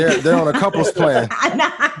association. They're on a couples plan.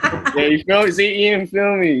 Yeah, you feel me? See, Ian,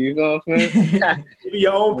 feel me? You know what I'm saying? You be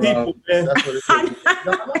your own people, man. That's what it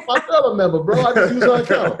is. My girl a member, bro. I just use her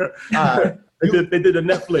account. All right. They did a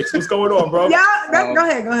Netflix. What's going on, bro? Yeah, go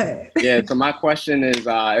ahead. Yeah, so my question is,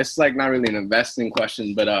 it's not really an investing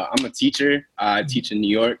question, but I'm a teacher. I teach in New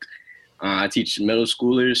York. I teach middle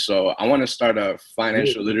schoolers, so I want to start a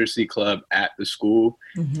financial literacy club at the school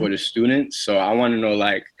for the students. So I want to know,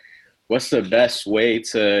 what's the best way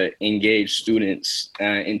to engage students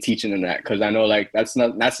in teaching them that? Because I know, that's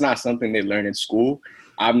not something they learn in school.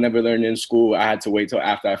 I've never learned in school. I had to wait till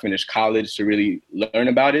after I finished college to really learn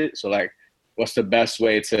about it. So, what's the best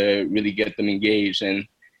way to really get them engaged and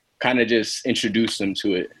kind of just introduce them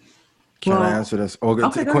to it? Can I answer this?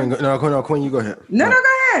 Okay, Queen, no, Queen, you go ahead. No, go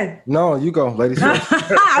ahead. No, you go, ladies first. No,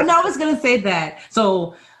 I was gonna say that.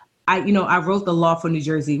 So, I wrote the law for New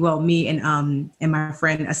Jersey. Well, me and my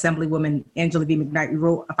friend Assemblywoman Angela V. McKnight, we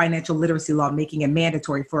wrote a financial literacy law making it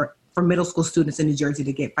mandatory for middle school students in New Jersey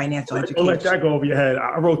to get financial education. Don't let that go over your head.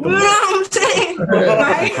 I wrote the law. You know what I'm saying?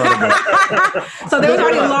 Right? So there was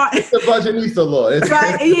already a law. It's the Budgetnista law.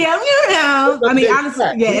 Right? Yeah, I mean, honestly,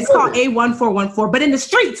 it's called A1414, but in the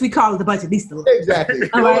streets we call it the Budgetnista law. Exactly.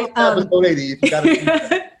 All right. Episode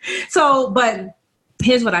 80. So, but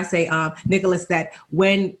here's what I say, Nicholas, that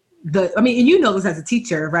when you know this as a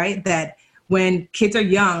teacher, right? That when kids are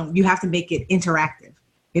young, you have to make it interactive.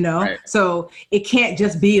 Right. So it can't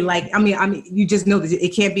just be you just know that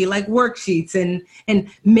it can't be like worksheets and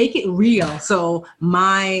make it real. So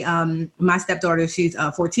my stepdaughter, she's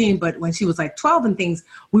 14, but when she was 12 and things,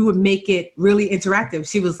 we would make it really interactive.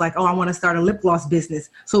 She was like, oh, I want to start a lip gloss business.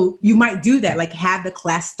 So you might do that, have the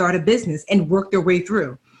class start a business and work their way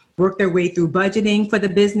through budgeting for the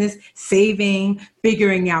business, saving,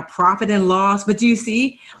 figuring out profit and loss. But do you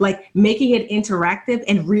see, making it interactive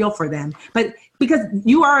and real for them? But because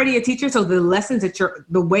you are already a teacher, so the lessons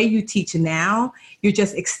the way you teach now, you're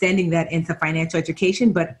just extending that into financial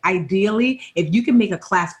education. But ideally, if you can make a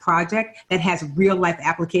class project that has real life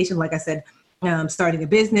application, like I said, starting a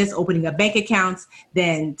business, opening up bank accounts,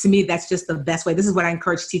 then to me, that's just the best way. This is what I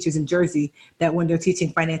encourage teachers in Jersey, that when they're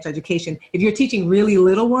teaching financial education, if you're teaching really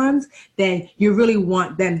little ones, then you really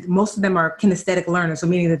want them, most of them are kinesthetic learners. So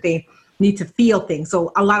meaning that they need to feel things.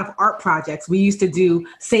 So a lot of art projects, we used to do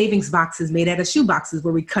savings boxes made out of shoe boxes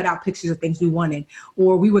where we cut out pictures of things we wanted,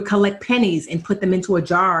 or we would collect pennies and put them into a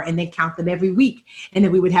jar and then count them every week. And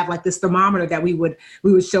then we would have like this thermometer that we would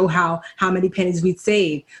show how many pennies we'd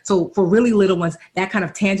save. So for really little ones, that kind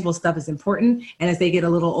of tangible stuff is important. And as they get a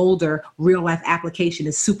little older, real life application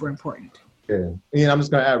is super important. Yeah. And I'm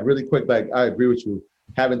just going to add really quick, like, I agree with you.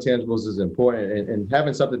 Having tangibles is important, and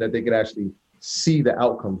having something that they could actually see the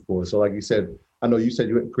outcome for. So like you said, I know you said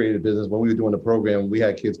you created a business. When we were doing the program, we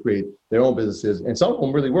had kids create their own businesses, and some of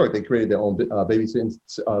them really worked. They created their own babysitting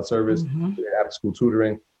service, after school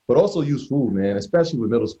tutoring, but also use food, man, especially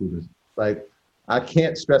with middle schoolers. Like, I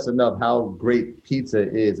can't stress enough how great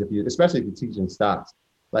pizza is, especially if you're teaching stocks.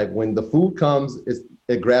 Like, when the food comes,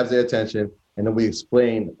 it grabs their attention, and then we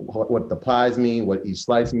explain what the pies mean, what each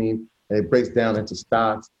slice means, and it breaks down into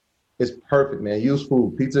stocks. It's perfect, man. Use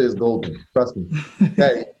food. Pizza is golden. Trust me.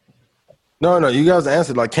 Hey. No, you guys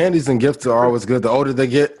answered. Like, candies and gifts are always good. The older they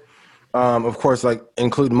get, of course, like,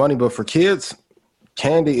 include money. But for kids,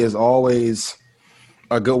 candy is always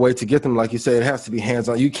a good way to get them. Like you say, it has to be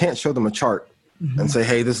hands-on. You can't show them a chart and say,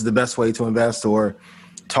 hey, this is the best way to invest, or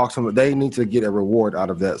talk to them. They need to get a reward out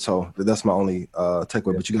of that. So that's my only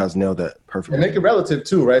takeaway. But you guys nailed that perfectly. And make it relative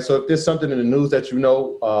too, right? So if there's something in the news that you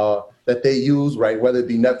know that they use, right, whether it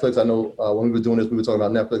be Netflix. I know when we were doing this, we were talking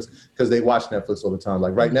about Netflix because they watch Netflix all the time.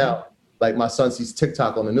 Like right now, like my son sees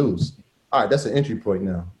TikTok on the news. All right, that's an entry point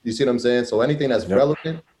now. You see what I'm saying? So anything that's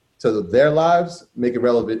relevant to their lives, make it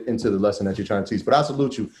relevant into the lesson that you're trying to teach. But I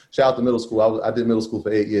salute you. Shout out to middle school. I did middle school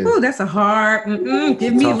for 8 years. Oh, that's a hard.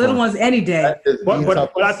 Give me little ones any day.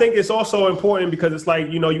 But I think it's also important because it's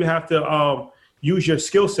like, you have to use your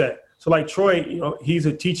skill set. So like Troy, he's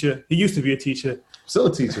a teacher. He used to be a teacher. Still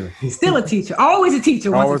a teacher. Still a teacher. Always a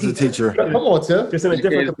teacher. Always a teacher. Come on, Tim. Just in a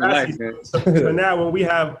different capacity. So now when we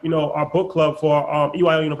have, our book club for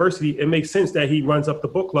EYL University, it makes sense that he runs up the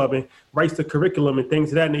book club and writes the curriculum and things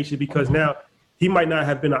of that nature, because now he might not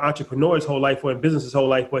have been an entrepreneur his whole life or in business his whole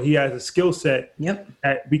life, but he has a skill set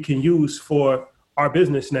that we can use for our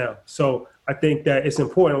business now. So I think that it's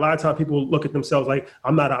important. A lot of times people look at themselves like,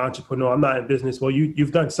 I'm not an entrepreneur, I'm not in business. Well,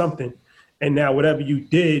 you've done something. And now whatever you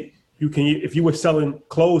did, you can, if you were selling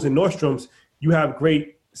clothes in Nordstrom's, you have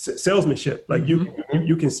great salesmanship. Like you can,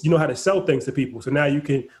 you know how to sell things to people. So now you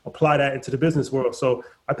can apply that into the business world. So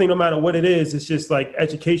I think no matter what it is, it's just like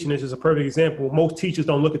education is just a perfect example. Most teachers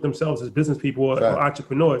don't look at themselves as business people or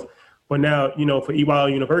entrepreneurs. But now, for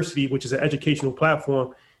EYL University, which is an educational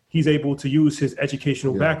platform, he's able to use his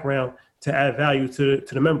educational background to add value to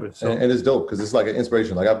the members. So. And it's dope because it's like an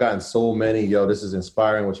inspiration. Like I've gotten so many, this is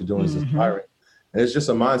inspiring. What you're doing is inspiring. And it's just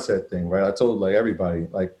a mindset thing, right? I told like everybody,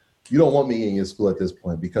 like, you don't want me in your school at this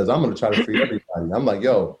point because I'm going to try to free everybody. I'm like,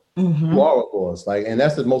 you are a boss. Like, and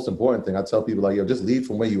that's the most important thing. I tell people like, just lead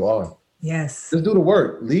from where you are. Yes. Just do the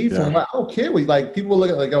work. Lead from where, I don't care. Like people look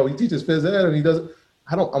at like, he teaches phys ed and he doesn't.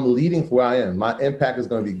 I'm leading for where I am. My impact is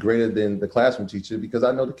going to be greater than the classroom teacher because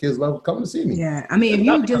I know the kids love coming to see me. Yeah. I mean,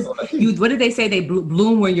 if what did they say? They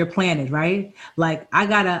bloom where you're planted, right? Like I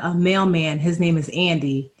got a mailman. His name is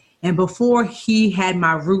Andy. And before he had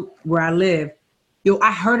my route where I live,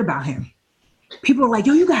 I heard about him. People are like,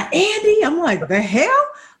 you got Andy? I'm like, the hell?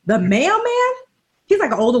 The mailman? He's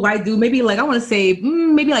like an older white dude, maybe like, I want to say,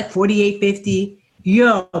 maybe like 48, 50.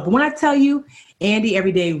 But when I tell you, Andy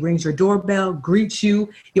every day rings your doorbell, greets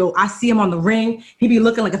you. I see him on the ring. He be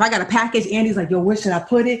looking like, if I got a package, Andy's like, where should I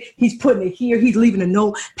put it? He's putting it here. He's leaving a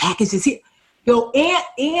note. Package is here.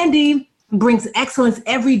 Andy brings excellence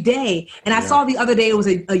every day. And I saw the other day, it was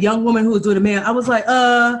a young woman who was doing the mail. I was like,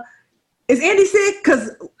 is Andy sick?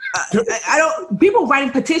 Because people writing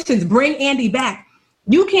petitions, bring Andy back.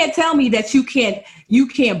 You can't tell me that you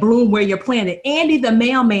can't bloom where you're planted. Andy, the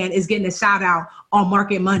mailman, is getting a shout out on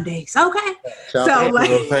Market Mondays. Okay. Shout out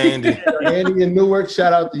to Andy. Andy in Newark,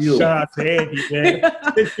 shout out to you. Shout out to Andy, man.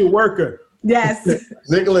 Essential worker. Yes.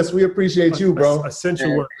 Nicholas, we appreciate you, bro.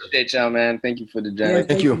 Essential work. Appreciate y'all, man. Thank you for the journey. Yes,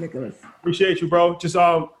 thank you, Nicholas. Appreciate you, bro. Just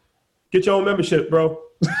get your own membership, bro.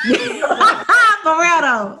 For real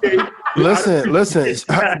though. Listen.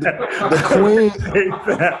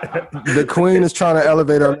 The queen is trying to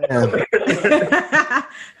elevate her man.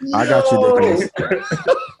 I got you, Nicholas.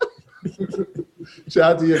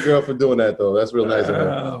 Shout out to your girl for doing that, though. That's real nice of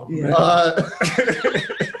her.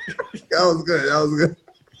 That was good.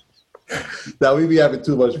 Now we be having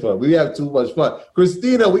too much fun.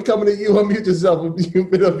 Christina, we coming to you. Unmute yourself. You've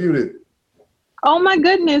been unmuted. Oh my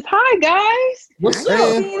goodness. Hi guys. What's up?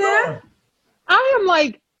 Christina? I am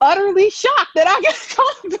like utterly shocked that I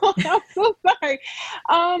got called on. I'm so sorry.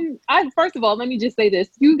 First of all, let me just say this.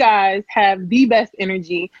 You guys have the best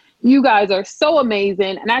energy. You guys are so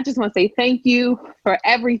amazing. And I just want to say thank you for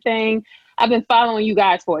everything. I've been following you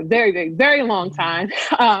guys for a very, very, very long time.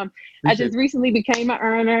 I just recently became an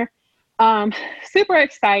earner. Super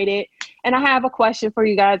excited. And I have a question for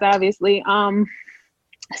you guys, obviously.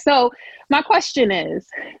 So my question is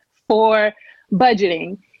for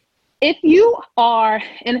budgeting. If you are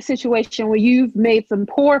in a situation where you've made some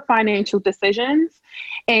poor financial decisions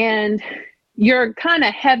and you're kind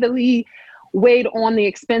of heavily weighed on the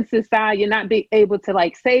expenses side, you're not able to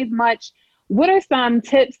like save much, what are some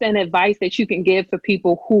tips and advice that you can give for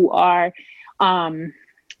people who are,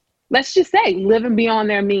 let's just say, living beyond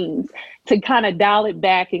their means to kind of dial it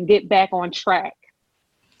back and get back on track?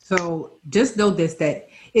 So just know this, that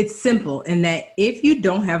it's simple in that if you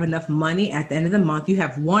don't have enough money at the end of the month, you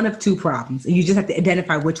have one of two problems, and you just have to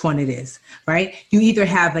identify which one it is, right? You either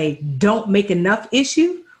have a don't make enough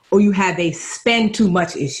issue or you have a spend too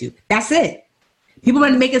much issue. That's it. People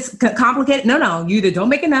want to make it complicated. No, you either don't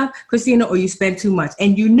make enough, Christina, or you spend too much.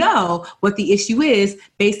 And you know what the issue is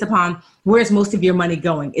based upon where's most of your money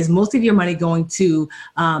going. Is most of your money going to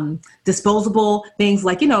disposable things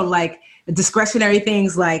like, like discretionary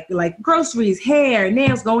things like groceries, hair,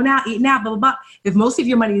 nails, going out, eating out, blah, blah, blah. If most of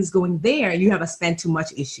your money is going there, you have a spend too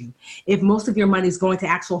much issue. If most of your money is going to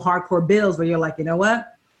actual hardcore bills where you're like, you know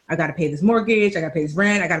what? I got to pay this mortgage, I got to pay this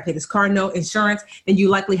rent, I got to pay this car note, insurance, then you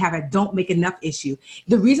likely have a don't make enough issue.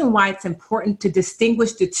 The reason why it's important to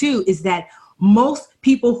distinguish the two is that most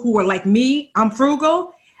people who are like me, I'm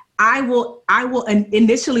frugal, I will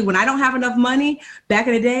initially, when I don't have enough money, back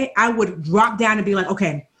in the day, I would drop down and be like,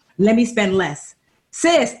 okay, let me spend less.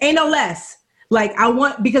 Sis, ain't no less.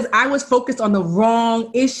 Because I was focused on the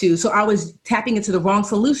wrong issue. So I was tapping into the wrong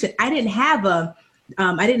solution. I didn't have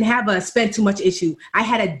a spend too much issue. I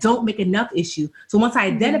had a don't make enough issue. So once I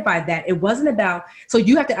identified that, it wasn't about, so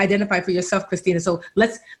you have to identify for yourself, Christina. So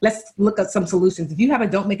let's look at some solutions. If you have a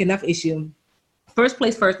don't make enough issue, first,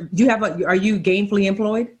 are you gainfully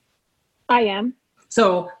employed? I am.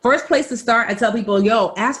 So first place to start, I tell people,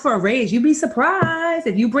 ask for a raise. You'd be surprised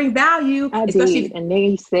if you bring value. I did, and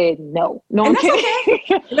they said no. No, and that's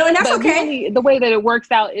okay. No, and that's okay. Really, the way that it works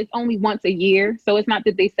out, it's only once a year. So it's not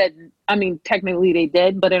that they said, technically they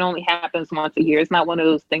did, but it only happens once a year. It's not one of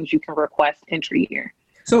those things you can request every year.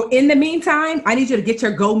 So in the meantime, I need you to get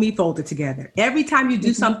your Go Me folder together. Every time you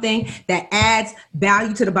do something that adds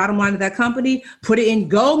value to the bottom line of that company, put it in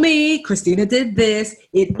Go Me. Christina did this.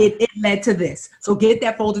 It led to this. So get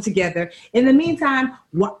that folder together. In the meantime,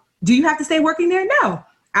 do you have to stay working there? No.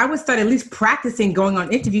 I would start at least practicing going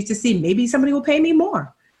on interviews to see maybe somebody will pay me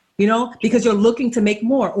more, because you're looking to make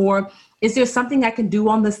more. Or is there something I can do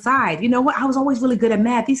on the side? You know what? I was always really good at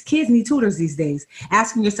math. These kids need tutors these days.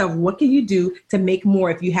 Asking yourself, what can you do to make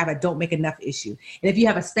more if you have a don't make enough issue? And if you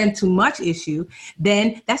have a spend too much issue,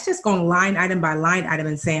 then that's just going line item by line item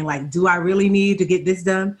and saying, like, do I really need to get this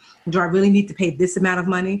done? Do I really need to pay this amount of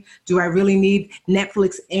money? Do I really need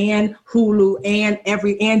Netflix and Hulu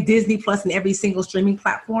and Disney Plus and every single streaming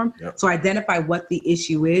platform? Yep. So identify what the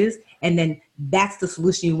issue is, and then that's the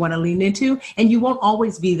solution you want to lean into. And you won't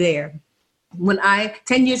always be there.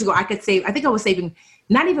 10 years ago, I think I was saving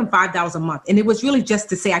not even $5 a month. And it was really just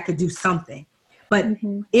to say I could do something. But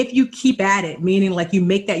if you keep at it, meaning like you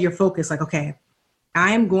make that your focus, like, okay,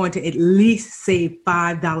 I am going to at least save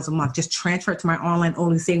 $5 a month. Just transfer it to my online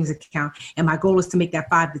only savings account. And my goal is to make that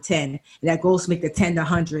 5 to 10. And that goal is to make the 10 to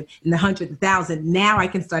 100 and the 100 to 1,000. Now I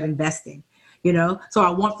can start investing, So I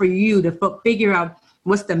want for you to figure out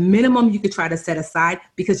what's the minimum you could try to set aside,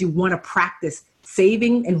 because you want to practice.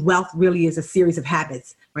 Saving and wealth really is a series of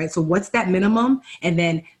habits, right? So what's that minimum? And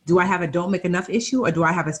then do I have a don't make enough issue, or do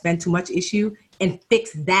I have a spend too much issue? And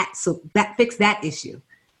fix that. So fix that issue.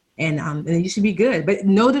 And then you should be good. But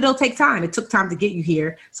know that it'll take time. It took time to get you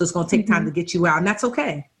here. So it's going to take time to get you out. And that's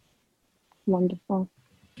okay. Wonderful.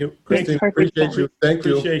 Christine, appreciate you. Thank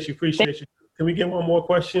you. Appreciate you. Can we get one more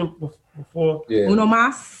question before? Yeah. Uno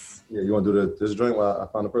más? Yeah, you want to do this joint while I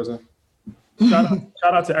find a person? Shout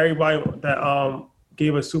out to everybody that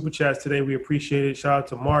gave us super chats today. We appreciate it. Shout out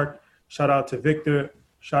to Mark. Shout out to Victor.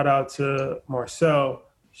 Shout out to Marcel.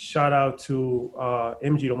 Shout out to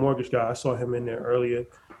MG, the mortgage guy. I saw him in there earlier.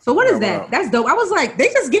 So what is that? That's dope. I was like, they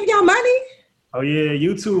just give y'all money? Oh yeah,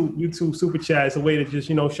 YouTube super chat. It's a way to just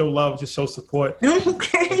show love, just show support.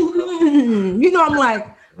 Okay, I'm like,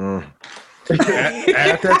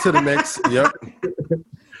 add that to the mix. Yep.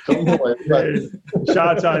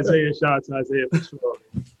 Shout out to Isaiah for sure.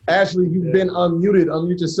 Ashley, you've been unmuted.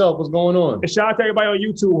 Unmute yourself. What's going on? And shout out to everybody on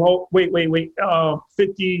YouTube. Wait.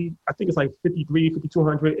 50, I think it's like 53,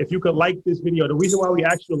 5,200. If you could like this video, the reason why we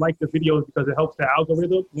actually like the video is because it helps the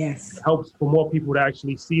algorithm. Yes. It helps for more people to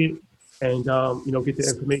actually see it and get the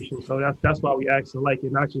information. So that's why we actually like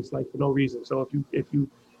it, not just like for no reason. So if you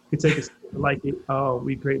could take a second to like it,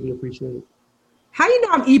 we greatly appreciate it. How you know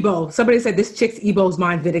I'm Igbo? Somebody said this chick's Igbo's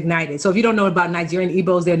mind vid ignited. So if you don't know about Nigerian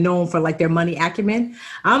Igbos, they're known for like their money acumen.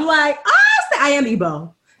 I'm like, I am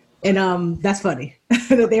Igbo. And that's funny.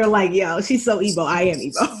 They were like, yo, she's so Igbo. I am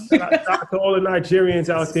Igbo. Shout out to all the Nigerians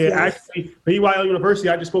out there. Yes. Actually, for EYL University,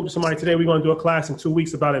 I just spoke to somebody today. We're going to do a class in 2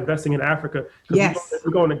 weeks about investing in Africa. Yes.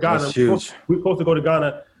 We're going to Ghana. That's huge. We're supposed to go to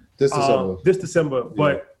Ghana this December.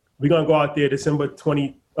 But we're going to go out there December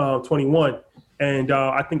 2021. And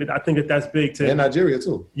I think that's big too. And Nigeria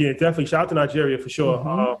too. Yeah, definitely. Shout out to Nigeria for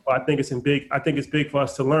sure. But I think it's big. I think it's big for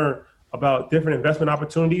us to learn about different investment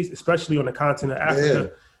opportunities, especially on the continent of Africa. Yeah.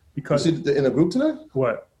 Because you see in the group today,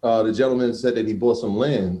 what the gentleman said that he bought some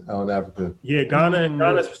land out in Africa. Yeah,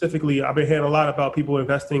 Ghana specifically. I've been hearing a lot about people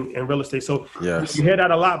investing in real estate. So yes, you hear that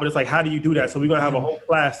a lot, but it's like, how do you do that? So we're gonna have a whole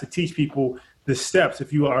class to teach people the steps.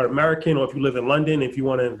 If you are American or if you live in London, if you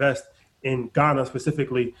want to invest in Ghana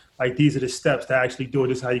specifically, like these are the steps to actually do it.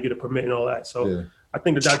 This is how you get a permit and all that. So I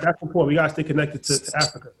think that's important. We gotta stay connected to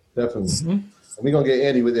Africa. Definitely. And we're gonna get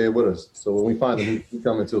Andy there with us. So when we find him, he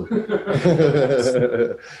coming too.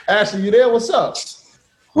 Ashley, you there? What's up?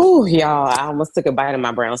 Ooh, y'all, I almost took a bite of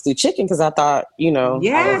my brown stew chicken because I thought,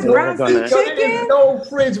 Yes, brown stew chicken. No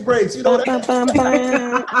fridge breaks. You know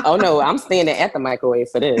that? Oh, no, I'm standing at the microwave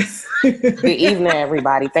for this. Good evening,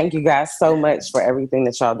 everybody. Thank you guys so much for everything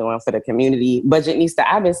that y'all doing for the community. Budgetnista,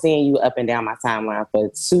 I've been seeing you up and down my timeline for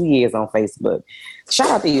 2 years on Facebook.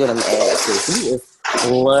 Shout out to you, them ads. You is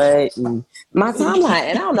flooding my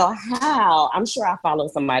timeline. And I don't know how. I'm sure I follow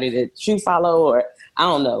somebody that you follow, or I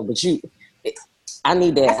don't know, but I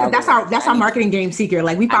need that. That's our marketing game secret.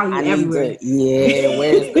 Like we follow you everywhere.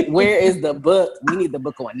 Where is the book? We need the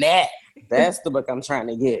book on that. That's the book I'm trying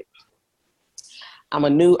to get. I'm a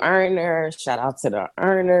new earner. Shout out to the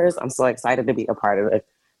earners. I'm so excited to be a part of the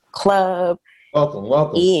club. Welcome.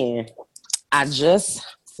 And I just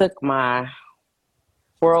took my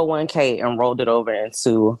 401k and rolled it over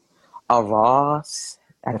into a Roth.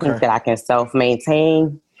 I think that I can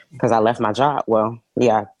self-maintain because I left my job. Well,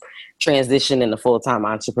 yeah. Transition into full-time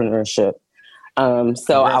entrepreneurship.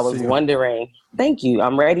 So I was wondering, thank you.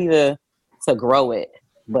 I'm ready to grow it,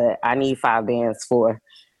 but I need 5 bands for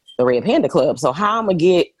the Red Panda Club. So how I'm gonna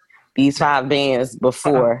get these 5 bands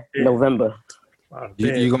before November?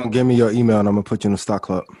 You're gonna give me your email and I'm gonna put you in the stock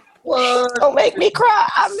club. What? Don't make me cry.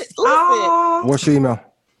 Listen. What's your email?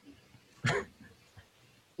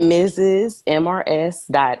 Mrs.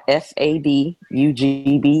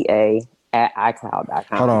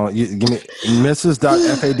 MRS.FADUGBA@iCloud.com. Hold on, give me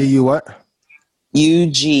Mrs.FADU what?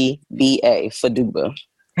 UGBA for Duba.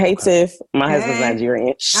 Hey Tiff, my husband's Nigerian.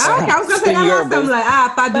 Okay, I was gonna say that last time, like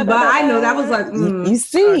Dubai. I know that was like you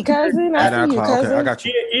see, cousin. I see you, cousin. Okay, I got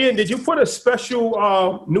you. Ian, did you put a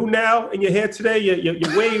special new now in your hair today? Your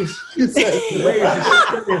waves. The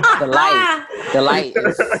light.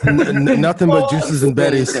 Nothing but juices and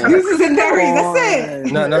berries. Juices and berries. That's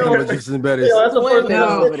it. Nothing but juices and berries.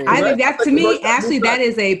 I think that to me, actually, that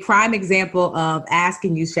is a prime example of ask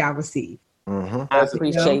and you shall receive. I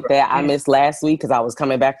appreciate that. I missed last week because I was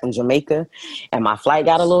coming back from Jamaica and my flight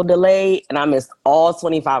got a little delayed and I missed all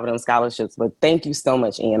 25 of them scholarships. But thank you so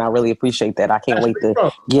much, Ian. I really appreciate that. I can't wait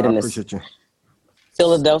to get in this.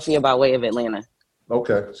 Philadelphia by way of Atlanta.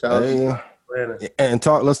 Okay. Shout out. And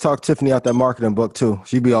let's talk Tiffany out that marketing book too.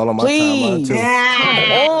 She be all on my timeline too.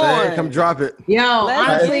 Yeah. Come drop it. Yo,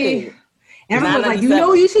 honestly, everyone's like, you know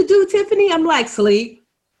what you should do, Tiffany? I'm like, sleep.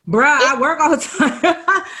 Bruh, I work all the time.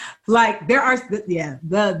 Like there are,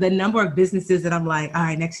 the number of businesses that I'm like, all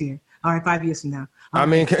right, next year, all right, 5 years from now. I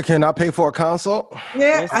mean, can I pay for a consult?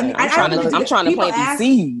 Yeah, I'm trying to plant these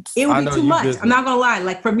seeds. It would be too much. I'm not gonna lie.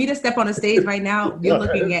 Like for me to step on a stage right now, you're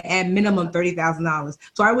looking at minimum $30,000.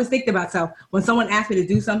 So I always think to myself when someone asks me to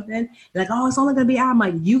do something, like, oh, it's only gonna be out. I'm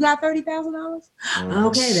like, you got $30,000?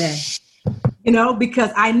 Okay then.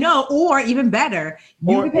 Because I know, or even better,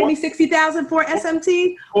 you can pay me $60,000 for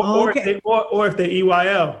SMT. Or if they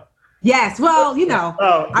EYL. Yes, well,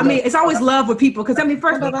 I mean, it's always love with people because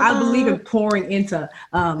first of all, I believe in pouring into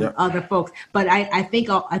other folks, but I think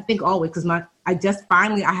always because I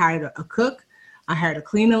hired a cook, I hired a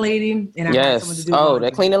cleaner lady, and I hired someone to do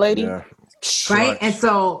that cleaner lady, right? And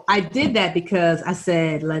so I did that because I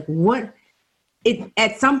said, like,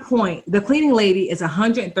 at some point, the cleaning lady is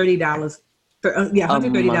 $130.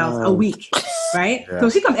 $130 a week. right? Yeah. So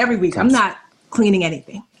she comes every week. I'm not cleaning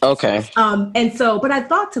anything. Okay. And so, but I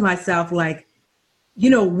thought to myself, like, you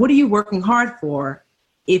know, what are you working hard for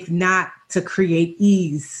if not to create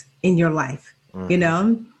ease in your life? You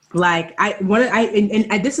know, like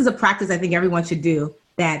this is a practice I think everyone should do,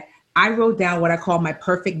 that I wrote down what I call my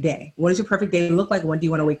perfect day. What does your perfect day look like? When do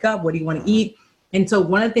you want to wake up? What do you want to eat? And so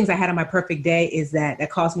one of the things I had on my perfect day is that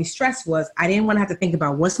caused me stress was I didn't want to have to think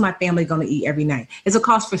about what's my family going to eat every night. It's a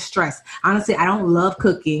cause for stress. Honestly, I don't love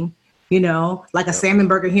cooking, you know, like a salmon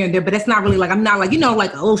burger here and there, but it's not really like, I'm not like, you know,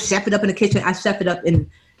 like, oh, chef it up in the kitchen. I chef it up in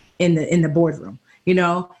the boardroom, you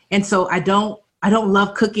know? And so I don't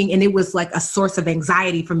love cooking. And it was like a source of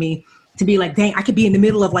anxiety for me to be like, dang, I could be in the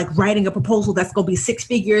middle of like writing a proposal that's going to be 6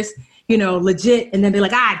 figures, you know, legit. And then be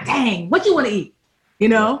like, dang, what you want to eat? You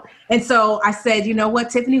know? And so I said, you know what,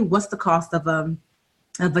 Tiffany, what's the cost of a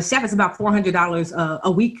chef? It's about $400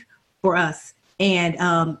 a week for us. And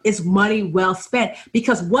it's money well spent,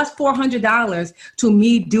 because what's $400 to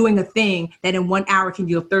me doing a thing that in 1 hour can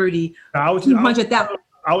yield 30, 200,000.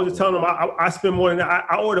 I was just telling them I spend more than that.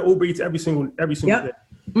 I order Uber Eats every single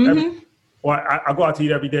day. Or I go out to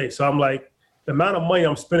eat every day. So I'm like, the amount of money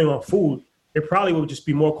I'm spending on food, it probably would just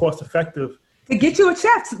be more cost effective to get you a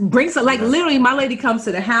chef. Bring some, like literally my lady comes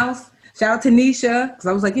to the house. Shout out to Nisha, because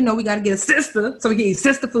I was like, you know, we got to get a sister so we can eat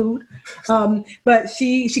sister food. But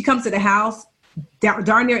she comes to the house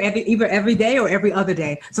darn near either every day or every other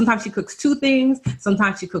day. Sometimes she cooks 2 things.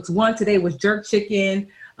 Sometimes she cooks 1. Today was jerk chicken,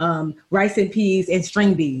 rice and peas, and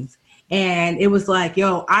string beans. And it was like,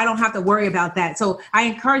 yo, I don't have to worry about that. So I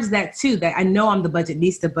encourage that too, that I know I'm the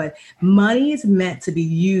budgetnista, but money is meant to be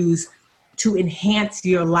used to enhance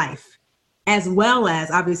your life. As well as,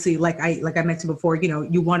 obviously, like I mentioned before, you know,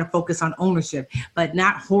 you want to focus on ownership, but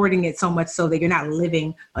not hoarding it so much so that you're not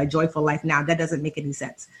living a joyful life now. That doesn't make any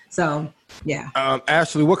sense. So, yeah.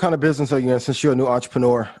 Ashley, what kind of business are you in since you're a new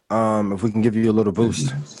entrepreneur? If we can give you a little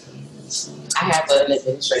boost. I have an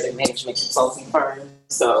administrative management consulting firm.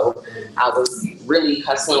 So I was really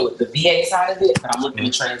hustling with the VA side of it, but I'm looking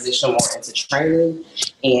to transition more into training.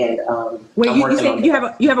 And wait, you said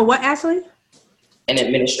you have a what, Ashley? An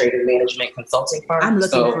administrative management consulting firm. I'm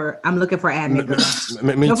looking for admin.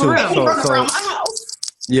 Me no, too. For real.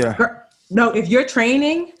 So, yeah. No, if you're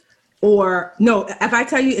training if I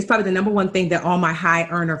tell you, it's probably the number one thing that all my high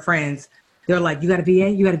earner friends, they're like, you got a VA?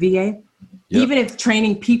 You got a VA? Yep. Even if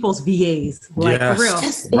training people's VAs, like for real.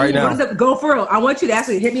 Right now. Go for real. I want you to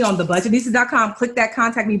actually hit me on thebudgetnista.com, click that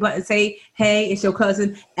contact me button, say, hey, it's your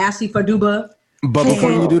cousin, Ashley Faduba. But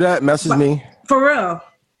before you do that, message me. For real.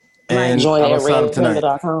 And join I'll at sign up tonight.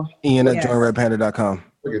 redpanda.com. Ian at joinredpanda.com.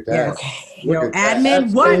 Look at that. Yes.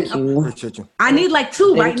 Admin, what? Appreciate you. I need like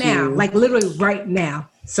 2 right now, like literally right now.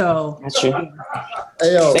 So, Hey,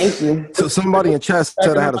 yo. Thank you. So somebody in chat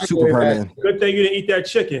said I had a super permit. Good thing you didn't eat that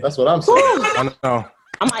chicken. That's what I'm saying. I know.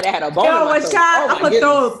 I might have had a bone.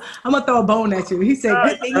 Yo, I'm gonna throw a bone at you. He said,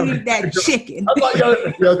 good thing you eat that chicken.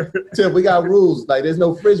 Yo, Tim, we got rules. Like, there's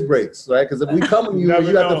no fridge breaks, right? Because if we come to you and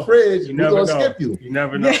you at the fridge, we're going to skip you. You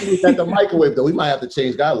never know. We at the microwave, though. We might have to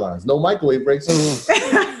change guidelines. No microwave breaks.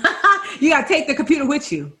 You got to take the computer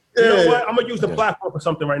with you. You know what? I'm going to use the platform for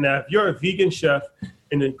something right now. If you're a vegan chef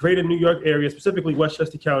in the greater New York area, specifically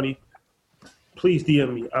Westchester County, please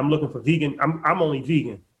DM me. I'm looking for vegan. I'm only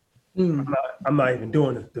vegan. I'm not even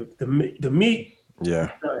doing it. The meat.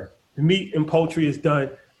 Yeah. The meat and poultry is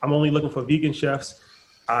done. I'm only looking for vegan chefs.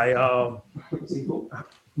 No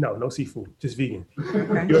seafood, just vegan.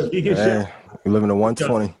 Okay. You're a vegan chef. You're living in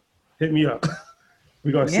 120. Hit me up.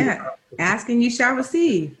 We're gonna see. Asking you shall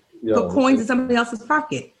receive. Put coins in somebody else's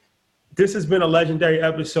pocket. This has been a legendary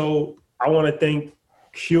episode. I want to thank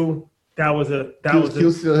Q. That was a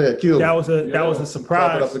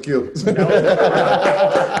surprise. Up for Q.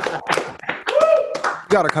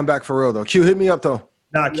 You gotta come back for real though. Q, hit me up though.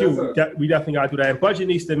 Nah, Q, we definitely gotta do that. And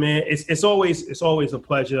Budgetnista, man, it's always a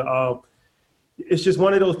pleasure. It's just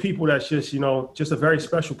one of those people that's just, just a very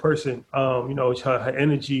special person. Her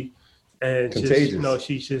energy and just,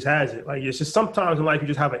 she just has it. Like, it's just sometimes in life you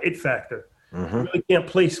just have an it factor. Mm-hmm. You really can't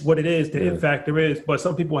place what it is, the it factor is, but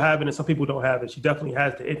some people have it and some people don't have it. She definitely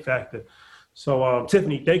has the it factor. So,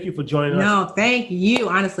 Tiffany, thank you for joining us. No, thank you.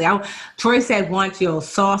 Honestly, Troy said want your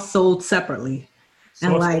sauce sold separately.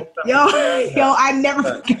 And like, I never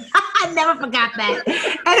forgot that.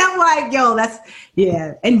 And I'm like,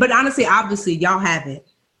 but honestly, obviously, y'all have it.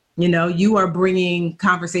 You are bringing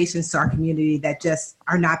conversations to our community that just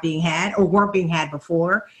are not being had or weren't being had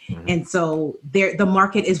before. Mm-hmm. And so the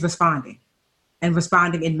market is responding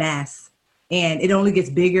in mass. And it only gets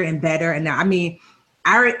bigger and better. And now,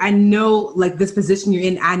 I know like this position you're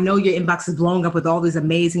in, I know your inbox is blowing up with all these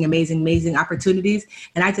amazing opportunities.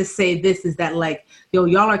 And I just say this is that like, yo,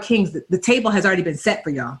 y'all are kings. The table has already been set for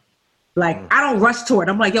y'all. Like, I don't rush toward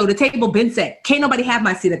it. I'm like, yo, the table been set. Can't nobody have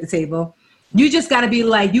my seat at the table. You just got to be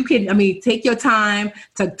like, take your time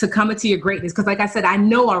to come into your greatness. Because like I said, I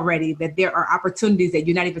know already that there are opportunities that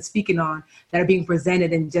you're not even speaking on that are being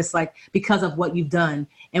presented, and just like because of what you've done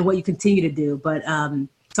and what you continue to do. But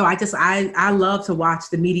so I love to watch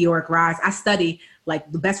the meteoric rise. I study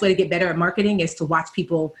like the best way to get better at marketing is to watch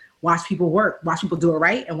people work, watch people do it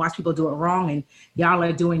right, and watch people do it wrong. And y'all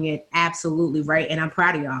are doing it absolutely right. And I'm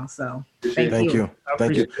proud of y'all. So thank you.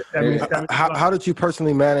 Thank you. How did you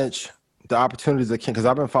personally manage the opportunities that came? Because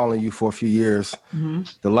I've been following you for a few years. Mm-hmm.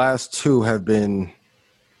 The last 2 have been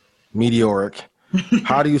meteoric.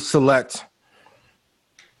 How do you select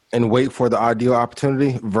and wait for the ideal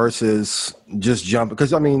opportunity versus just jump?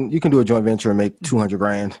 Because I mean, you can do a joint venture and make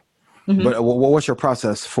 $200,000, mm-hmm. but what's your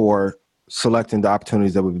process for selecting the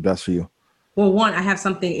opportunities that would be best for you? Well, one, I have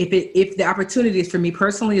something. If the opportunity is for me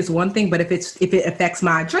personally is one thing, but if it affects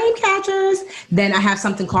my dream catchers, then I have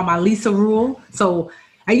something called my Lisa rule. So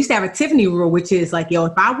I used to have a Tiffany rule, which is like, yo,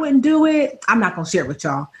 if I wouldn't do it, I'm not gonna share it with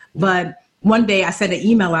y'all. But one day I sent an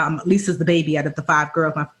email out. Lisa's the baby out of the 5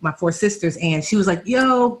 girls, my 4 sisters. And she was like,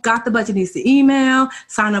 yo, got the budget, needs the email,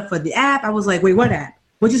 sign up for the app. I was like, wait, what app?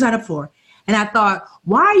 What'd you sign up for? And I thought,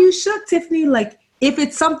 why are you shook, Tiffany? Like, if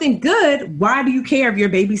it's something good, why do you care if your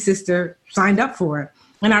baby sister signed up for it?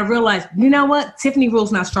 And I realized, you know what? Tiffany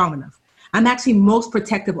rule's not strong enough. I'm actually most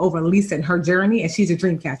protective over Lisa and her journey, and she's a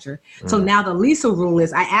dream catcher. So now the Lisa rule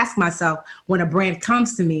is I ask myself when a brand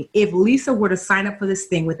comes to me, if Lisa were to sign up for this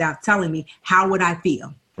thing without telling me, how would I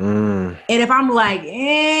feel? And if I'm like,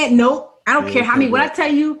 nope, I don't care how many, when I tell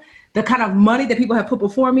you the kind of money that people have put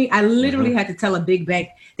before me, I literally had to tell a big bank,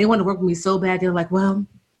 they want to work with me so bad. They're like, well,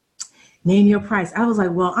 name your price. I was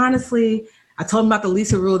like, well, honestly, I told them about the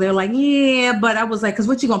Lisa rule. They're like, yeah, but I was like, because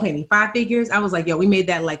what you gonna pay me? 5 figures? I was like, yo, we made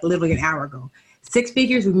that like literally an hour ago. 6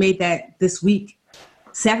 figures, we made that this week.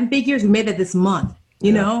 7 figures, we made that this month.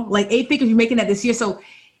 You know, like 8 figures, we're making that this year. So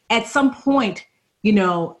at some point, you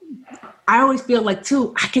know, I always feel like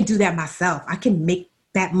too, I can do that myself. I can make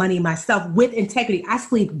that money myself with integrity. I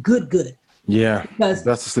sleep good. Yeah, because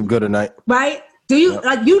that's to sleep good at night. Right? Do you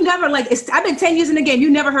like? You never like. I've been 10 years in the game.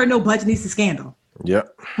 You never heard no budget needs a scandal.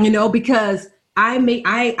 Yep. You know, because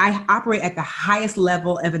I operate at the highest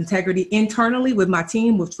level of integrity internally with my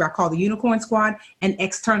team, which I call the Unicorn Squad, and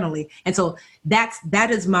externally. And so that's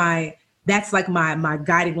like my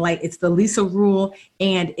guiding light. It's the Lisa rule.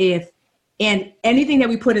 And anything that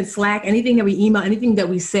we put in Slack, anything that we email, anything that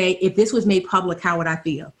we say, if this was made public, how would I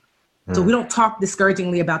feel? So we don't talk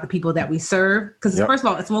discouragingly about the people that we serve. Because first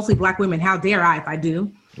of all, it's mostly Black women. How dare I if I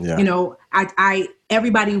do? Yeah. You know, I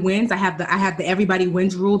everybody wins. I have the everybody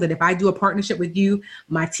wins rule that if I do a partnership with you,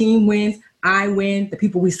 my team wins, I win, the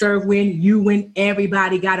people we serve win, you win,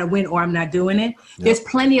 everybody gotta win or I'm not doing it. Yep. There's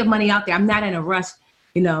plenty of money out there. I'm not in a rush,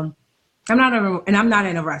 you know. I'm not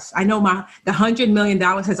in a rush. I know the $100 million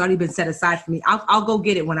has already been set aside for me. I'll go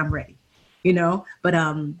get it when I'm ready. You know, but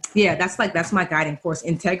yeah, that's my guiding force,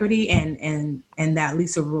 integrity and that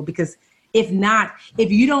Lisa rule. Because if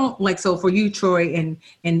you don't like, so for you, Troy and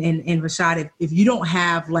Rashad, if you don't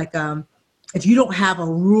have like if you don't have a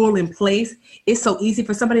rule in place, it's so easy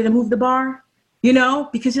for somebody to move the bar, you know,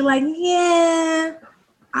 because you're like, yeah,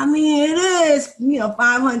 I mean it is, you know,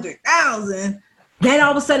 500,000. Then all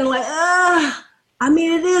of a sudden like, I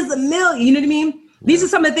mean it is $1 million. You know what I mean? These are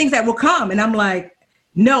some of the things that will come, and I'm like,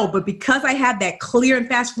 no, but because I have that clear and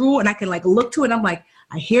fast rule and I can like look to it, I'm like,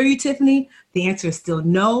 I hear you, Tiffany. The answer is still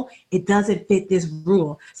no, it doesn't fit this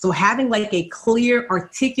rule. So having like a clear,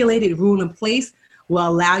 articulated rule in place will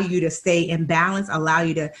allow you to stay in balance, allow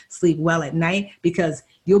you to sleep well at night, because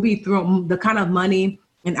you'll be thrown, the kind of money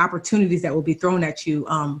and opportunities that will be thrown at you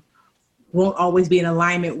won't always be in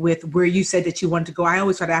alignment with where you said that you wanted to go. I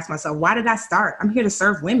always try to ask myself, why did I start? I'm here to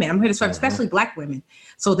serve women. I'm here to serve, especially Black women.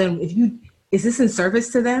 So then is this in service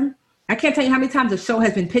to them? I can't tell you how many times a show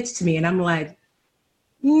has been pitched to me and I'm like,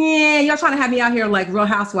 yeah, y'all trying to have me out here like Real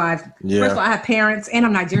Housewives. Yeah. First of all, I have parents and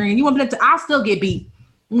I'm Nigerian. You want me to, I'll still get beat.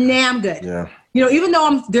 Nah, I'm good. Yeah. You know, even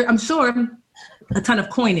though I'm sure a ton of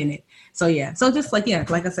coin in it. So yeah. So just like, yeah,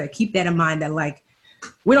 like I said, keep that in mind that like,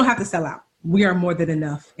 we don't have to sell out. We are more than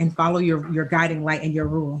enough, and follow your guiding light and your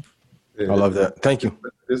rule. I love that. Thank you.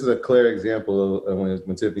 This is a clear example of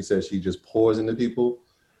when Tiffany says she just pours into people.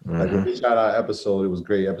 Like when we shot our episode, it was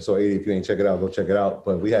great. Episode 80. If you ain't check it out, go check it out.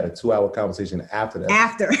 But we had a 2-hour conversation after that.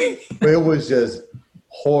 After. But it was just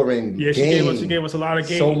pouring Yeah, she gave us a lot of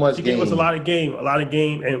game. So much She game. gave us a lot of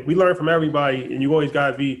game, and we learn from everybody. And you always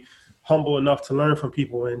gotta be humble enough to learn from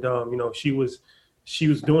people. And you know, she was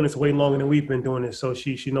doing this way longer than we've been doing this, so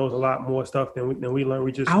she knows a lot more stuff than we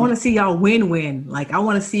learn. I want to see y'all win. Like I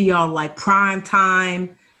want to see y'all like prime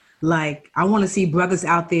time. Like I want to see brothers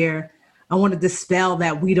out there. I want to dispel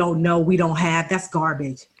that we don't know, we don't have. That's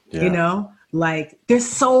garbage. Yeah. You know, like there's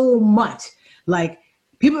so much. Like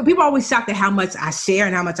people are always shocked at how much I share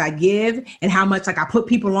and how much I give and how much like I put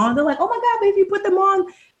people on. They're like, oh my God, baby, you put them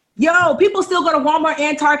on. Yo, people still go to Walmart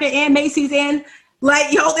and Target and Macy's and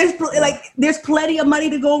like, yo, there's plenty of money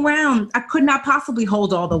to go around. I could not possibly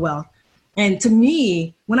hold all the wealth. And to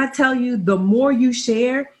me, when I tell you the more you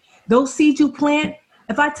share, those seeds you plant,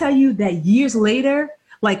 if I tell you that years later,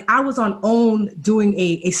 like I was on OWN doing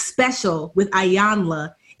a special with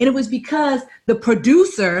Ayanla, and it was because the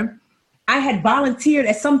producer, I had volunteered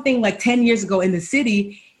at something like 10 years ago in the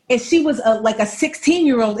city, and she was like a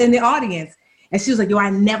 16-year-old in the audience. And she was like, yo,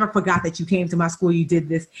 I never forgot that you came to my school, you did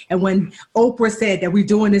this. And when Oprah said that we're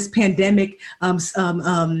doing this pandemic,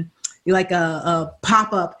 like a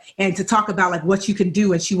pop-up and to talk about like what you can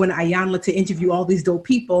do. And she went to Ayanla to interview all these dope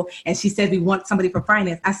people. And she said, we want somebody for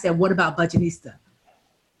finance. I said, what about Budgetnista?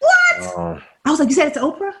 What? I was like, you said it to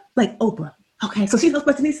Oprah? Like Oprah. Okay. So she knows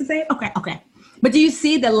Budgetnista saying? Okay. But do you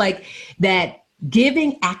see that like that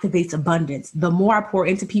giving activates abundance? The more I pour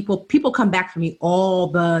into people, people come back for me all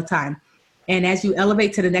the time. And as you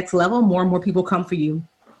elevate to the next level, more and more people come for you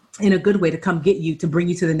in a good way to come get you, to bring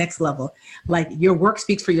you to the next level. Like your work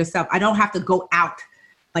speaks for yourself. I don't have to go out.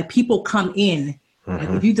 Like people come in. Like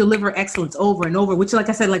if you deliver excellence over and over, which like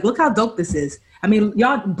I said, like, look how dope this is. I mean,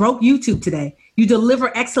 y'all broke YouTube today. You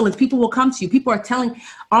deliver excellence. People will come to you. People are telling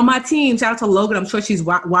on my team, shout out to Logan. I'm sure she's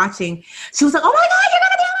watching. She was like, oh my God, you're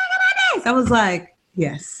going to be on Market Mondays. I was like,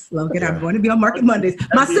 yes, Logan, I'm going to be on Market Mondays.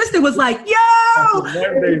 My sister was like, yo,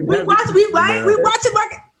 we watching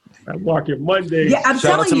Market Monday. Yeah, I'm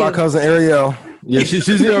Shout out to my cousin Ariel. Yeah, she's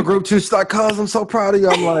in your group too. She's like, cuz, I'm so proud of you.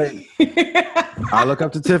 I'm like, I look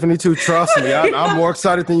up to Tiffany too. Trust me, I'm more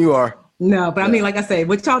excited than you are. No, but I mean, like I say,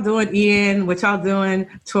 what y'all doing, Ian, what y'all doing,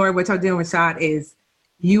 Tori, what y'all doing, Rashad, is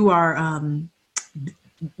you are,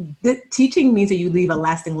 teaching means that you leave a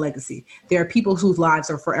lasting legacy. There are people whose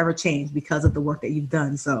lives are forever changed because of the work that you've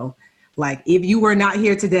done. So like, if you were not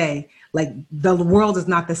here today, like the world is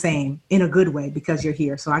not the same in a good way because you're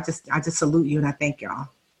here. So I just salute you and I thank y'all.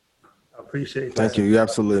 I appreciate that. Thank you. You're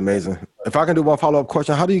absolutely amazing. If I can do one follow-up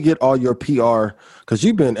question, how do you get all your PR? Because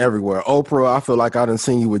you've been everywhere. Oprah, I feel like I done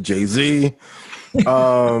seen you with Jay-Z.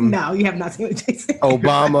 No, you have not seen with Jay-Z.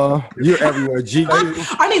 Obama, you're everywhere.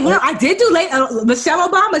 I mean, well, I did do Michelle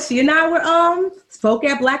Obama. She and I were spoke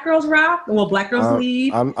at Black Girls Rock. Well, Black Girls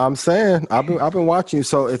Lead. I'm saying I've been watching you.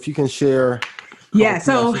 So if you can share. Yeah.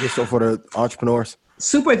 So for the entrepreneurs.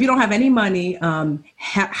 Super. If you don't have any money,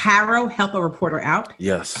 Harrow, Help a Reporter Out.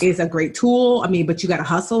 Yes. Is a great tool. I mean, but you got to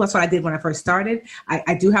hustle. That's what I did when I first started.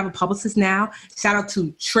 I do have a publicist now. Shout out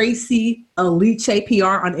to Tracy Aliche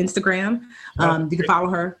PR on Instagram. You can follow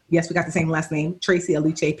her. Yes, we got the same last name, Tracy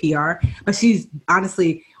Aliche PR. But she's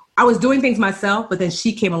honestly, I was doing things myself, but then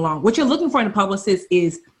she came along. What you're looking for in a publicist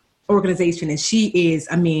is organization. And she is,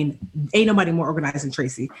 I mean, ain't nobody more organized than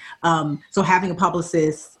Tracy. So having a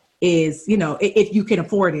publicist is, you know, if you can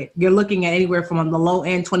afford it, you're looking at anywhere from on the low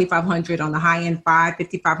end, $2,500, on the high end,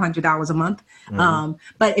 $500 a month.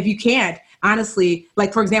 But if you can't, honestly,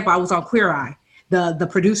 like for example, I was on Queer Eye. The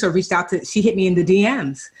producer reached out she hit me in the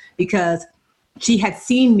DMs because she had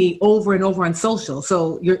seen me over and over on social.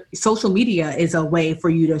 So your social media is a way for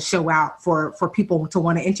you to show out for people to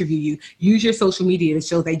want to interview you. Use your social media to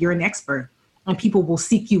show that you're an expert and people will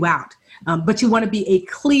seek you out. But you want to be a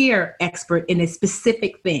clear expert in a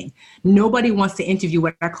specific thing. Nobody wants to interview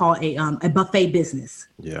what I call a buffet business.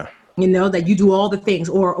 Yeah. You know, that you do all the things,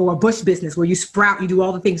 or a bush business where you sprout, you do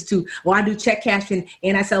all the things too. Well, I do check cashing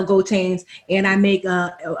and I sell gold chains and I make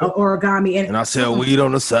origami and I sell weed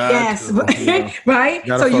on the side. Yes, right.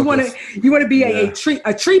 So you want to be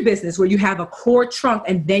a tree business where you have a core trunk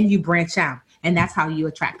and then you branch out, and that's how you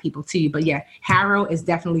attract people to you. But yeah, Harrow is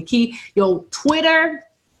definitely key. Yo, Twitter,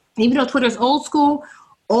 even though Twitter is old school,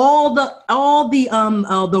 all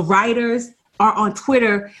the writers are on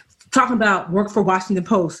Twitter talking about work for Washington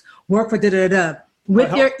Post, work for I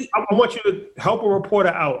want you to help a reporter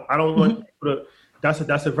out. I don't want you to. That's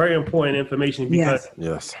a very important information because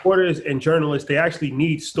reporters and journalists, they actually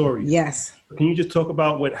need stories. Yes. Can you just talk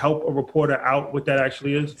about what help a reporter out, what that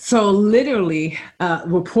actually is? So literally,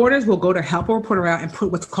 reporters will go to Help a Reporter Out and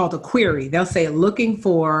put what's called a query. They'll say, looking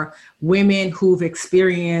for women who've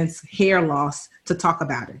experienced hair loss to talk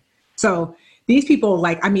about it. So these people,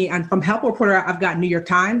 like, I mean, I'm from Help Reporter, I've got New York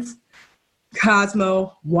Times,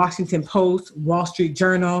 Cosmo, Washington Post, Wall Street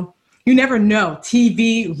Journal. You never know,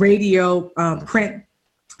 TV, radio, print.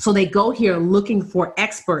 So they go here looking for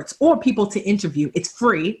experts or people to interview. It's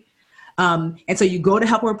free. And so you go to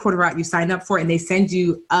Help a Reporter Out, you sign up for it, and they send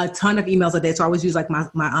you a ton of emails a day. So I always use like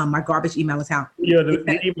my garbage email account. Yeah,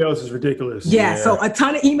 the emails is ridiculous. Yeah, so a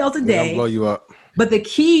ton of emails a day. They'll blow you up. But the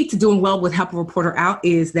key to doing well with Help a Reporter Out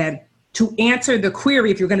is that to answer the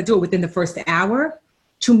query, if you're going to do it within the first hour,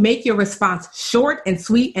 to make your response short and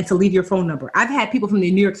sweet, and to leave your phone number. I've had people from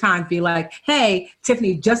the New York Times be like, "Hey,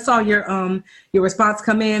 Tiffany, just saw your response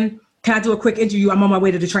come in. Can I do a quick interview? I'm on my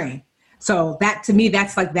way to the train." So that, to me,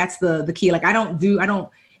 that's the key. Like I don't.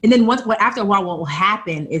 And then after a while, what will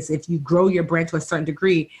happen is if you grow your brand to a certain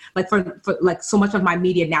degree, like for like so much of my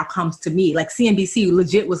media now comes to me. Like CNBC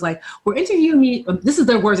legit was like, "We're interviewing me." This is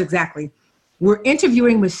their words exactly. "We're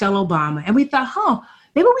interviewing Michelle Obama," and we thought,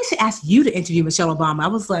 maybe we should ask you to interview Michelle Obama. I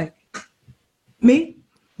was like, me?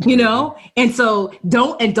 And so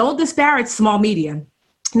don't disparage small media.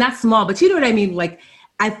 Not small, but you know what I mean? Like,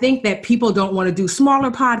 I think that people don't want to do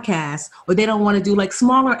smaller podcasts, or they don't want to do like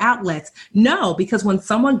smaller outlets. No, because when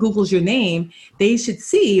someone Googles your name, they should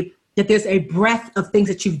see that there's a breadth of things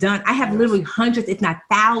that you've done. I have literally hundreds, if not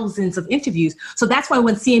thousands of interviews. So that's why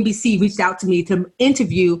when CNBC reached out to me to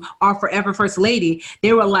interview our forever First Lady,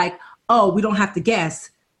 they were like, "Oh, we don't have to guess.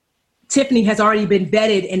 Tiffany has already been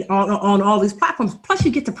vetted and on all these platforms." Plus,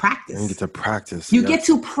 you get to practice. You get to practice. You get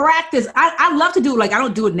to practice. I love to do, like, I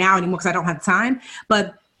don't do it now anymore because I don't have time.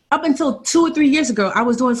 But up until 2 or 3 years ago, I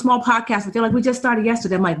was doing small podcasts. But they're like, "We just started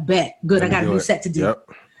yesterday." I'm like, "Bet. Good. I got a new set to do." Yep.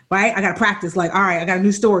 Right? I got to practice. Like, all right, I got a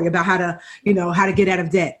new story about how to get out of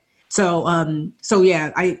debt. So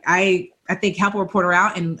yeah, I think Help a Reporter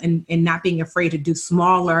Out and not being afraid to do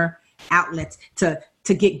smaller outlets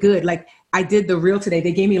to get good. Like, I did the reel today.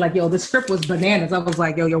 They gave me like, "Yo, the script was bananas." I was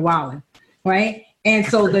like, "Yo, you're wilding." Right? And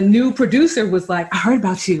so the new producer was like, "I heard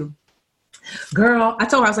about you, girl." I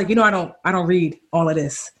told her, I was like, I don't read all of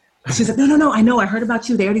this. She's like, no, I know. I heard about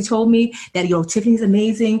you. They already told me that, Tiffany's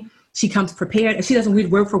amazing. She comes prepared, and she doesn't read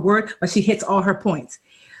word for word, but she hits all her points.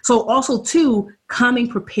 So also too, coming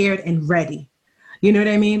prepared and ready. You know what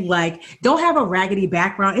I mean? Like, don't have a raggedy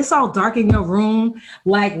background. It's all dark in your room.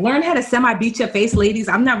 Like, learn how to semi-beat your face, ladies.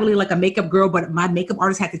 I'm not really like a makeup girl, but my makeup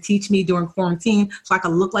artist had to teach me during quarantine so I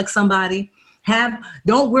could look like somebody.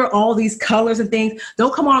 Don't wear all these colors and things.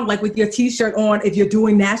 Don't come on like with your t-shirt on. If you're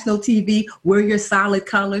doing national TV, wear your solid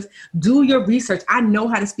colors. Do your research. I know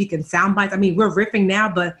how to speak in sound bites. I mean, we're riffing now,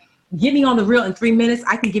 but get me on the reel in 3 minutes.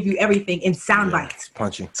 I can give you everything in sound bites.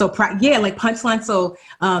 Punchy. So like punchline.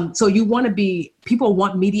 So you want to be, people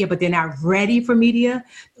want media, but they're not ready for media.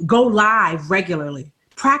 Go live regularly.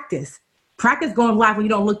 Practice going live when you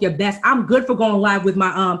don't look your best. I'm good for going live with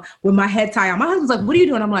my head tie on. My husband's like, "What are you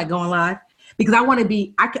doing?" I'm like, "Going live." Because I want to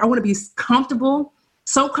be comfortable,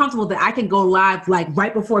 so comfortable that I can go live like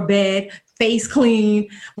right before bed, face clean,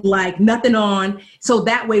 like nothing on. So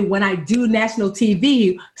that way, when I do national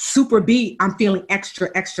TV, super beat, I'm feeling extra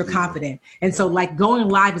confident. And so like going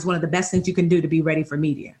live is one of the best things you can do to be ready for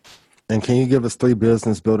media. And can you give us 3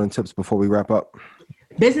 business building tips before we wrap up?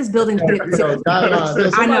 Business building tips.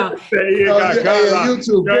 I know.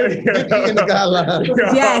 YouTube. Get in the guidelines.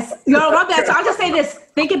 Yes. My bad. So I'll just say this.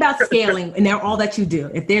 Think about scaling and all that you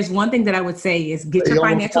do. If there's one thing that I would say is get your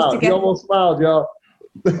financials together. You almost smiled, y'all.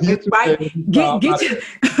 Right? Get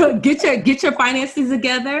your finances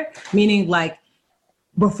together. Meaning, like,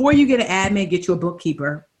 before you get an admin, get you a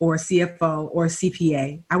bookkeeper or a CFO or a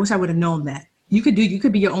CPA. I wish I would have known that. You could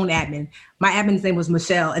be your own admin. My admin's name was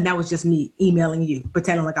Michelle, and that was just me emailing you,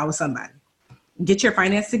 pretending like I was somebody. Get your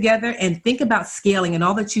finance together and think about scaling and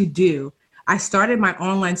all that you do. I started my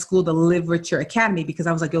online school, the Live Richer Academy, because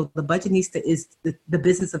I was like, the Budgetnista is the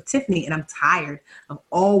business of Tiffany, and I'm tired of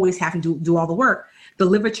always having to do all the work. The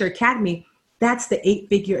Live Richer Academy, that's the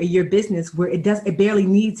 8-figure a year business where it barely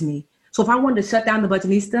needs me. So if I wanted to shut down the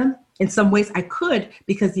Budgetnista, in some ways I could,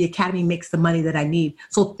 because the Academy makes the money that I need.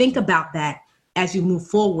 So think about that as you move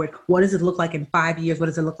forward. What does it look like in 5 years? What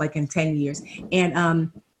does it look like in 10 years? And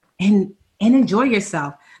enjoy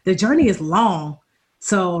yourself. The journey is long.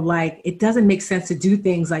 So like, it doesn't make sense to do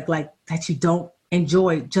things like that you don't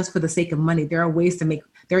enjoy just for the sake of money. There are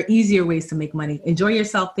easier ways to make money. Enjoy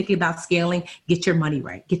yourself, thinking about scaling, get your money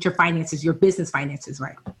right, get your finances, your business finances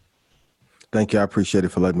right. Thank you. I appreciate it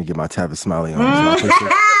for letting me get my Tavis Smiley on. So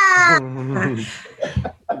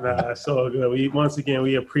Nah, it's all good. We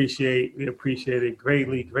appreciate it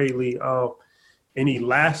greatly. Any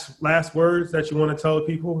last words that you want to tell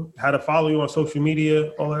people? How to follow you on social media,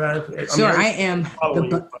 all of that? Sure, I am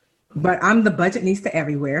But I'm the Budgetnista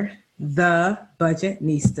everywhere. The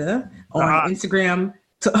Budgetnista on Instagram,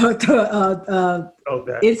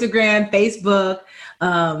 Instagram, Facebook,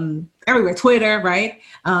 everywhere, Twitter, right?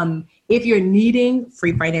 If you're needing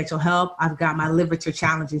free financial help, I've got my Live Richer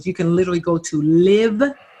challenges. You can literally go to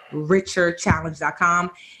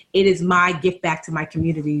livericherchallenge.com. It is my gift back to my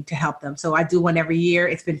community to help them. So I do one every year.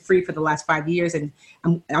 It's been free for the last 5 years, and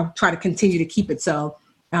I'll try to continue to keep it so.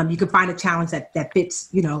 You can find a challenge that fits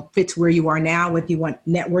where you are now, whether you want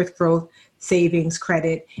net worth growth, savings,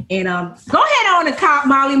 credit. And go ahead on and call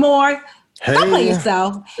Molly Moore. Hey. Don't play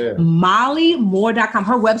yourself. Yeah. MollyMoore.com.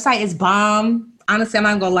 Her website is bomb. Honestly, I'm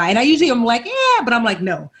not gonna lie. And I usually am like, yeah, but I'm like,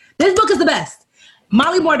 no. This book is the best.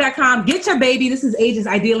 MollyMoore.com. Get your baby. This is ages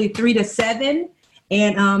ideally 3 to 7.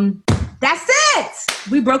 And that's it.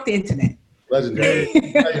 We broke the internet. Legendary.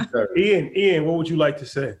 Ian, what would you like to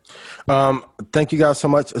say? Thank you guys so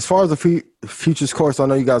much. As far as the futures course, I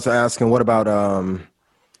know you guys are asking, what about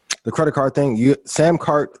the credit card thing? Sam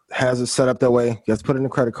Cart has it set up that way. You have to put it in a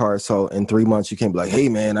credit card. So in 3 months, you can't be like, hey,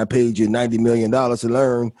 man, I paid you $90 million to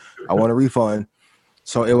learn. I want a refund.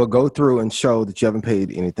 So it will go through and show that you haven't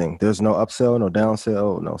paid anything. There's no upsell, no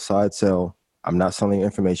downsell, no side sell. I'm not selling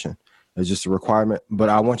information. It's just a requirement. But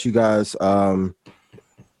I want you guys to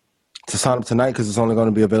sign up tonight because it's only going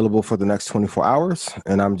to be available for the next 24 hours.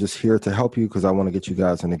 And I'm just here to help you because I want to get you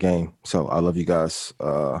guys in the game. So I love you guys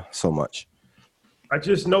so much. I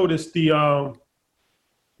just noticed the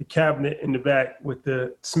cabinet in the back with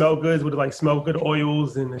the smell goods, with like smell good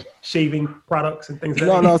oils and the shaving products and things like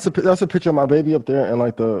that. No, that's a picture of my baby up there and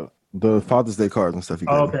like the Father's Day cards and stuff.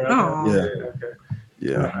 Okay.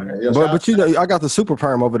 Yeah. But you know, I got the super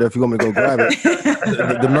perm over there if you want me to go grab it.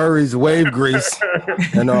 the Murray's wave grease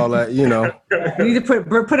and all that, you know. You need to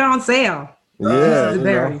put it on sale. Yeah. The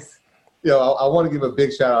berries. Yo, I want to give a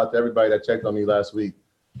big shout out to everybody that checked on me last week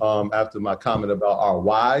after my comment about our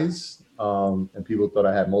wives, and people thought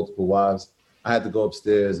I had multiple wives. I had to go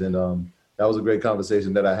upstairs, and that was a great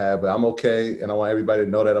conversation that I had, but I'm okay, and I want everybody to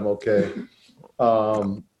know that I'm okay.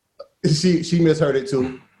 She misheard it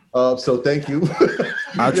too. So thank you.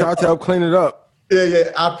 I tried to help clean it up.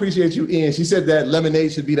 Yeah. I appreciate you, Ian. She said that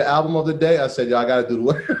Lemonade should be the album of the day. I said, I got to do the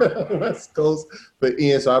work. West Coast. But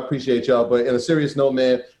Ian, so I appreciate y'all. But in a serious note,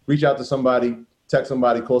 man, reach out to somebody, text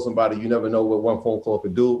somebody, call somebody. You never know what one phone call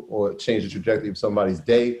could do or change the trajectory of somebody's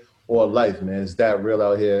day or life, man. It's that real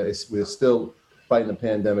out here. We're still fighting the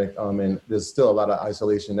pandemic, and there's still a lot of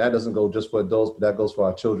isolation. That doesn't go just for adults, but that goes for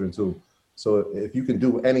our children too. So if you can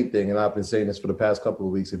do anything, and I've been saying this for the past couple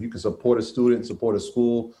of weeks, if you can support a student, support a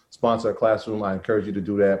school, sponsor a classroom, I encourage you to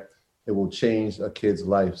do that. It will change a kid's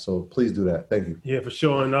life. So please do that. Thank you. Yeah, for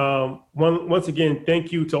sure. And once again,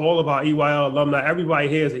 thank you to all of our EYL alumni. Everybody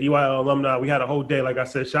here is an EYL alumni. We had a whole day. Like I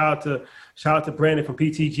said, shout out to Brandon from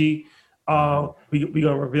PTG. We're going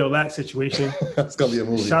to reveal that situation. That's going to be a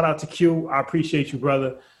movie. Shout out to Q. I appreciate you,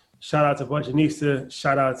 brother. Shout out to Budgetnista.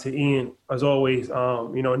 Shout out to Ian, as always.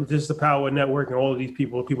 This is the power of networking. All of these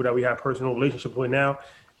people that we have personal relationships with now,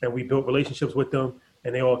 and we built relationships with them,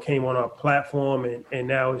 and they all came on our platform, and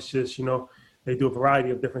now it's just, they do a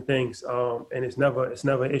variety of different things, and it's never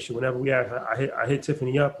an issue. Whenever we ask, I hit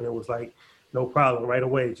Tiffany up, and it was like, no problem, right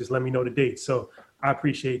away. Just let me know the date. So I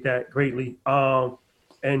appreciate that greatly.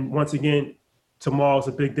 And once again, tomorrow's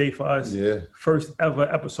a big day for us. Yeah. First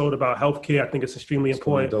ever episode about healthcare. I think it's extremely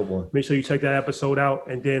important. Dope one. Make sure you check that episode out.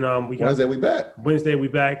 And then Wednesday we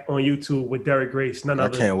back on YouTube with Derek Grace. I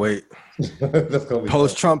can't wait. That's gonna be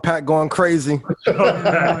Post-Trump Pack going crazy.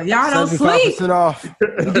 Y'all don't sleep. Off.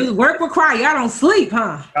 You do work required. Y'all don't sleep,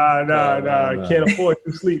 huh? Nah. Can't afford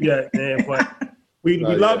to sleep yet, man. But we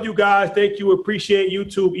love you guys. Thank you. Appreciate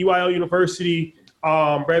YouTube, EYL University,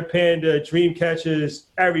 Red Panda, Dreamcatchers,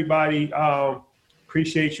 everybody.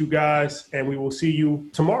 Appreciate you guys, and we will see you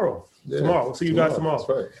tomorrow. We'll see you guys tomorrow. That's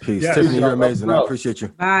right. Peace. Yes. Tiffany, you're amazing. I appreciate you.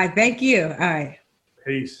 Bye. Thank you. All right.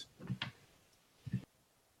 Peace.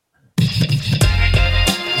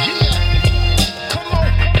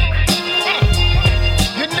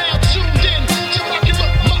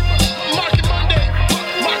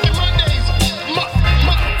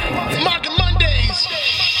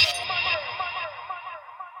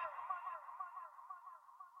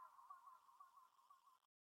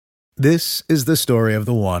 This is the story of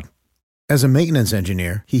the one. As a maintenance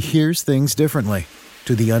engineer, he hears things differently.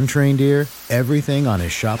 To the untrained ear, everything on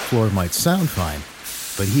his shop floor might sound fine,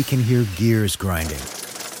 but he can hear gears grinding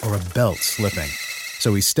or a belt slipping.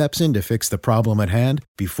 So he steps in to fix the problem at hand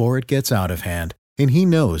before it gets out of hand. And he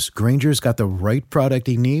knows Grainger's got the right product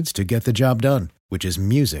he needs to get the job done, which is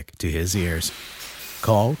music to his ears.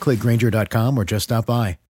 Call, click Grainger.com, or just stop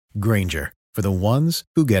by. Grainger, for the ones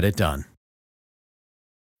who get it done.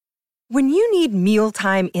 When you need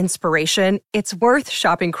mealtime inspiration, it's worth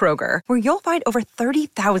shopping Kroger, where you'll find over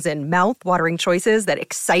 30,000 mouth-watering choices that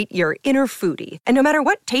excite your inner foodie. And no matter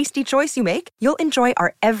what tasty choice you make, you'll enjoy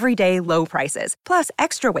our everyday low prices, plus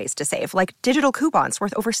extra ways to save, like digital coupons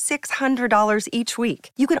worth over $600 each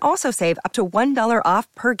week. You can also save up to $1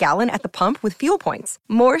 off per gallon at the pump with fuel points.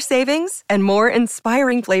 More savings and more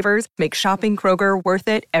inspiring flavors make shopping Kroger worth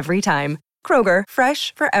it every time. Kroger,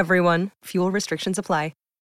 fresh for everyone. Fuel restrictions apply.